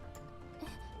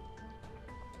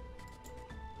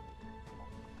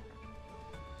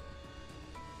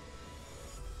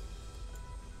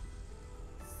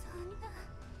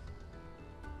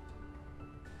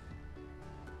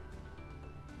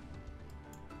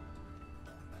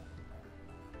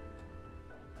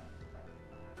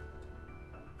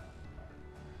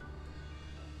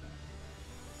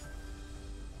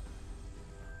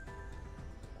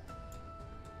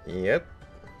 Yep.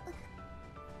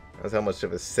 That's how much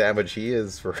of a savage he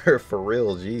is for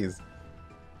real, jeez.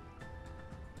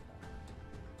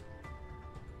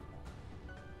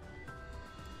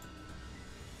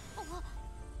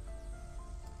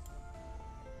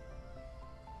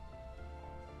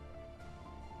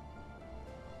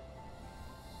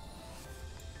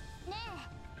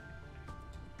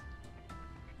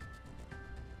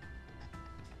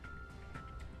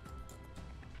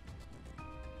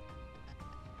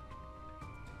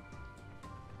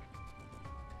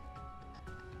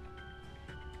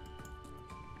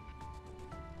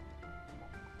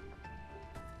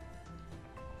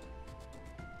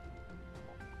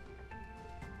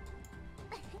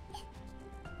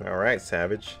 Alright,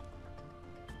 Savage.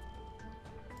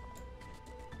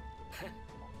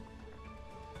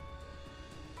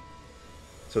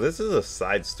 So this is a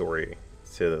side story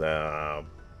to the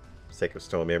Sacred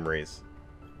Stone Memories,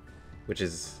 which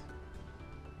is...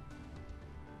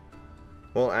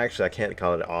 Well, actually, I can't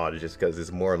call it odd just because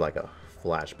it's more like a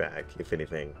flashback, if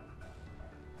anything.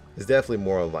 It's definitely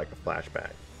more like a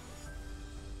flashback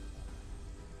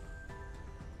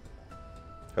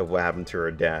of what happened to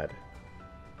her dad,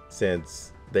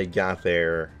 since they got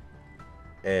there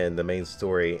in the main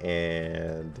story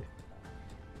and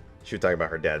she was talking about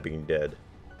her dad being dead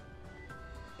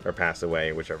or passed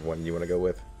away, whichever one you want to go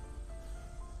with.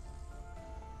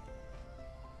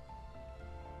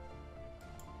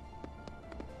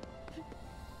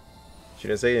 She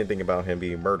didn't say anything about him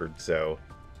being murdered, so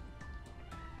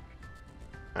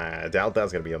I doubt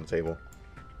that's going to be on the table.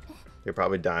 He'll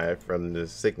probably die from the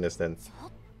sickness then.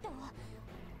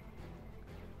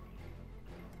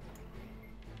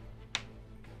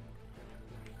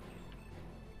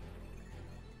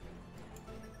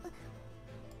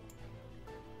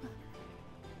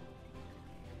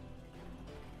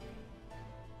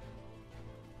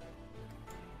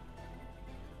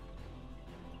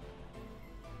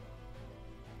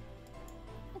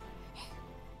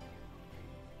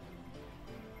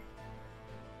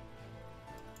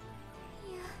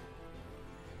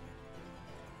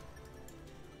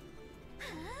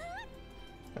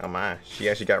 Oh my, she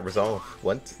actually got resolved.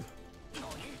 What?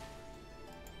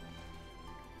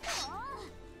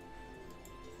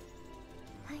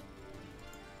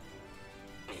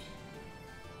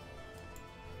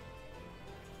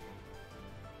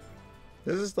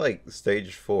 This is like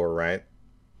stage 4, right?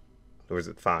 Or is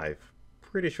it 5?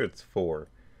 Pretty sure it's 4.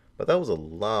 But that was a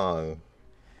long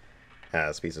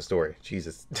ass piece of story.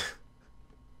 Jesus.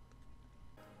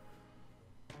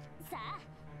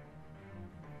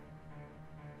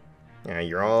 Yeah,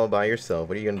 you're all by yourself.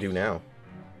 What are you gonna do now?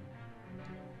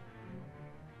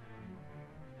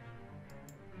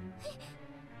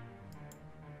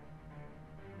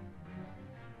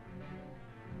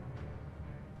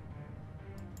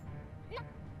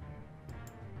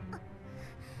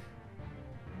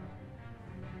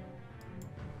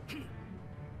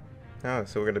 Oh,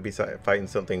 so we're gonna be fighting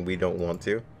something we don't want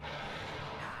to.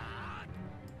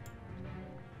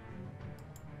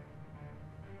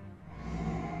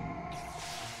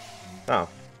 Oh.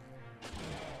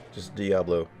 Just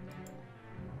Diablo.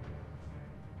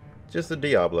 Just a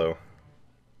Diablo.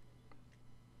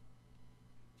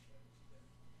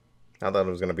 I thought it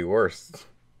was gonna be worse.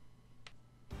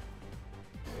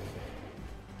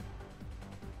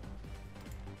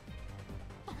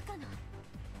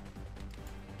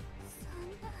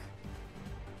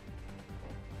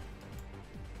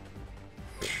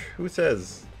 Who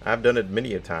says? I've done it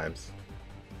many a times.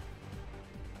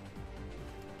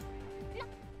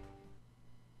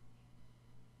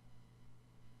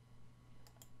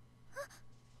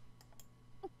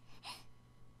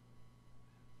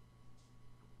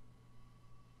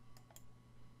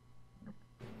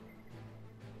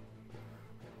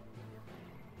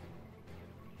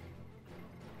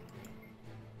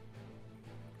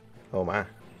 Oh my.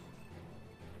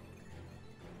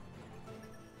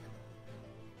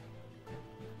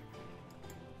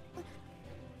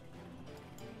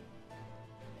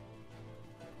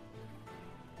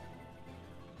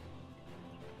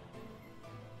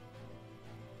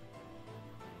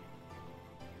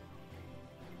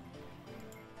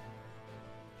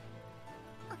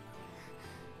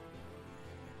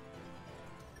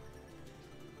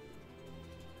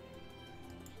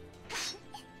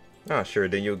 Oh, sure,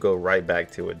 then you'll go right back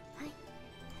to it.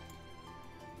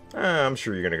 I'm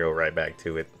sure you're gonna go right back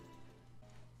to it.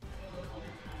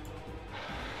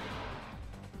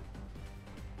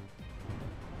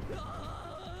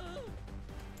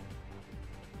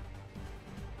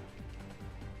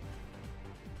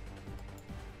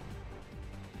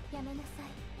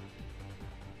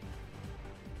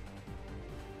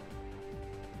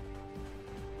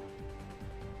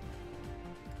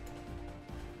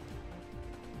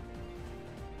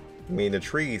 I mean, the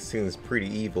tree seems pretty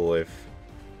evil if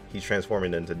he's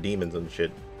transforming into demons and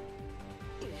shit.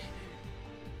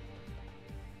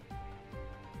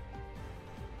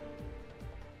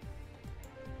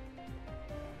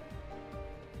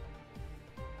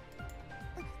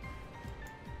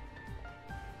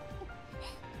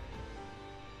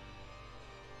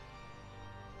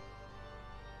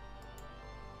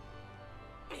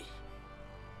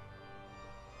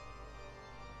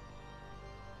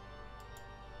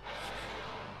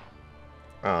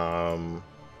 Um...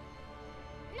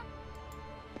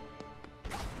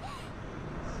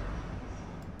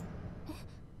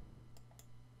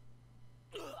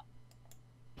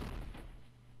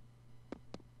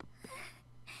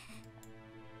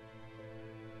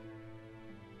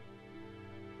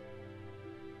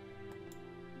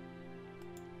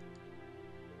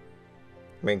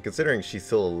 I mean, considering she's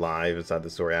still alive inside the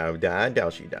story, I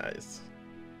doubt she dies.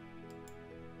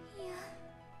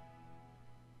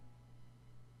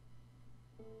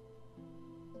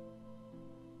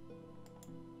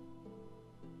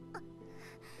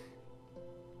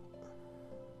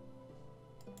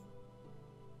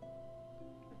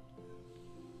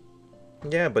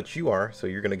 Yeah, but you are, so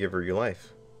you're gonna give her your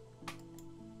life.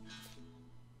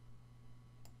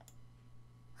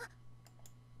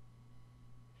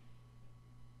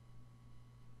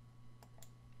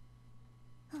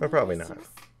 Or probably not.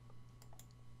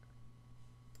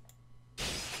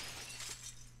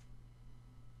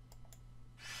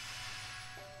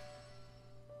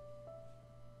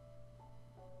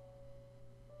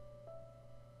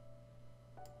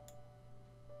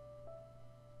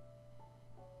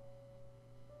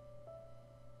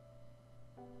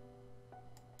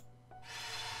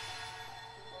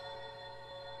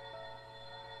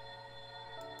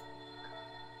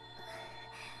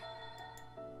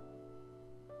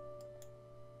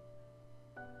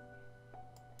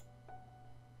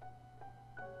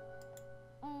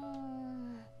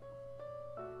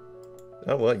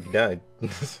 Oh well, you died.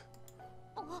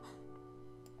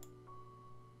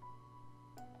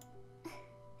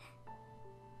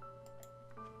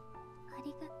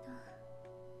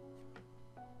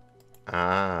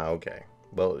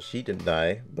 Well, she didn't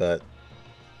die, but...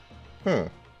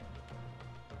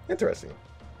 Interesting.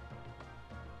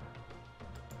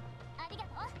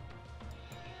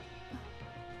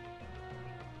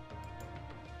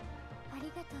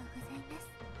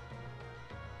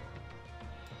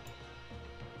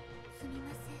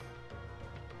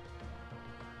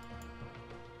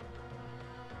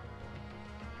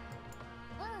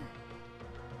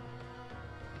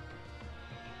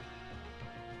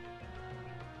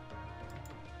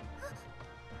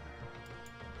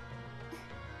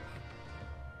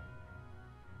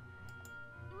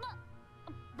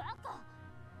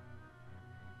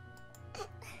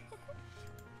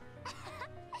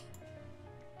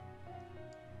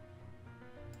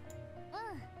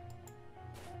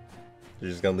 You're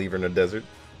just gonna leave her in the desert?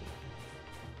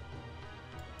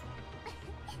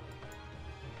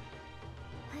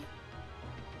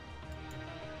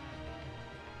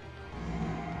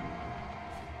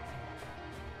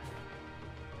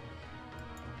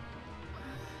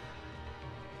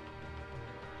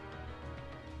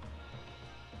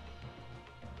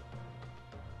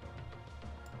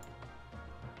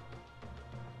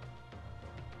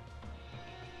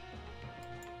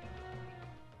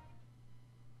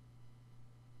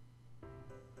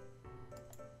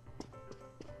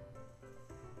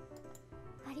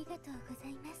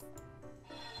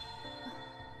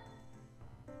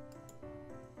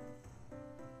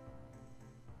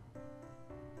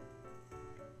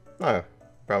 Oh,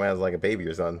 probably has like a baby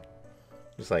or something.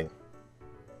 Just like,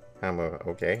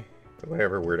 okay,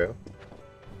 whatever, weirdo.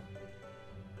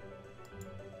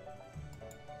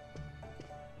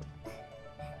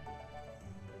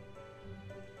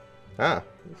 Ah,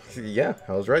 yeah,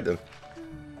 I was right then.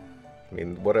 I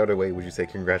mean, what other way would you say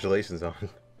congratulations on?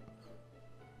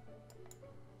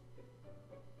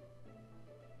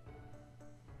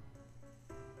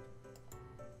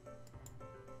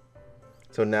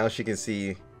 So now she can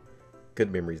see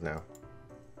good memories now.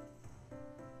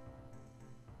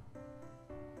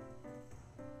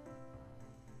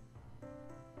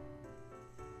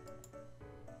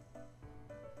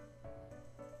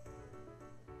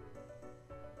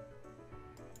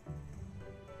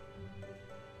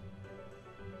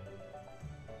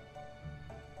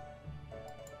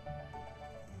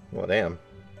 Well, damn.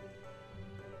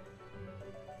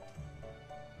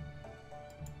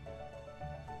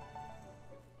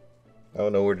 I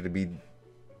don't know whether to be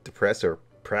depressed or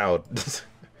proud.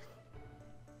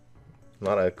 A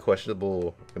lot of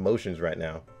questionable emotions right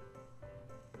now.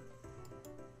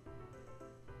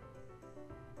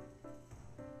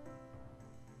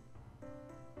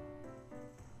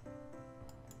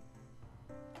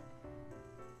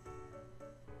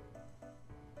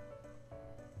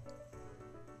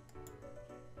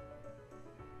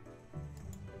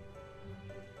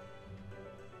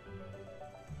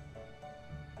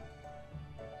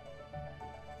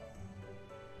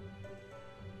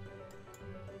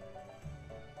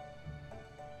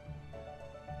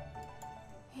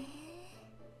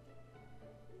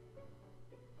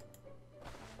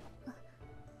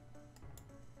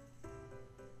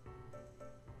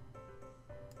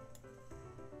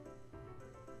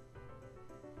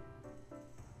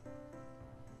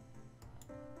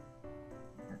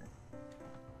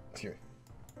 Here.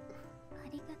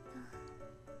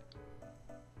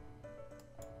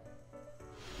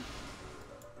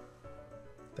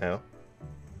 Now.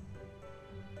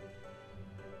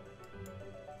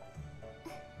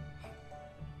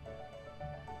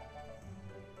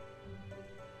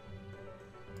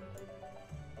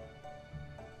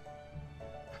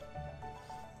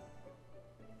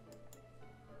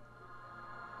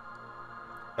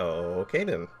 Okay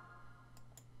then.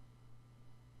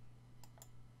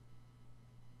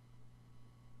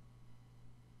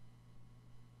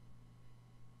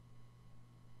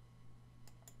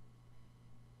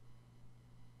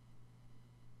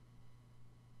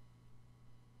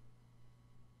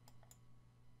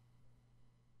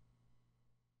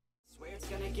 It's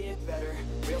gonna get better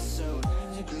real soon.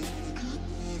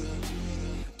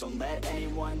 Don't let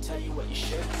anyone tell you what you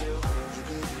should do.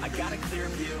 I got a clear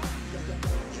view.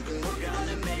 We're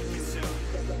gonna make it soon.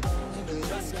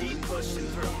 Just keep pushing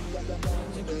through.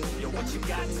 You're what you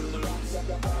got to lose.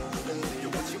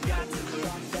 You're what you got to lose.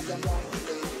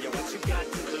 You're what you got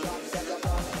to lose.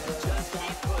 Just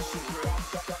keep pushing through.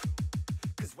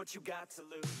 'Cause what you got to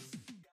lose.